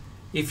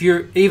 If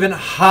you're even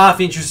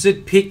half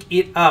interested, pick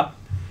it up.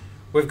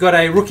 We've got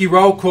a rookie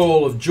roll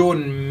call of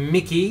Jordan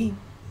Mickey,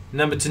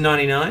 number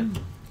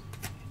 299.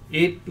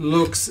 It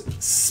looks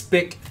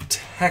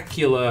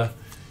spectacular.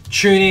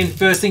 Tune in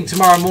first thing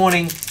tomorrow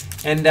morning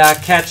and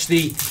catch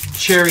the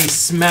Cherry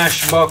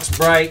Smash box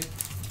break.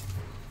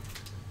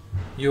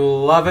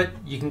 You'll love it.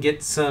 You can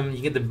get some.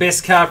 You get the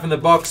best card from the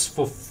box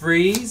for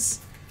freeze.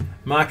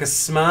 Marcus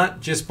Smart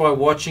just by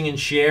watching and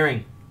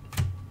sharing.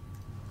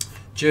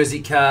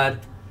 Jersey card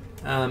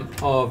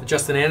of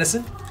Justin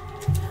Anderson.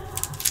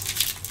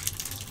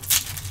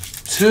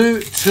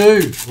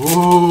 2-2.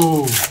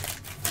 Ooh.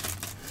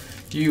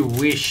 You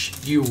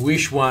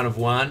wish one of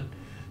one.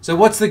 So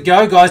what's the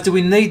go, guys? Do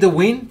we need the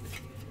win?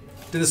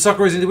 Do the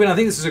Socceroos need the win? I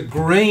think this is a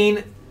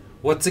green.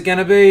 What's it going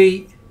to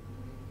be?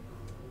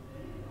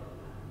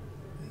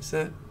 Is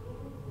that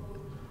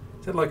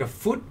like a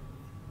foot?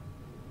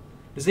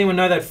 Does anyone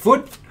know that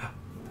foot?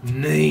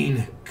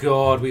 Neen.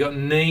 God, we got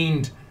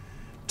neened.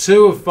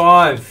 2 of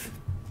 5.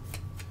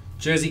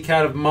 Jersey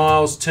card of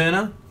Miles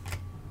Turner.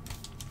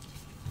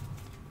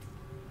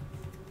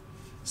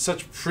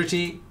 Such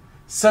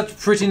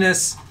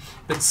prettiness,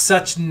 but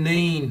such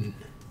neen.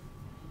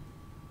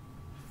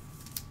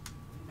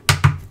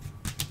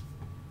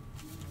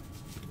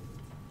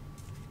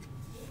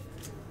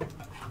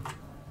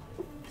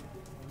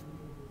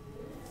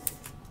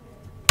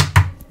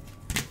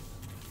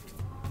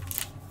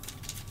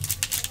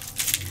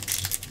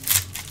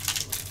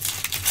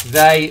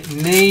 They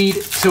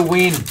need to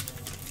win.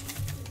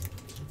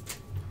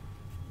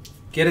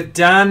 Get it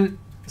done,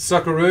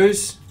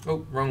 Socceroos.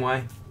 Oh, wrong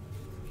way.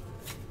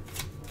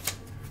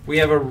 We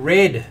have a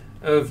red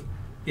of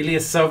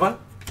Ilyasova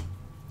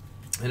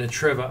and a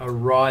Trevor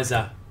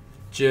Ariza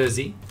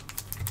jersey.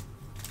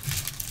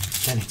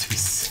 They need to be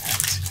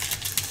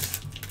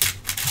sacked.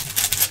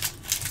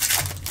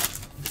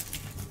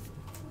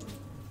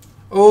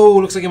 Oh,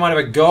 looks like you might have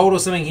a gold or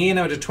something here.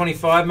 Number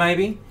 25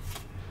 maybe.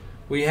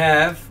 We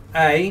have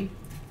a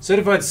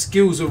Certified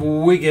Skills of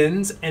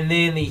Wiggins, and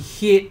then the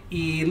hit,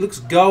 it looks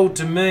gold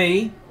to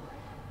me.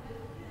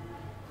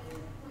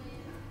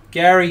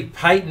 Gary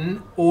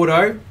Payton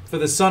auto for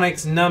the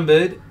Sonics,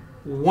 numbered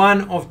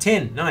 1 of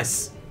 10.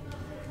 Nice.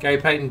 Gary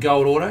Payton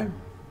gold auto.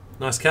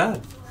 Nice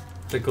card.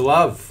 The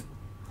glove.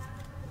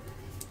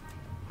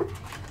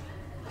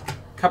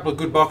 Couple of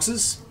good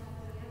boxes.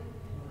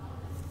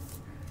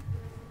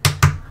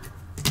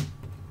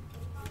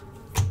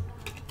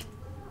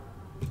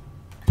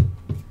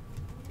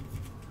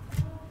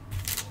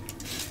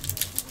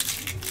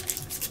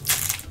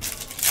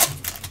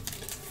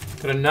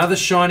 Got another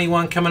shiny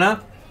one coming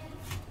up.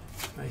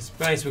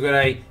 Base. We've got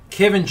a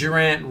Kevin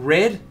Durant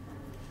red.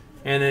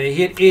 And the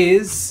hit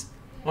is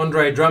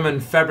Andre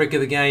Drummond, fabric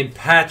of the game,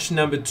 patch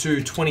number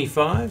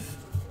 225.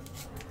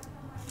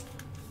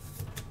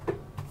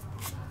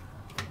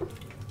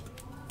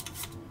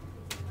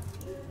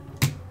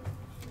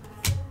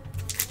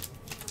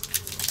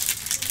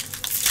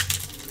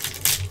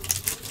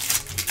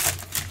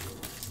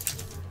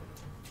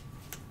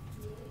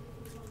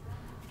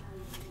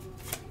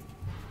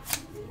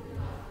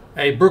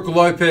 A Brook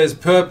Lopez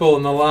purple,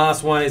 and the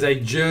last one is a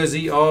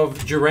jersey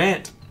of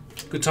Durant.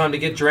 Good time to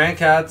get Durant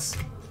cards.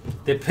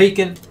 They're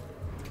peaking.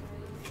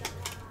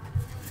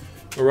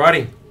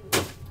 Alrighty.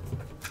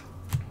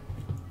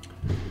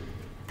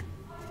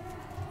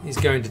 He's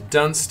going to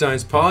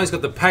Dunstone's pile. He's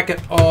got the packet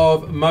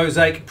of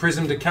Mosaic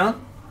Prism to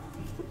come.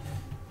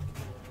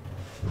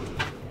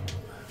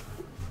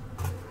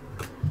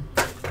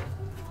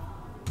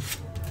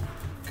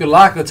 Good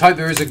luck. Let's hope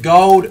there is a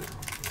gold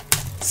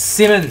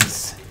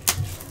Simmons.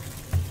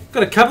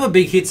 Got a couple of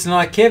big hits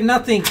tonight, Kev.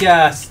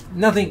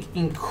 Nothing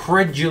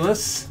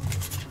incredulous.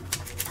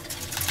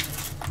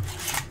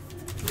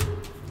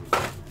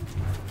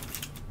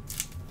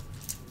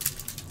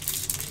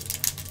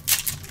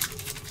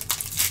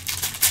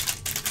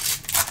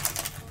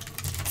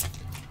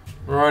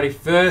 Alrighty,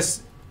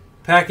 first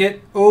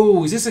packet.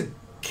 Oh, is this a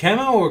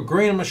camo or a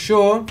green? I'm not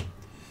sure.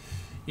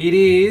 It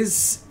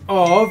is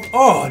of,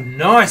 oh,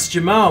 nice,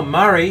 Jamal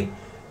Murray,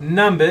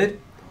 numbered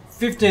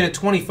 15 of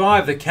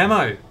 25, the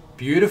camo.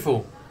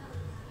 Beautiful.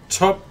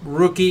 Top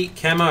rookie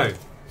camo.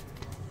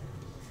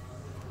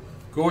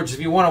 Gorgeous.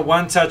 If you want a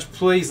one-touch,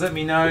 please let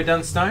me know,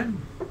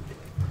 Dunstone.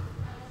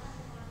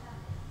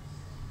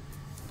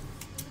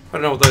 I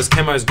don't know what those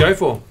camos go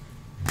for.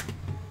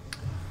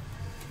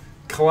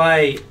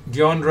 Clay,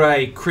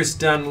 DeAndre, Chris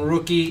Dunn,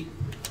 rookie.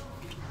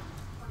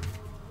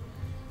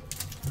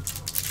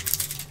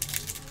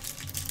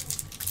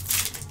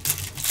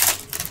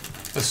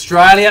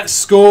 Australia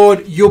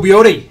scored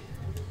Yulbioti.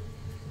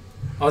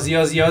 Aussie,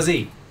 Aussie,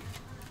 Aussie.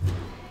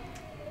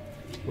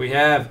 We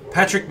have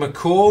Patrick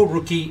McCall,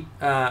 rookie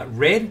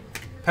red.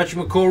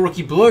 Patrick McCall,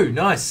 rookie blue.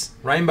 Nice.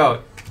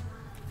 Rainbow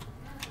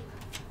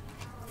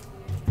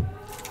it.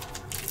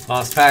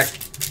 Last pack.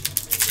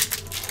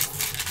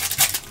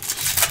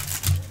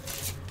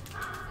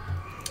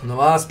 In the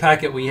last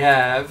packet we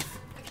have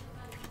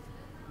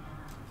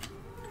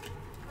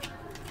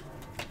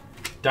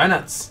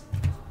donuts.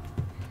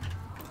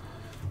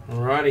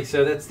 Alrighty,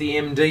 so that's the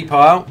MD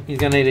pile. He's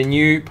going to need a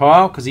new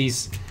pile because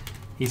he's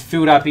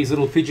filled up his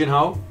little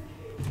pigeonhole.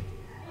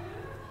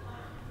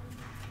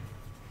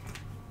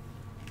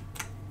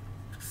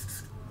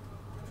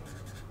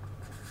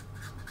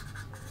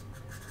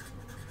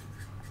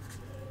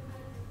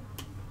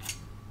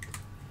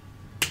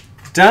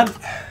 Done.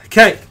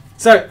 Okay,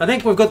 so I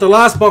think we've got the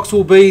last box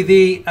will be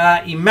the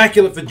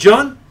Immaculate for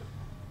John.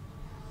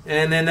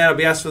 And then that'll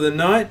be us for the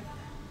night.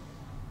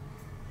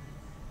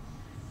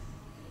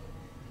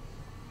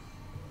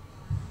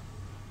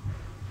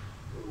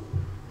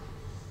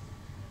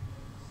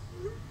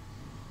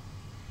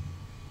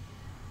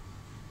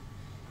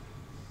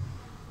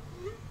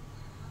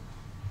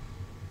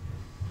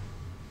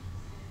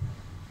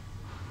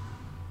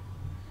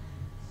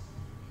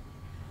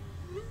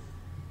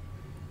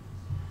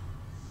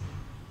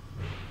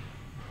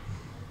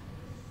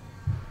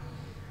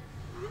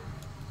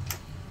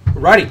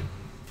 Righty,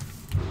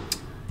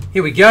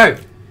 here we go.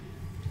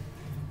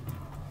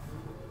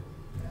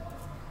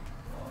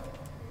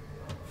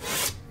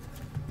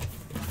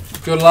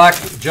 Good luck,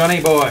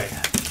 Johnny boy.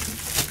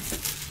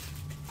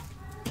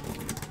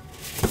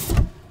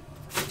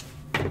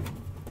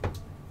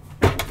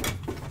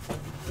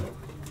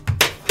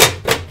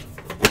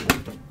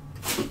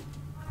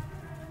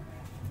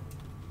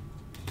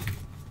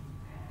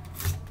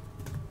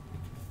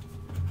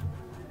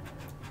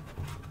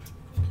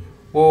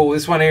 Whoa,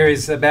 this one here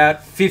is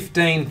about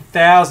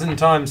 15,000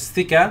 times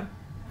thicker.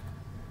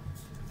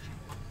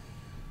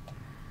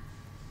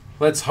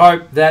 Let's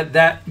hope that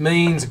that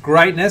means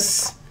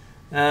greatness.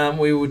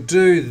 We will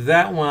do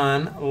that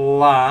one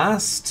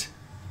last.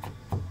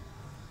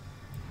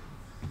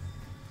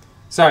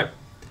 So,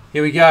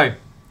 here we go.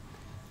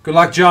 Good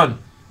luck, John.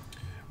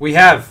 We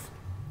have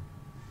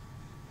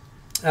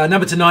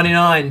number to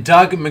 99,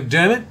 Doug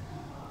McDermott.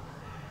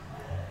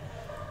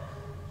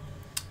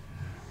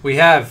 We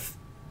have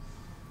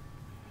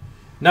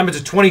number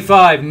to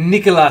 25,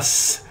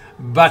 Nicholas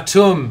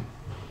Batum.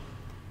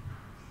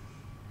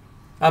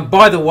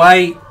 By the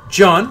way,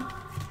 John,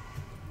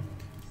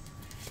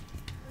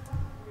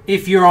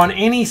 if you're on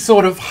any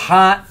sort of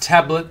heart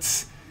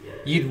tablets,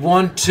 you'd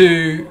want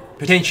to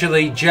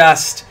potentially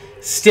just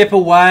step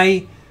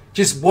away,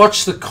 just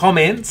watch the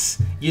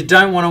comments. You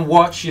don't want to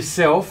watch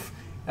yourself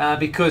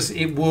because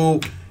it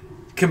will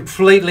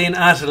completely and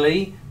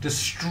utterly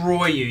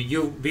destroy you.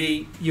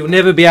 You'll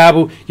never be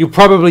able, you'll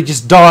probably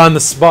just die on the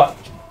spot.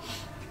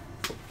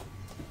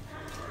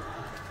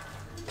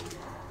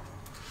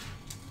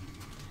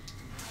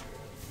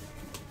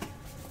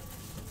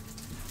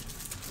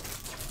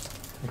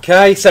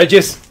 Okay, so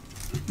just,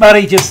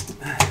 buddy, just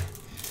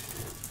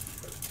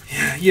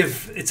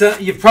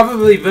you've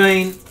probably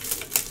been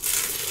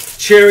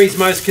Cherry's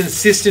most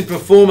consistent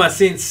performer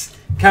since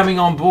coming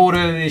on board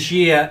earlier this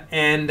year,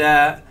 and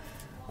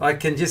I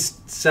can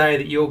just say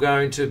that you're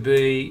going to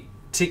be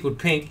tickled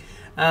pink.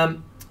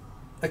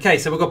 Okay,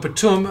 so we've got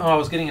Batum. Oh, I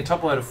was getting a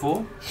top load of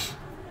 4.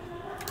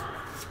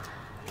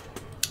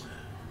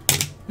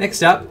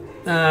 Next up,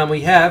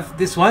 we have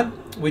this one,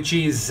 which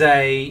is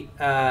a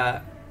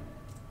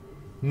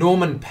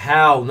Norman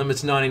Powell, number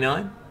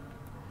 99.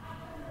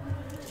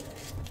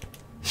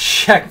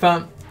 Shack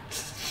Pump,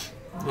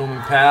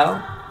 Norman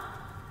Powell.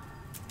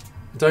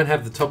 Don't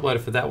have the top loader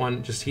for that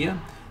one just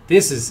here.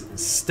 This is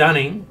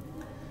stunning.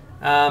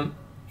 It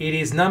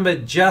is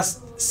numbered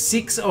just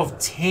 6 of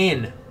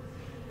 10.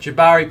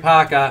 Jabari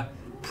Parker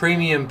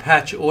Premium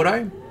Patch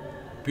Auto.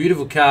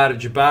 Beautiful card of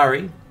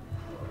Jabari.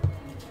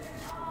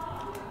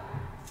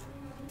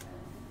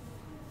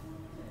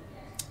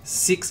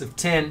 Six of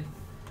 10.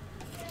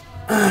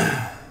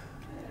 I'll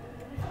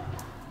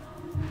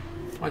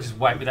just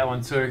wait with that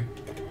one too.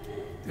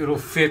 It'll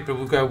fit, but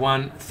we'll go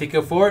one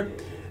thicker for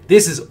it.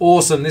 This is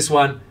awesome, this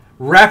one.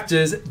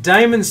 Raptors,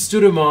 Damon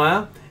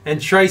Stoudemire and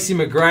Tracy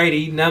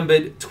McGrady,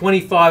 numbered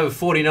 25 of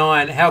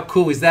 49. How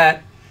cool is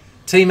that?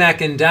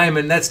 T-Mac and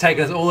Damon, that's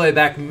taken us all the way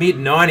back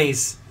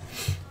mid-90s.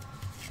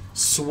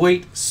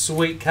 Sweet,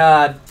 sweet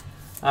card.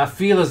 I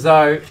feel as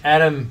though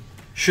Adam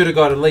should have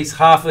got at least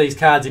half of these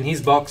cards in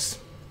his box.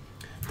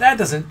 That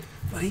doesn't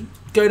bloody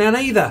go down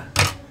either.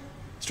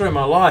 Destroy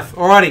my life.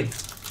 Alrighty,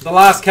 the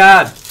last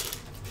card.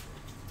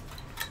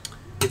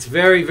 It's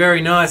very,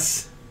 very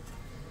nice.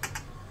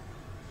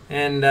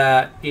 And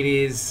it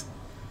is...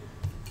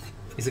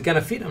 Is it going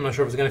to fit? I'm not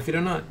sure if it's going to fit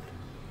or not.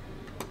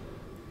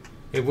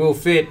 It will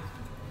fit.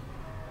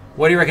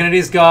 What do you reckon it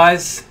is,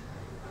 guys?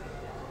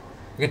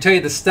 I can tell you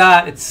at the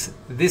start, it's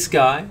this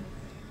guy,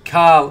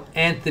 Karl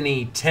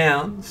Anthony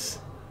Towns.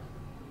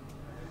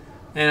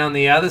 And on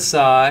the other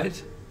side,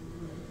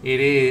 it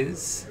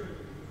is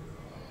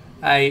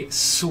a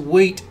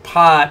sweet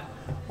part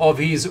of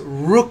his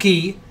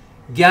rookie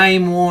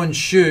game-worn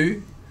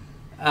shoe,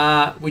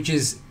 which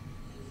is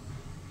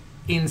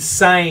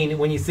insane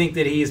when you think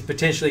that he is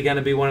potentially going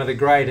to be one of the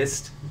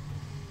greatest.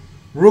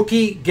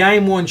 Rookie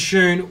game-worn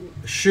shoe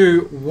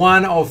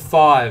 1 of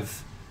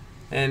 5.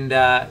 And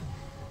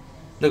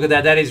look at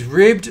that. That is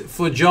ribbed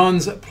for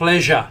John's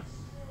pleasure.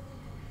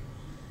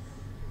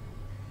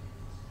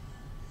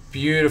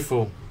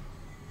 Beautiful.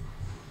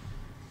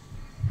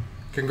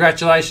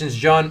 Congratulations,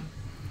 John.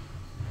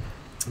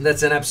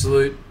 That's an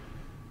absolute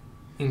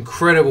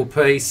incredible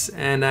piece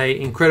and an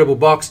incredible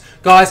box.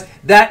 Guys,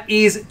 that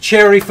is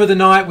Cherry for the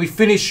night. We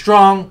finished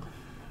strong.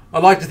 I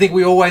like to think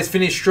we always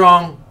finish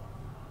strong.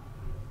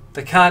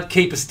 They can't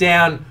keep us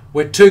down.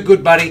 We're too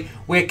good, buddy.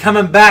 We're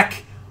coming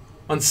back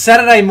on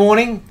Saturday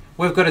morning.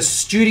 We've got a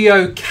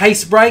studio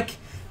case break.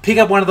 Pick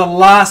up one of the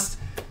last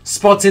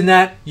spots in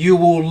that. You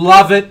will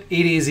love it.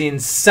 It is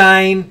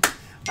insane.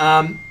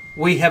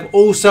 We have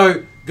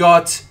also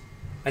got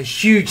a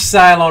huge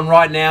sale on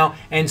right now,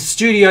 and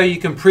studio you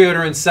can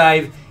pre-order and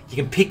save. You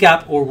can pick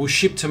up or we'll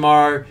ship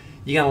tomorrow.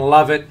 You're going to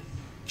love it.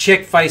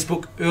 Check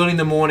Facebook early in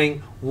the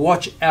morning.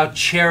 Watch our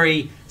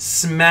Cherry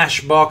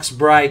Smash Box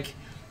break,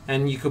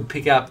 and you could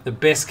pick up the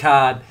best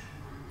card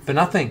for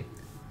nothing.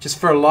 Just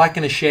for a like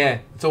and a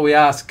share. That's all we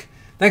ask.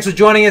 Thanks for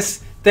joining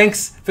us.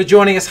 Thanks for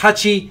joining us,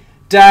 Hutchie,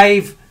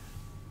 Dave,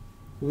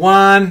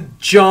 Juan,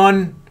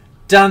 John,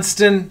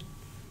 Dunstan,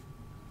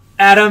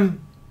 Adam.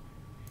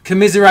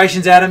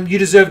 Commiserations, Adam. You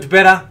deserved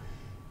better.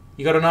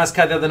 You got a nice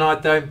card the other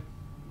night, though.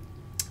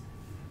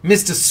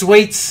 Mr.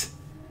 Sweets.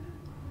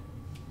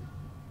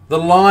 The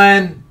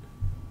Lion.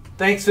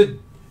 Thanks for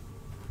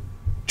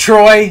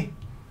Troy,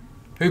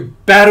 who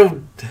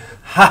battled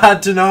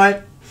hard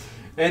tonight.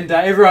 And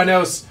everyone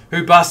else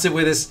who busted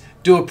with us.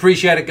 Do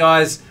appreciate it,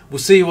 guys. We'll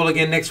see you all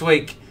again next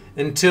week.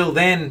 Until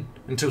then,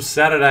 until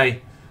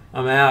Saturday,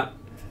 I'm out.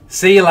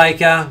 See you,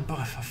 Laker.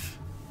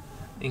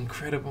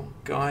 Incredible.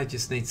 Guy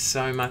just needs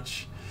so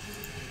much.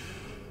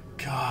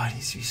 God,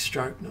 he's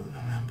stroked.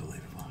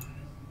 Unbelievable.